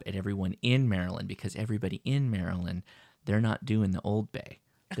jab at everyone in Maryland because everybody in Maryland, they're not doing the Old Bay.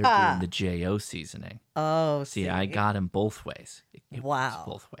 They're doing the JO seasoning. Oh, see, I got him both ways. It Wow. works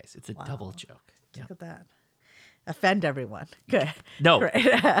both ways. It's a double joke. Yeah. Look at that. Offend everyone. Good. No,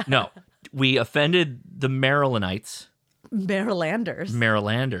 Great. no. We offended the Marylandites. Marylanders.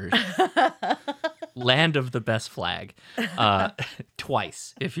 Land of the best flag.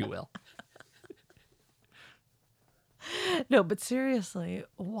 Twice, if you will. No, but seriously,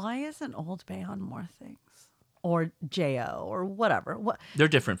 why isn't Old Bay on more things? Or JO or whatever. What? They're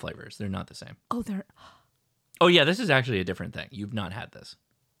different flavors. They're not the same. Oh, they're. Oh, yeah, this is actually a different thing. You've not had this.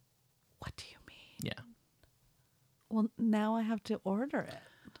 What do you mean? Yeah. Well, now I have to order it.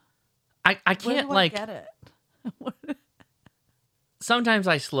 I Where can't, do I like. get it? Sometimes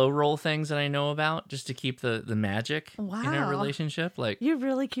I slow roll things that I know about just to keep the magic in a Wow. relationship. Like, You're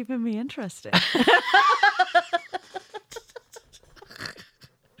really keeping me interested.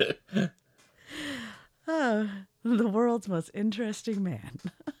 Oh, the world's most interesting man.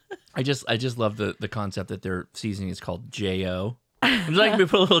 I just love the concept that their seasoning is called J.O. Would you like me to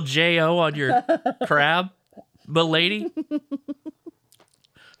put a little J.O. on your crab, milady?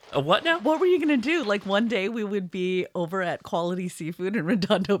 A what now? What were you going to do? Like one day we would be over at Quality Seafood in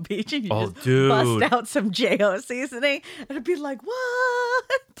Redondo Beach and you Oh, just dude. bust out some J.O. seasoning and it'd be like,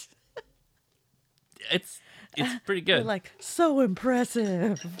 what? It's pretty You're good. like, so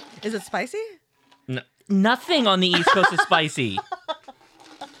impressive. Is it spicy? Nothing on the East Coast is spicy.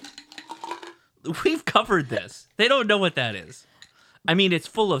 We've covered this. They don't know what that is. I mean, it's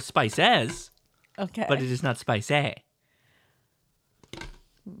full of spices. Okay. But it is not spicy.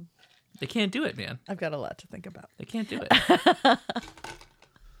 They can't do it, man. I've got a lot to think about. They can't do it.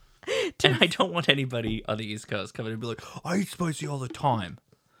 And I don't want anybody on the East Coast coming and be like, I eat spicy all the time.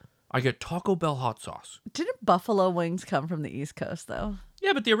 I get Taco Bell hot sauce. Didn't buffalo wings come from the East Coast, though?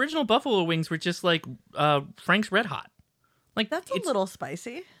 Yeah, but the original buffalo wings were just like Frank's Red Hot. Like That's a little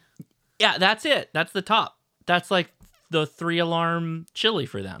spicy. Yeah, that's it. That's the top. That's like the 3-alarm chili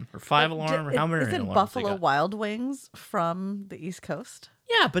for them, or 5-alarm, or how many Isn't alarms Buffalo they got. Wild Wings from the East Coast?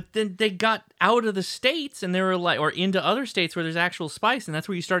 Yeah, but then they got out of the states and they were like, or into other states where there's actual spice, and that's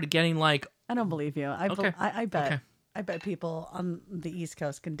where you started getting like. I don't believe you. I bet. Okay. I bet people on the East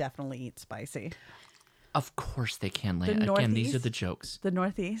Coast can definitely eat spicy. Of course they can. The Again, these are Northeast? the jokes. The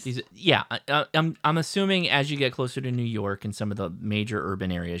Northeast? I'm assuming as you get closer to New York and some of the major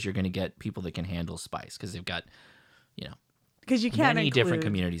urban areas, you're going to get people that can handle spice because they've got, Because you can't many different include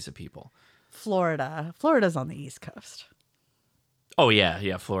communities of people. Florida. Florida's on the East Coast. Oh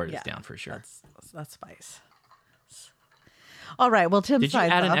yeah, Florida's Yeah, down for sure. That's spice. All right. Well, Tim Did you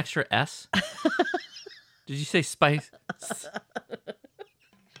signs add an off. extra S? Did you say spice?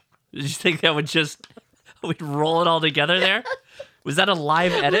 Did you think that would just we'd roll it all together there? Was that a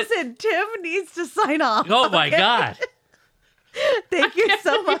live edit? Listen, Tim needs to sign off. Oh my okay? God. Thank you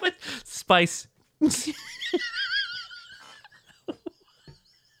so much. Spice.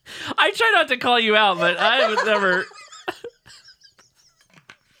 I try not to call you out, but I would never.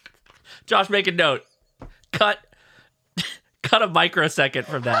 Josh, make a note. Cut a microsecond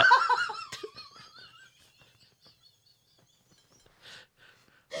from that.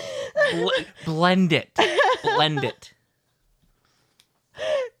 Blend it. Blend it.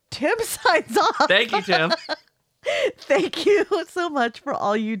 Tim signs off. Thank you, Tim. Thank you so much for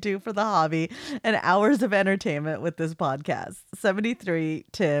all you do for the hobby and hours of entertainment with this podcast. 73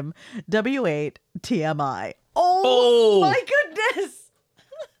 Tim, W8 TMI. Oh my goodness.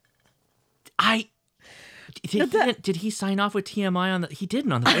 Did he sign off with TMI on the? He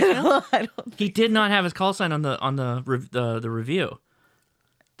didn't on the voicemail. I don't he did not have his call sign on the review.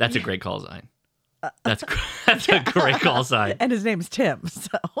 That's a great call sign. That's a great call sign. And his name's Tim,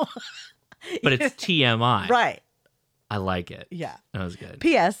 so. But it's TMI. Right. I like it. Yeah. That was good.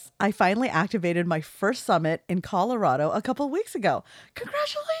 P.S. I finally activated my first summit in Colorado a couple weeks ago.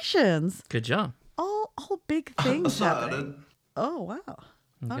 Congratulations. Good job. All big things happening. Oh, wow.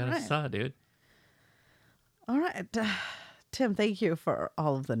 You All got a right. saw, dude. All right. Tim, thank you for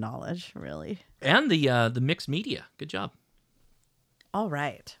all of the knowledge, really. And the mixed media. Good job. All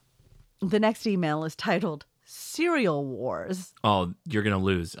right. The next email is titled Cereal Wars Oh, you're going to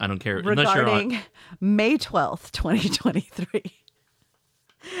lose. I don't care. Unless you're regarding on... May 12th, 2023.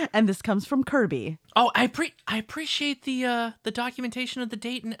 And this comes from Kirby. Oh, I appreciate the documentation of the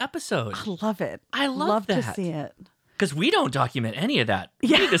date and episode. I love it. I love to that. see it. Because we don't document any of that. We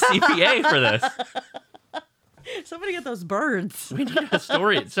need a CPA for this. Somebody get those birds. We need a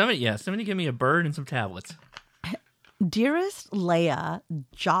story. Somebody give me a bird and some tablets. Dearest Leia,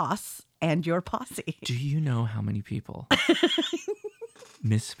 Joss, and your posse. Do you know how many people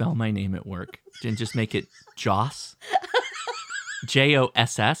misspell my name at work and just make it Joss?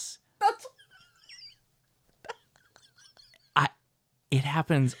 Joss? It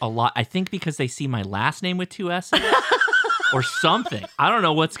happens a lot. I think because they see my last name with 2 S's or something. I don't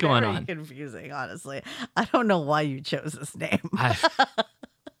know what's going on. Very confusing, honestly. I don't know why you chose this name.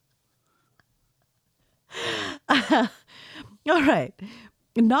 All right.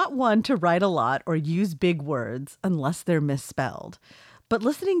 Not one to write a lot or use big words unless they're misspelled. But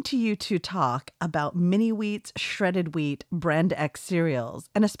listening to you two talk about mini wheats, shredded wheat, brand X cereals,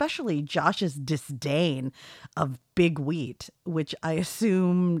 and especially Josh's disdain of big wheat, which I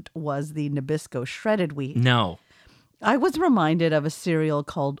assumed was the Nabisco shredded wheat. No. I was reminded of a cereal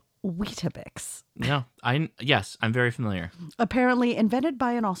called Weetabix. No. Yes, I'm very familiar. Apparently invented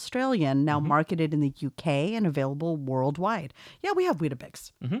by an Australian, now marketed in the UK and available worldwide. Yeah, we have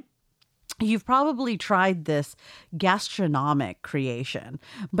Weetabix. Mm-hmm. You've probably tried this gastronomic creation,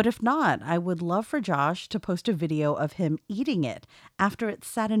 but if not, I would love for Josh to post a video of him eating it after it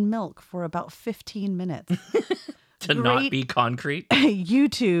sat in milk for about 15 minutes. To not be concrete?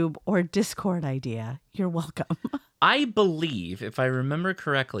 YouTube or Discord idea. You're welcome. I believe, if I remember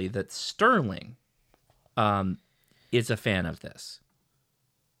correctly, that Sterling is a fan of this.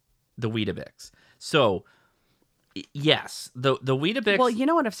 The Weetabix. So... yes, the Weetabix. Well, you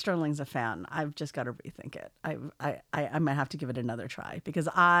know what? If Sterling's a fan, I've just got to rethink it. I might have to give it another try because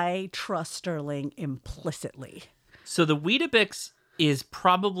I trust Sterling implicitly. So the Weetabix is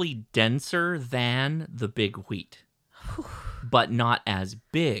probably denser than the big wheat, but not as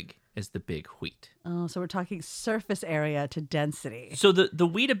big as the big wheat. Oh, so we're talking surface area to density. So the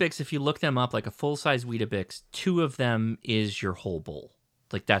Weetabix, if you look them up, like a full-size Weetabix, 2 of them is your whole bowl.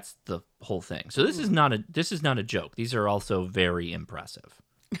 Like that's the whole thing. So this is not a joke. These are also very impressive.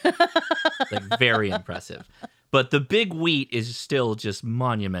 Like very impressive. But the big wheat is still just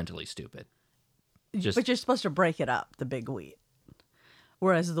monumentally stupid. But you're supposed to break it up, the big wheat.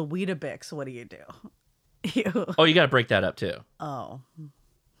 Whereas the Weetabix, what do? You Oh, you got to break that up too. Oh.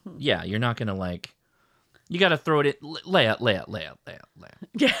 Yeah, you're not going to you got to throw it in. Leia.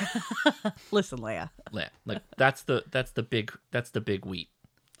 Yeah. Listen, Leia. Like that's the big wheat.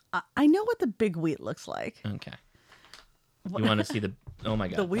 I know what the big wheat looks like. Okay. You want to see the... oh, my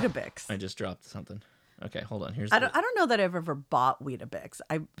God. The Weetabix. I just dropped something. Okay, hold on. I don't know that I've ever bought Weetabix.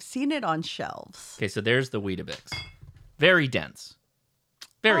 I've seen it on shelves. Okay, so there's the Weetabix. Very dense.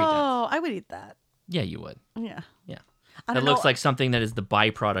 Very dense. Oh, I would eat that. Yeah, you would. Yeah. Yeah. That looks like something that is the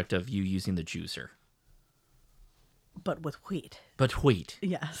byproduct of you using the juicer. But with wheat. But wheat.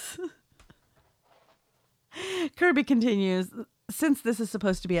 Yes. Kirby continues, since this is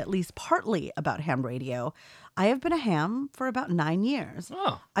supposed to be at least partly about ham radio, I have been a ham for about 9 years.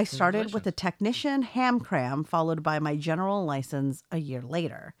 Oh, I started with a technician ham cram, followed by my general license a year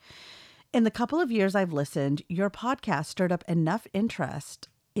later. In the couple of years I've listened, your podcast stirred up enough interest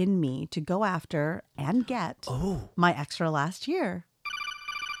in me to go after and get my extra last year.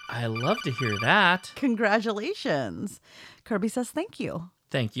 I love to hear that. Congratulations. Kirby says thank you.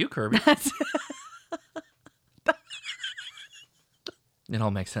 Thank you, Kirby. It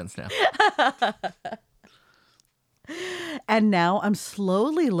all makes sense now. And now I'm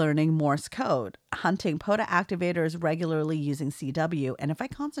slowly learning Morse code, hunting POTA activators regularly using CW. And if I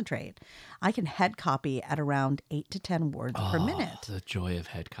concentrate, I can head copy at around 8 to 10 words per minute. The joy of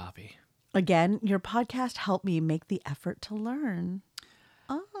head copy. Again, your podcast helped me make the effort to learn.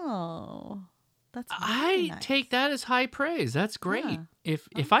 Oh, that's really nice. Take that as high praise. That's great. Yeah,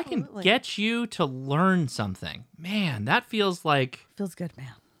 if I can get you to learn something, man, that feels like... feels good,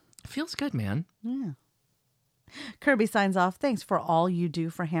 man. Feels good, man. Yeah. Kirby signs off. Thanks for all you do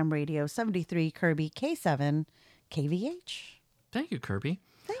for Ham Radio 73 Kirby K7 KVH. Thank you, Kirby.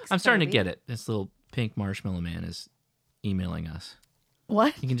 Thanks, I'm starting to Kirby. get it. This little pink marshmallow man is emailing us.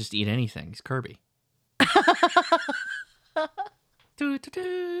 What? He can just eat anything. He's Kirby.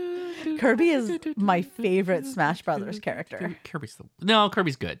 Kirby is my favorite Smash Brothers character.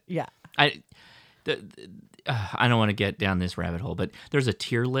 Kirby's good. Yeah. I don't want to get down this rabbit hole, but there's a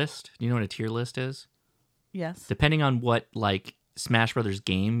tier list. Do you know what a tier list is? Yes. Depending on what Smash Brothers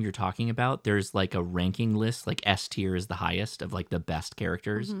game you're talking about, there's like a ranking list, like S tier is the highest of like the best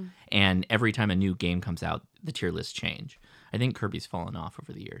characters. Mhm. And every time a new game comes out, the tier lists change. I think Kirby's fallen off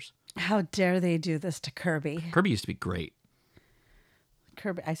over the years. How dare they do this to Kirby? Kirby used to be great.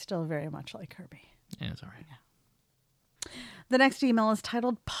 Kirby, I still very much like Kirby. Yeah, it's all right. The next email is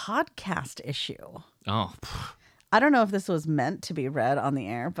titled Podcast Issue. Oh, I don't know if this was meant to be read on the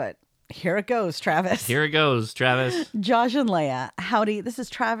air, but here it goes, Travis. here it goes, Travis. Josh and Leia, howdy. This is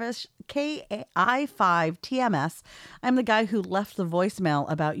Travis, KI5TMS. I'm the guy who left the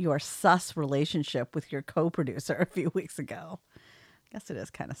voicemail about your sus relationship with your co-producer a few weeks ago. I guess it is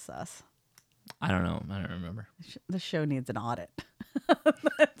kind of sus. I don't know. I don't remember. The show needs an audit.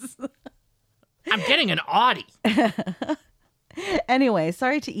 I'm getting an Audi. Anyway,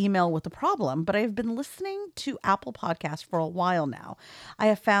 sorry to email with the problem, but I've been listening to Apple Podcasts for a while now. I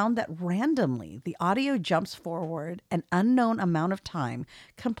have found that randomly the audio jumps forward an unknown amount of time,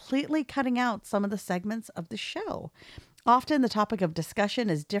 completely cutting out some of the segments of the show. Often the topic of discussion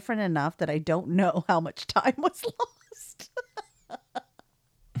is different enough that I don't know how much time was lost.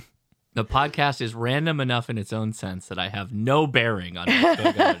 The podcast is random enough in its own sense that I have no bearing on what's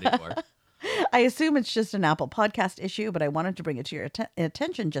going on anymore. I assume it's just an Apple Podcast issue, but I wanted to bring it to your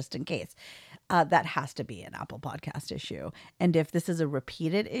attention just in case. That has to be an Apple Podcast issue. And if this is a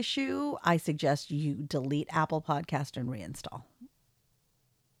repeated issue, I suggest you delete Apple Podcast and reinstall.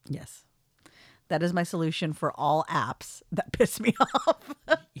 Yes. That is my solution for all apps that piss me off.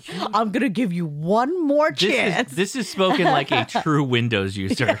 I'm going to give you one more chance. This is spoken like a true Windows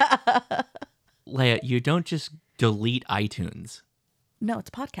user. Yeah. Leia, you don't just delete iTunes. No,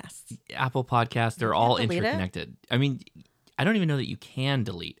 it's podcasts. Apple Podcasts, they're all delete interconnected. I mean, I don't even know that you can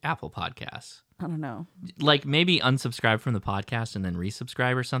delete Apple Podcasts. I don't know. Like maybe unsubscribe from the podcast and then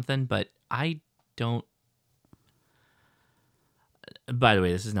resubscribe or something, but I don't. By the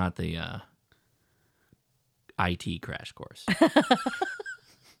way, this is not the IT crash course.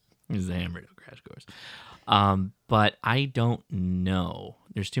 This is the Ham Radio crash course. But I don't know.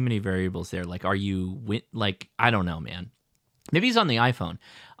 There's too many variables there. Like, are you I don't know, man. Maybe he's on the iPhone.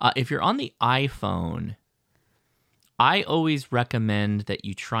 If you're on the iPhone, I always recommend that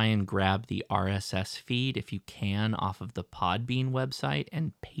you try and grab the RSS feed, if you can, off of the Podbean website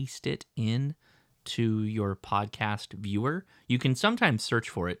and paste it in to your podcast viewer. You can sometimes search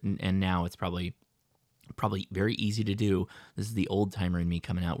for it, and now it's probably very easy to do. This is the old timer in me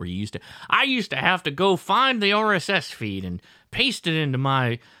coming out, where I used to have to go find the RSS feed and paste it into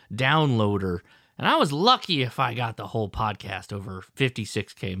my downloader. And I was lucky if I got the whole podcast over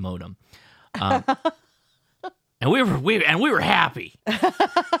 56K modem. And we were happy.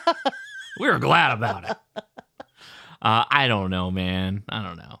 We were glad about it. I don't know, man. I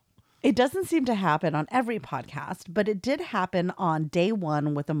don't know. It doesn't seem to happen on every podcast, but it did happen on day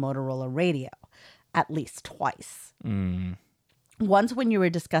one with a Motorola radio, at least twice. Once when you were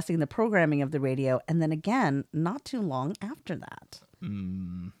discussing the programming of the radio, and then again, not too long after that.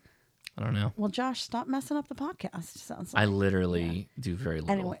 I don't know. Well, Josh, stop messing up the podcast. Sounds like I literally do very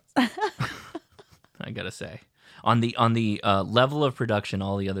little. Anyways. I gotta say, on the level of production,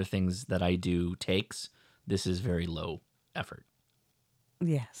 all the other things that I do takes. This is very low effort.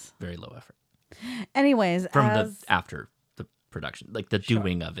 Yes. Very low effort. Anyways, after the production, like the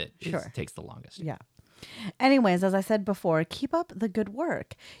doing of it, takes the longest. Yeah. Anyways, as I said before, keep up the good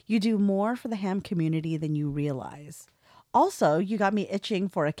work. You do more for the ham community than you realize. Also, you got me itching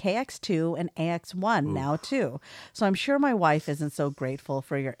for a KX2 and AX1 now, too. So I'm sure my wife isn't so grateful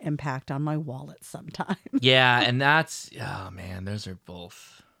for your impact on my wallet sometime. Yeah, and that's... Oh, man, those are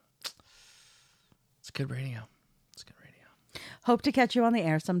both... It's good radio. It's good radio. Hope to catch you on the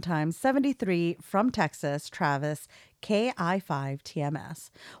air sometime. 73 from Texas, Travis,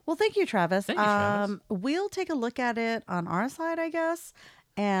 KI5TMS. Well, thank you, Travis. Thank you, Travis. We'll take a look at it on our side, I guess.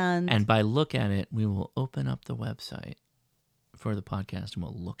 And by look at it, we will open up the website for the podcast and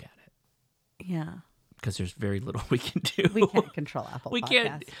we'll look at it. Yeah. Because there's very little we can do. We can't control Apple Podcasts.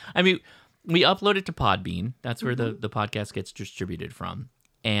 Can't. I mean, we upload it to Podbean. That's where the podcast gets distributed from.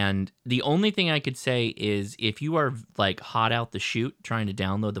 And the only thing I could say is if you are like hot out the chute trying to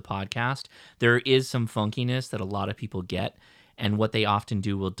download the podcast, there is some funkiness that a lot of people get. And what they often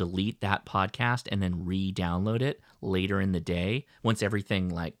do will delete that podcast and then re-download it later in the day once everything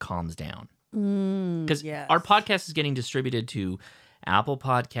like calms down. Because our podcast is getting distributed to Apple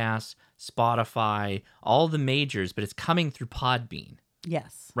Podcasts, Spotify, all the majors, but it's coming through Podbean.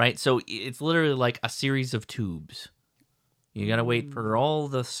 Yes. Right? So it's literally like a series of tubes. You got to wait for all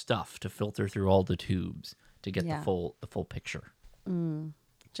the stuff to filter through all the tubes to get the full picture.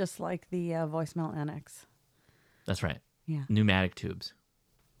 Just like the voicemail annex. That's right. Yeah. pneumatic tubes.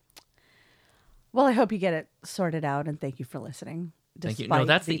 Well, I hope you get it sorted out, and thank you for listening. Thank you. No,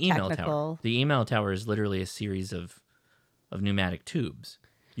 that's the email technical... tower. The email tower is literally a series of pneumatic tubes.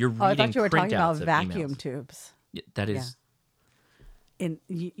 You're reading I thought you were talking about printouts of vacuum emails. tubes. Yeah, that is.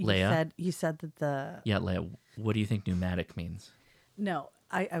 You said that the... Yeah, Leia, what do you think pneumatic means? No,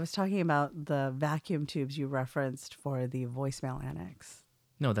 I was talking about the vacuum tubes you referenced for the voicemail annex.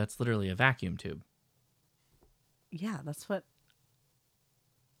 No, that's literally a vacuum tube. Yeah, that's what...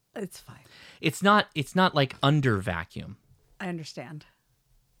 It's fine. It's not like under vacuum. I understand.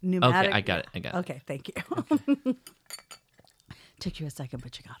 Pneumatic. Okay, I got it. Okay, thank you. Okay. Took you a second,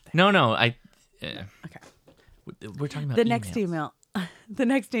 but you got there. No, Okay. We're talking about the emails. next email. The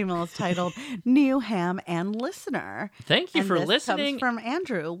next email is titled "New Ham and Listener." Thank you and for this listening. Comes from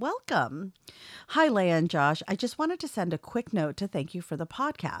Andrew. Welcome. Hi, Leia and Josh. I just wanted to send a quick note to thank you for the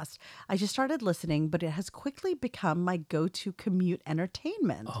podcast. I just started listening, but it has quickly become my go-to commute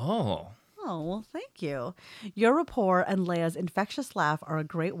entertainment. Oh, well, thank you. Your rapport and Leia's infectious laugh are a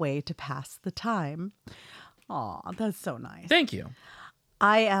great way to pass the time. Aw, that's so nice. Thank you.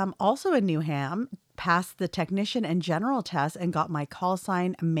 I am also a new ham, passed the technician and general test, and got my call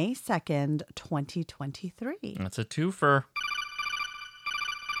sign May 2nd, 2023. That's a twofer.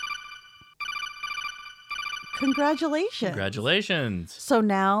 Congratulations. So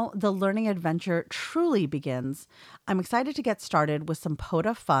now the learning adventure truly begins. I'm excited to get started with some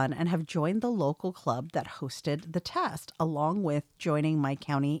POTA fun and have joined the local club that hosted the test, along with joining my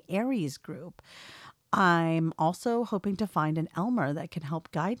county Aries group. I'm also hoping to find an Elmer that can help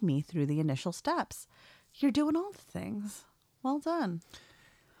guide me through the initial steps. You're doing all the things. Well done.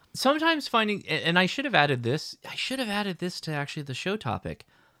 Sometimes finding, and I should have added this. To actually the show topic.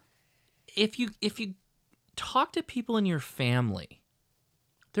 If you talk to people in your family,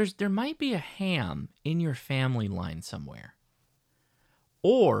 there might be a ham in your family line somewhere,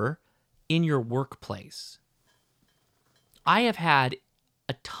 or in your workplace. I have had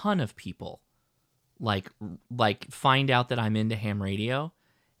a ton of people like find out that I'm into ham radio,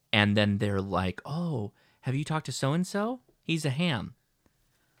 and then they're like, "Oh, have you talked to so and so? He's a ham."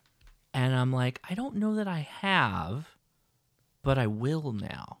 And I'm like, I don't know that I have, but I will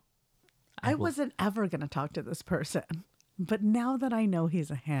now. I wasn't ever going to talk to this person, but now that I know he's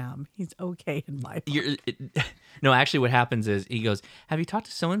a ham, he's okay in my book. No, actually what happens is he goes, "Have you talked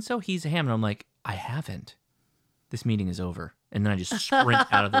to so-and-so? He's a ham." And I'm like, I haven't. This meeting is over. And then I just sprint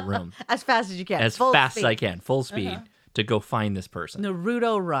out of the room. As fast as you can. As fast as I can. Full speed to go find this person.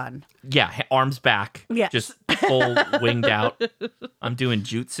 Naruto run. Yeah, arms back. Yes. Just full winged out. I'm doing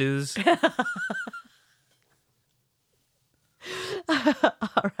jutsus.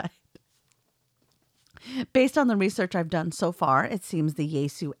 All right. Based on the research I've done so far, it seems the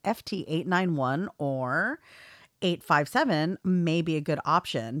Yaesu FT891 or 857 may be a good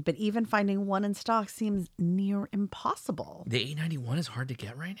option, but even finding one in stock seems near impossible. The 891 is hard to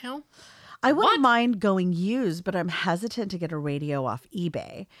get right now? I wouldn't mind going used, but I'm hesitant to get a radio off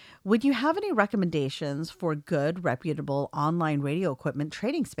eBay. Would you have any recommendations for good, reputable online radio equipment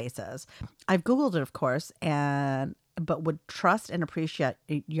trading spaces? I've Googled it, of course, but would trust and appreciate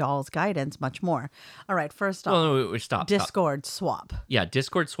y'all's guidance much more. All right, first off, Well, stop. Discord swap. Yeah,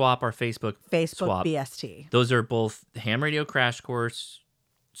 Discord swap or Facebook swap. BST. Those are both Ham Radio Crash Course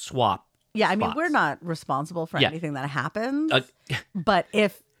swap. Yeah, I mean, spots. we're not responsible for anything that happens. But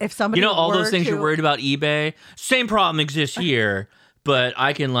if somebody, all those things you're worried about eBay, same problem exists here, but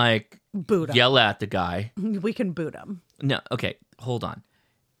I can boot him. Yell at the guy. We can boot him. No, okay, hold on.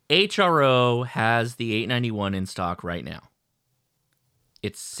 HRO has the 891 in stock right now.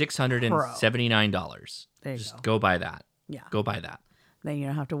 It's $679. There you Just go buy that. Yeah. Go buy that. Then you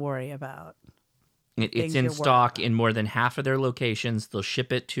don't have to worry about It's in stock in more than half of their locations. They'll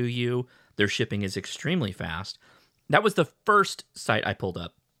ship it to you. Their shipping is extremely fast. That was the first site I pulled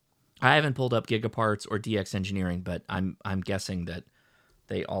up. I haven't pulled up Gigaparts or DX Engineering, but I'm guessing that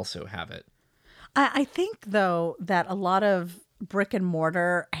they also have it. I think, though, that a lot of brick and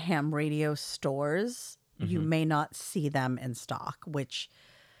mortar ham radio stores, you may not see them in stock, which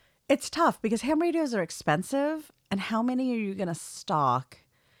it's tough because ham radios are expensive. And how many are you going to stock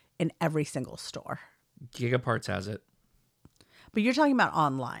in every single store? Gigaparts has it. But you're talking about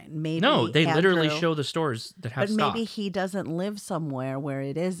online. Maybe No, they literally Andrew, show the stores that have but stock. maybe he doesn't live somewhere where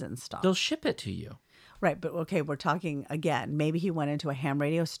it is in stock. They'll ship it to you. Right, but okay, we're talking again. Maybe he went into a ham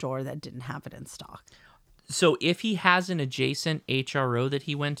radio store that didn't have it in stock. So if he has an adjacent HRO that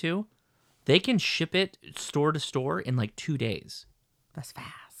he went to, they can ship it store to store in 2 days. That's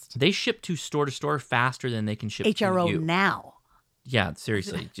fast. They ship to store faster than they can ship to you. HRO now. Yeah,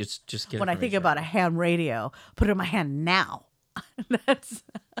 seriously, just get When it I from think HRO. about a ham radio, put it in my hand now. That's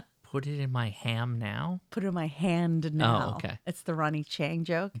Put it in my ham now. put it in my hand now. Oh, okay. It's the Ronnie Chang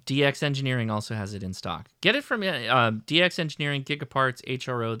joke. DX Engineering also has it in stock. Get it from DX Engineering, Gigaparts,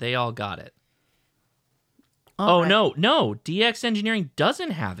 HRO. They all got it. Oh, Okay. no. DX Engineering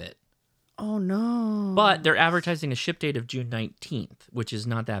doesn't have it. Oh no. But they're advertising a ship date of June 19th, which is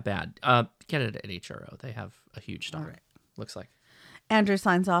not that bad. Get it at HRO. They have a huge stock. All right. Looks like. Andrew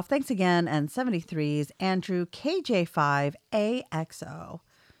signs off. Thanks again. And 73's Andrew KJ5AXO.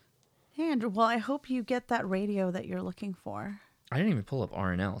 Hey, Andrew. Well, I hope you get that radio that you're looking for. I didn't even pull up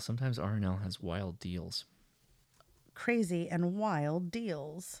RNL. Sometimes RNL has wild deals. Crazy and wild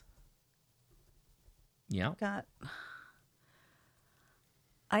deals. Yeah. Got.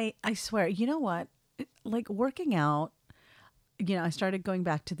 I swear, you know what? Like working out, I started going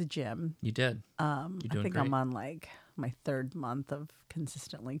back to the gym. You did. You're I doing think great. I'm on like my 3rd month of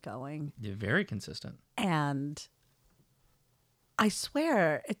consistently going. You're very consistent. And I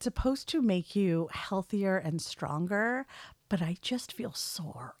swear it's supposed to make you healthier and stronger, but I just feel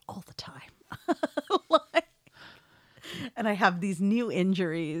sore all the time. And I have these new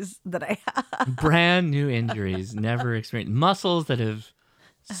injuries that I have. Brand new injuries, never experienced. Muscles that have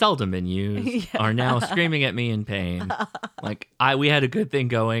seldom been used are now screaming at me in pain. Like, we had a good thing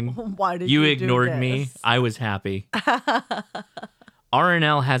going. Why did you you ignored do me? this? I was happy.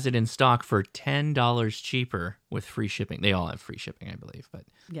 RNL has it in stock for $10 cheaper with free shipping. They all have free shipping, I believe. But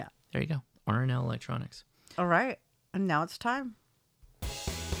Yeah. there you go. RNL Electronics. All right. And now it's time.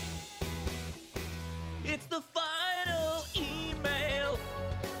 It's the final email.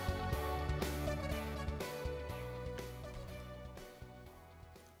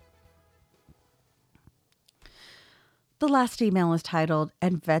 The last email is titled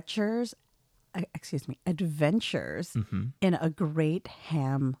Adventures in a Great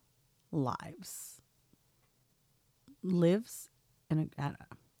Ham Lives. Lives in a, I don't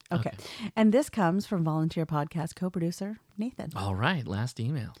know. Okay. And this comes from Volunteer Podcast co-producer Nathan. All right. Last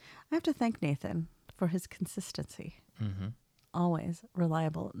email. I have to thank Nathan for his consistency. Mm-hmm. Always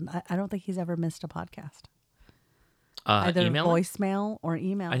reliable. I don't think he's ever missed a podcast. Either voicemail or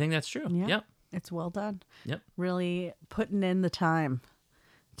email. I think that's true. Yeah. Yep. It's well done. Yep. Really putting in the time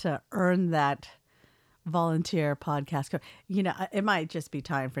to earn that volunteer podcast. It might just be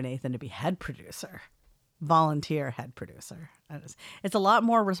time for Nathan to be head producer, volunteer head producer. It's a lot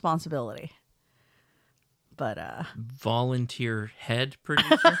more responsibility. But volunteer head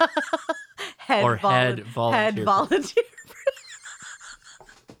producer head volunteer. Head volunteer.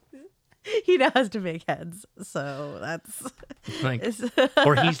 He now has to make heads, so that's like,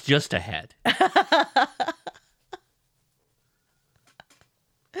 or he's just a head.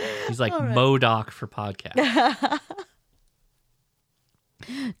 He's like MODOK for podcasts.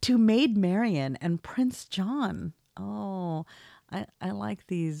 To Maid Marian and Prince John. Oh, I like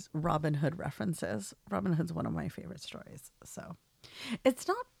these Robin Hood references. Robin Hood's one of my favorite stories. So it's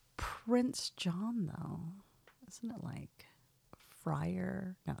not Prince John, though. Isn't it like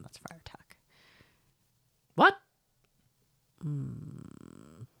Friar? No, that's Friar Tuck. What?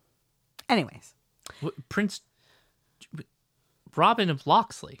 Anyways. Prince Robin of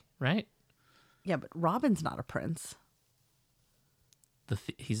Locksley, right? Yeah, but Robin's not a prince.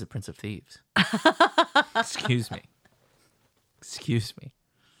 He's a prince of thieves. Excuse me.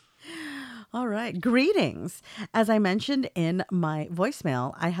 All right. Greetings. As I mentioned in my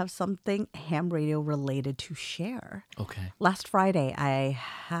voicemail, I have something ham radio related to share. Okay. Last Friday, I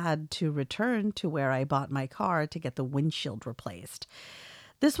had to return to where I bought my car to get the windshield replaced.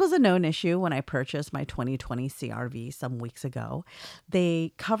 This was a known issue when I purchased my 2020 CRV some weeks ago.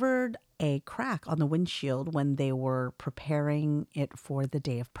 They covered a crack on the windshield when they were preparing it for the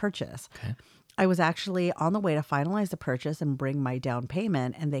day of purchase. Okay. I was actually on the way to finalize the purchase and bring my down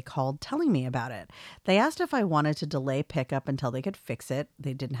payment, and they called telling me about it. They asked if I wanted to delay pickup until they could fix it.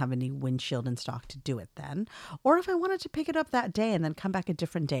 They didn't have any windshield in stock to do it then. Or if I wanted to pick it up that day and then come back a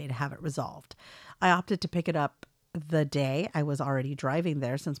different day to have it resolved. I opted to pick it up the day I was already driving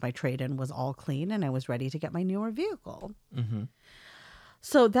there since my trade-in was all clean and I was ready to get my newer vehicle. Mm-hmm.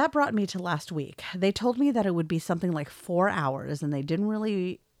 So that brought me to last week. They told me that it would be something like 4 hours, and they didn't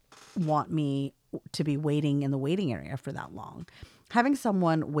really want me to be waiting in the waiting area for that long. Having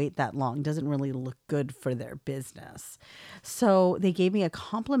someone wait that long doesn't really look good for their business. So they gave me a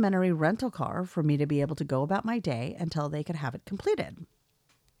complimentary rental car for me to be able to go about my day until they could have it completed.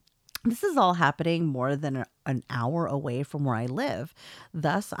 This is all happening more than an hour away from where I live.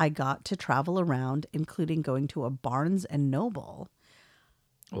 Thus, I got to travel around, including going to a Barnes & Noble.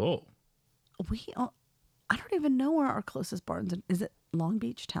 Oh. I don't even know where our closest Barnes and is it Long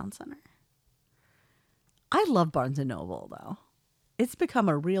Beach Town Center? I love Barnes and Noble though. It's become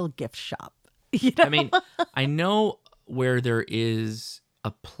a real gift shop. You know? I mean, I know where there is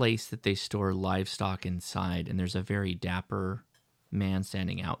a place that they store livestock inside, and there's a very dapper man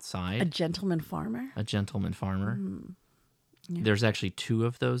standing outside. A gentleman farmer? A gentleman farmer. Yeah. There's actually 2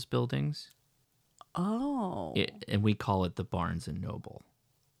 of those buildings. Oh. And we call it the Barnes and Noble.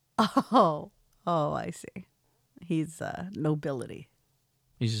 Oh, I see. He's nobility.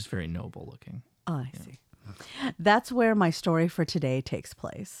 He's just very noble looking. Oh, I see. That's where my story for today takes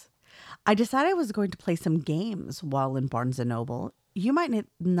place. I decided I was going to play some games while in Barnes & Noble. You might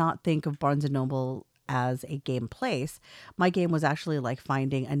not think of Barnes & Noble as a game place. My game was actually like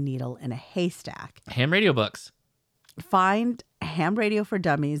finding a needle in a haystack. Ham radio books. Find Ham Radio for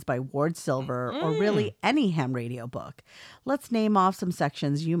Dummies by Ward Silver, or really any ham radio book. Let's name off some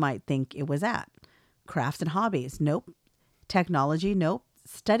sections you might think it was at. Crafts and hobbies. Nope. Technology. Nope.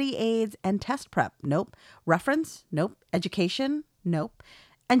 Study aids and test prep. Nope. Reference. Nope. Education. Nope.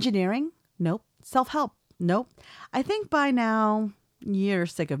 Engineering. Nope. Self-help. Nope. I think by now you're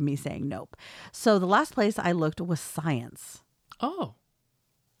sick of me saying nope. So the last place I looked was science. Oh.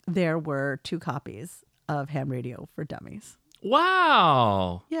 There were 2 copies of Ham Radio for Dummies.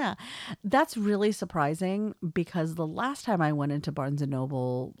 Wow. Yeah. That's really surprising because the last time I went into Barnes &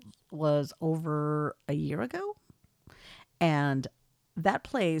 Noble was over a year ago. And that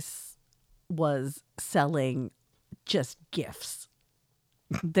place was selling just gifts.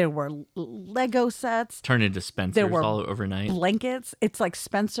 There were Lego sets. Turn into Spencer's there were all overnight. Blankets. It's like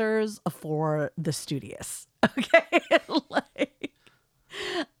Spencer's for the studious. Okay.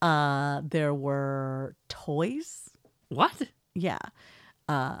 There were toys. What? Yeah.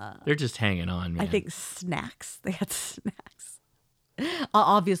 They're just hanging on, man. I think snacks. They had snacks.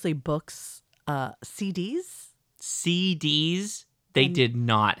 Obviously books, CDs. CDs? They did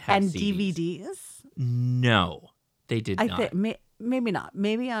not have and CDs. DVDs. No, they did not. I think maybe not.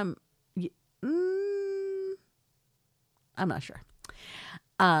 Maybe I'm not sure.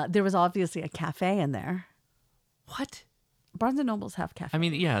 There was obviously a cafe in there. What? Barnes and Nobles have cafes. I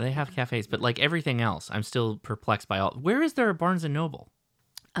mean, yeah, they have cafes, but like everything else, I'm still perplexed by all. Where is there a Barnes and Noble?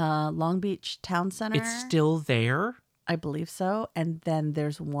 Long Beach Town Center. It's still there? I believe so. And then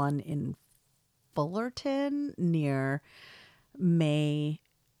there's one in Fullerton near May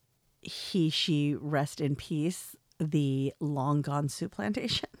she rest in peace, the long gone soup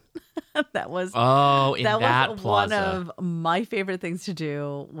plantation. that was that was plaza. One of my favorite things to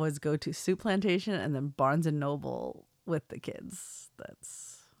do was go to soup plantation and then Barnes and Noble with the kids.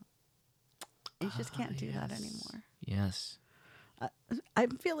 You just can't do that anymore. Yes.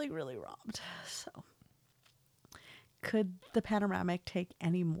 I'm feeling really robbed. So could the Panoramic take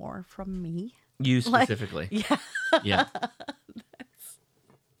any more from me? You specifically. Yeah. Yeah. That's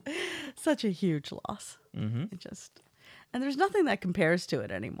such a huge loss. Mm-hmm. And there's nothing that compares to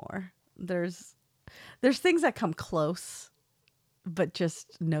it anymore. There's things that come close, but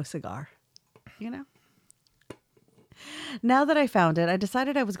just no cigar, you know? Now that I found it, I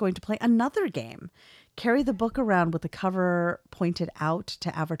decided I was going to play another game. Carry the book around with the cover pointed out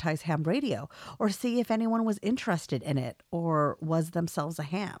to advertise ham radio, or see if anyone was interested in it or was themselves a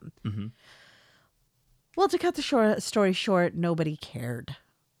ham. Mm-hmm. Well, to cut the story short, nobody cared.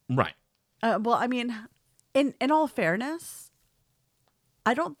 Right. Well, I mean, in all fairness,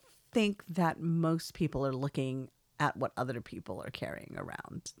 I don't think that most people are looking at what other people are carrying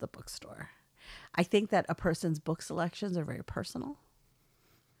around the bookstore. I think that a person's book selections are very personal.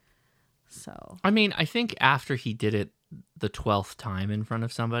 So, I mean, I think after he did it the 12th time in front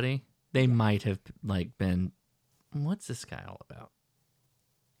of somebody, they might have like been, what's this guy all about?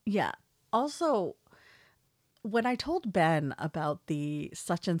 Yeah. Also, when I told Ben about the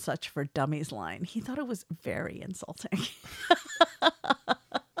such and such for dummies line, he thought it was very insulting.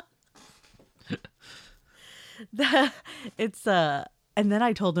 And then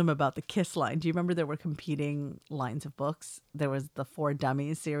I told him about the Kiss line. Do you remember there were competing lines of books? There was the For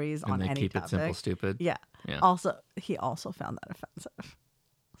Dummies series and on they any keep topic. it simple, stupid. Yeah. He also found that offensive.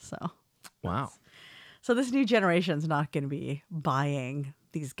 So. Wow. So this new generation's not going to be buying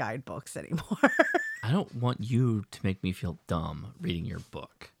these guidebooks anymore. I don't want you to make me feel dumb reading your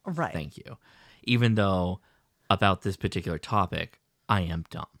book. Right. Thank you. Even though about this particular topic, I am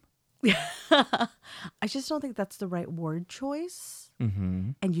dumb. I just don't think that's the right word choice.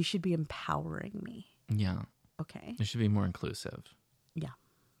 Mm-hmm. And you should be empowering me. Yeah. Okay. It should be more inclusive. Yeah.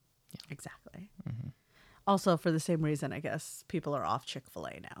 Exactly. Mm-hmm. Also, for the same reason, I guess, people are off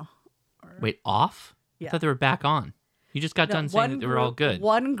Chick-fil-A now. Wait, off? Yeah. I thought they were back on. You just got done saying that they were all good.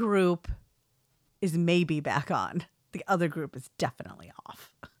 One group is maybe back on. The other group is definitely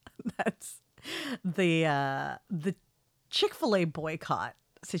off. That's the Chick-fil-A boycott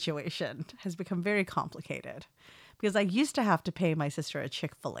situation has become very complicated because I used to have to pay my sister a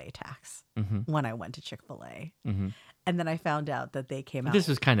Chick-fil-A tax when I went to Chick-fil-A. And then I found out that they came out. This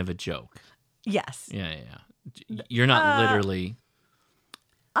was kind of a joke. Yes. Yeah. You're not literally.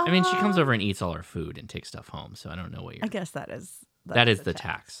 I mean, she comes over and eats all our food and takes stuff home, so I don't know what you're. I guess that is the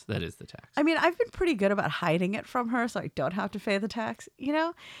tax. That is the tax. I mean, I've been pretty good about hiding it from her, so I don't have to pay the tax, you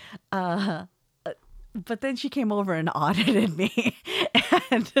know? But then she came over and audited me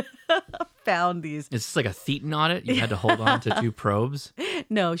and found these. Is this like a Thetan audit? You had to hold on to 2 probes?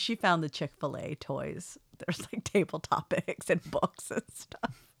 No, she found the Chick-fil-A toys. There's like table topics and books and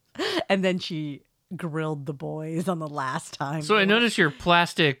stuff. And then she grilled the boys on the last time. So I noticed your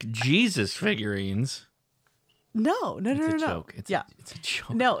plastic Jesus figurines. No. It's a joke. It's a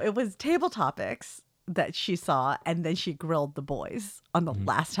joke. No, it was table topics that she saw, and then she grilled the boys on the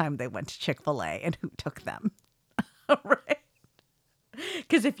last time they went to Chick-fil-A and who took them. Right?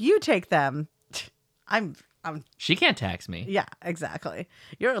 Because if you take them, I'm. She can't tax me. Yeah, exactly.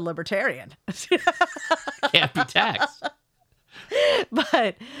 You're a libertarian. Can't be taxed.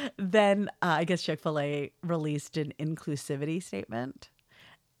 But then I guess Chick-fil-A released an inclusivity statement.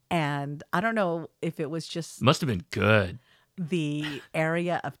 And I don't know if it was just... Must have been good. The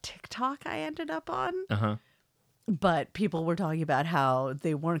area of TikTok I ended up on. Uh-huh. But people were talking about how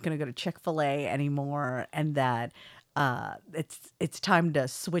they weren't going to go to Chick-fil-A anymore and that it's time to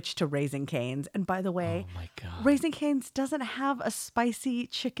switch to Raising Cane's. And by the way, oh my God. Raising Cane's doesn't have a spicy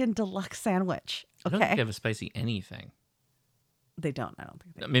chicken deluxe sandwich. Okay? I don't think they have a spicy anything. They don't. I don't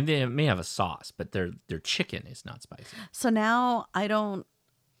think they do. I mean, they may have a sauce, but their chicken is not spicy. So now I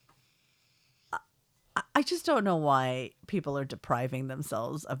just don't know why people are depriving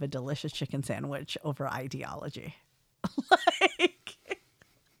themselves of a delicious chicken sandwich over ideology.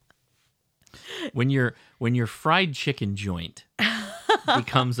 When your fried chicken joint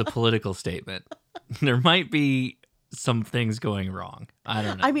becomes a political statement, there might be some things going wrong. I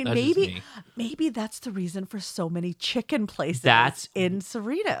don't know. I mean, that's maybe that's the reason for so many chicken places in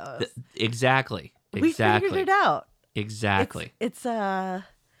Cerritos. Exactly. We figured it out. Exactly. It's a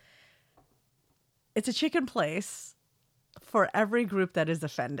chicken place for every group that is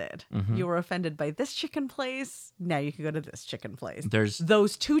offended. Mm-hmm. You were offended by this chicken place. Now you can go to this chicken place. There's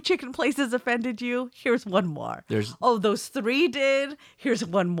those 2 chicken places offended you. Here's one more. There's those 3 did. Here's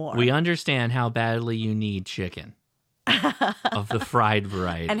one more. We understand how badly you need chicken of the fried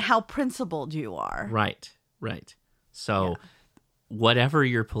variety and how principled you are. Right. So whatever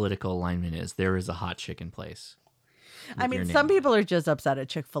your political alignment is, there is a hot chicken place. I mean, some people are just upset at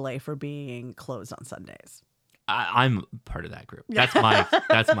Chick-fil-A for being closed on Sundays. I'm part of that group. That's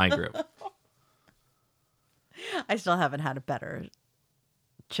my group. I still haven't had a better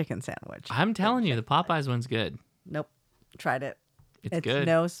chicken sandwich. I'm telling you, the Popeyes one's good. Nope. Tried it. It's good.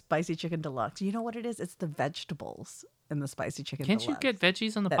 No spicy chicken deluxe. You know what it is? It's the vegetables in the spicy chicken deluxe. Can't you get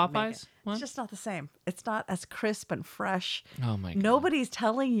veggies on the Popeyes one? It's just not the same. It's not as crisp and fresh. Oh my God. Nobody's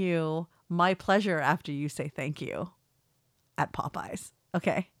telling you my pleasure after you say thank you at Popeyes.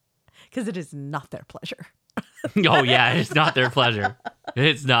 Okay? Because it is not their pleasure. Oh yeah, it's not their pleasure.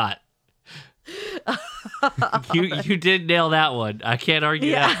 It's not. You did nail that one. I can't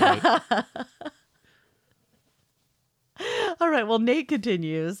argue that point. All right, well, Nate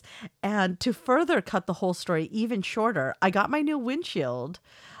continues. And to further cut the whole story even shorter, I got my new windshield.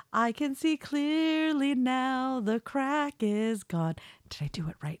 I can see clearly now, the crack is gone. Did I do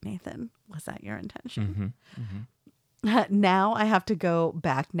it right, Nathan? Was that your intention? Now I have to go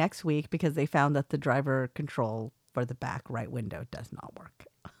back next week because they found that the driver control for the back right window does not work.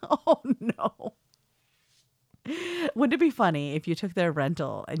 Oh, no. Wouldn't it be funny if you took their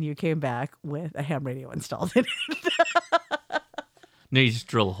rental and you came back with a ham radio installed in it? No, you just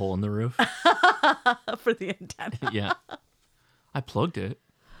drill a hole in the roof. For the antenna. Yeah. I plugged it.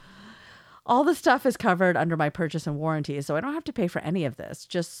 All the stuff is covered under my purchase and warranty, so I don't have to pay for any of this,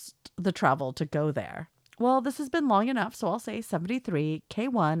 just the travel to go there. Well, this has been long enough, so I'll say 73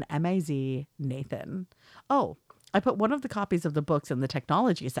 K1 MAZ Nathan. Oh, I put one of the copies of the books in the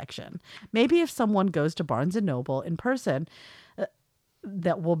technology section. Maybe if someone goes to Barnes & Noble in person,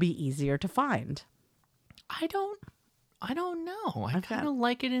 that will be easier to find. I don't know. I kind of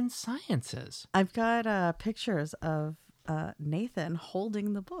like it in sciences. I've got pictures of Nathan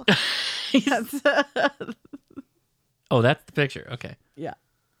holding the book. Oh, that's the picture. Okay. Yeah.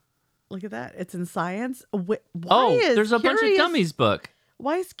 Look at that. It's in science. There's a bunch of dummies book.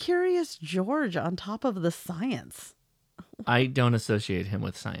 Why is Curious George on top of the science? I don't associate him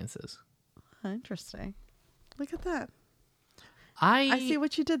with sciences. Interesting. Look at that. I see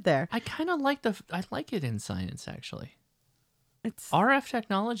what you did there. I kind of I like it in science, actually. It's RF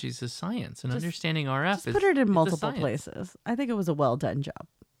technologies is science, and understanding RF just is put it in is multiple science. places. I think it was a well done job.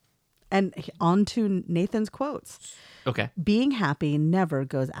 And on to Nathan's quotes. Okay. Being happy never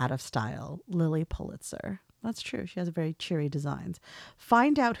goes out of style. Lily Pulitzer. That's true. She has very cheery designs.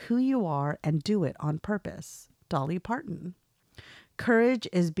 Find out who you are and do it on purpose. Dolly Parton. Courage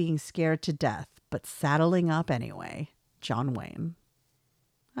is being scared to death, but saddling up anyway. John Wayne.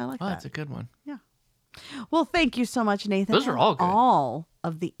 I like that. That's a good one. Yeah. Well, thank you so much, Nathan. Those are all good. All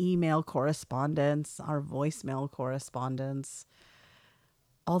of the email correspondence, our voicemail correspondence,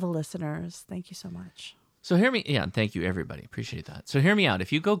 all the listeners. Thank you so much. So thank you, everybody. Appreciate that. So hear me out.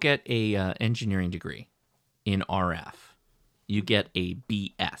 If you go get a engineering degree in RF, you get a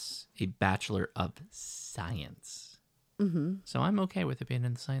BS, a Bachelor of Science. Mm-hmm. So I'm okay with it being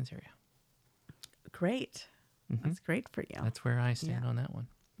in the science area. Great. Mm-hmm. That's great for you. That's where I stand on that one.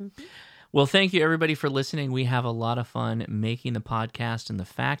 Mm-hmm. Well, thank you, everybody, for listening. We have a lot of fun making the podcast, and the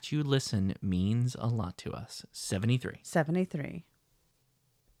fact you listen means a lot to us. 73. 73.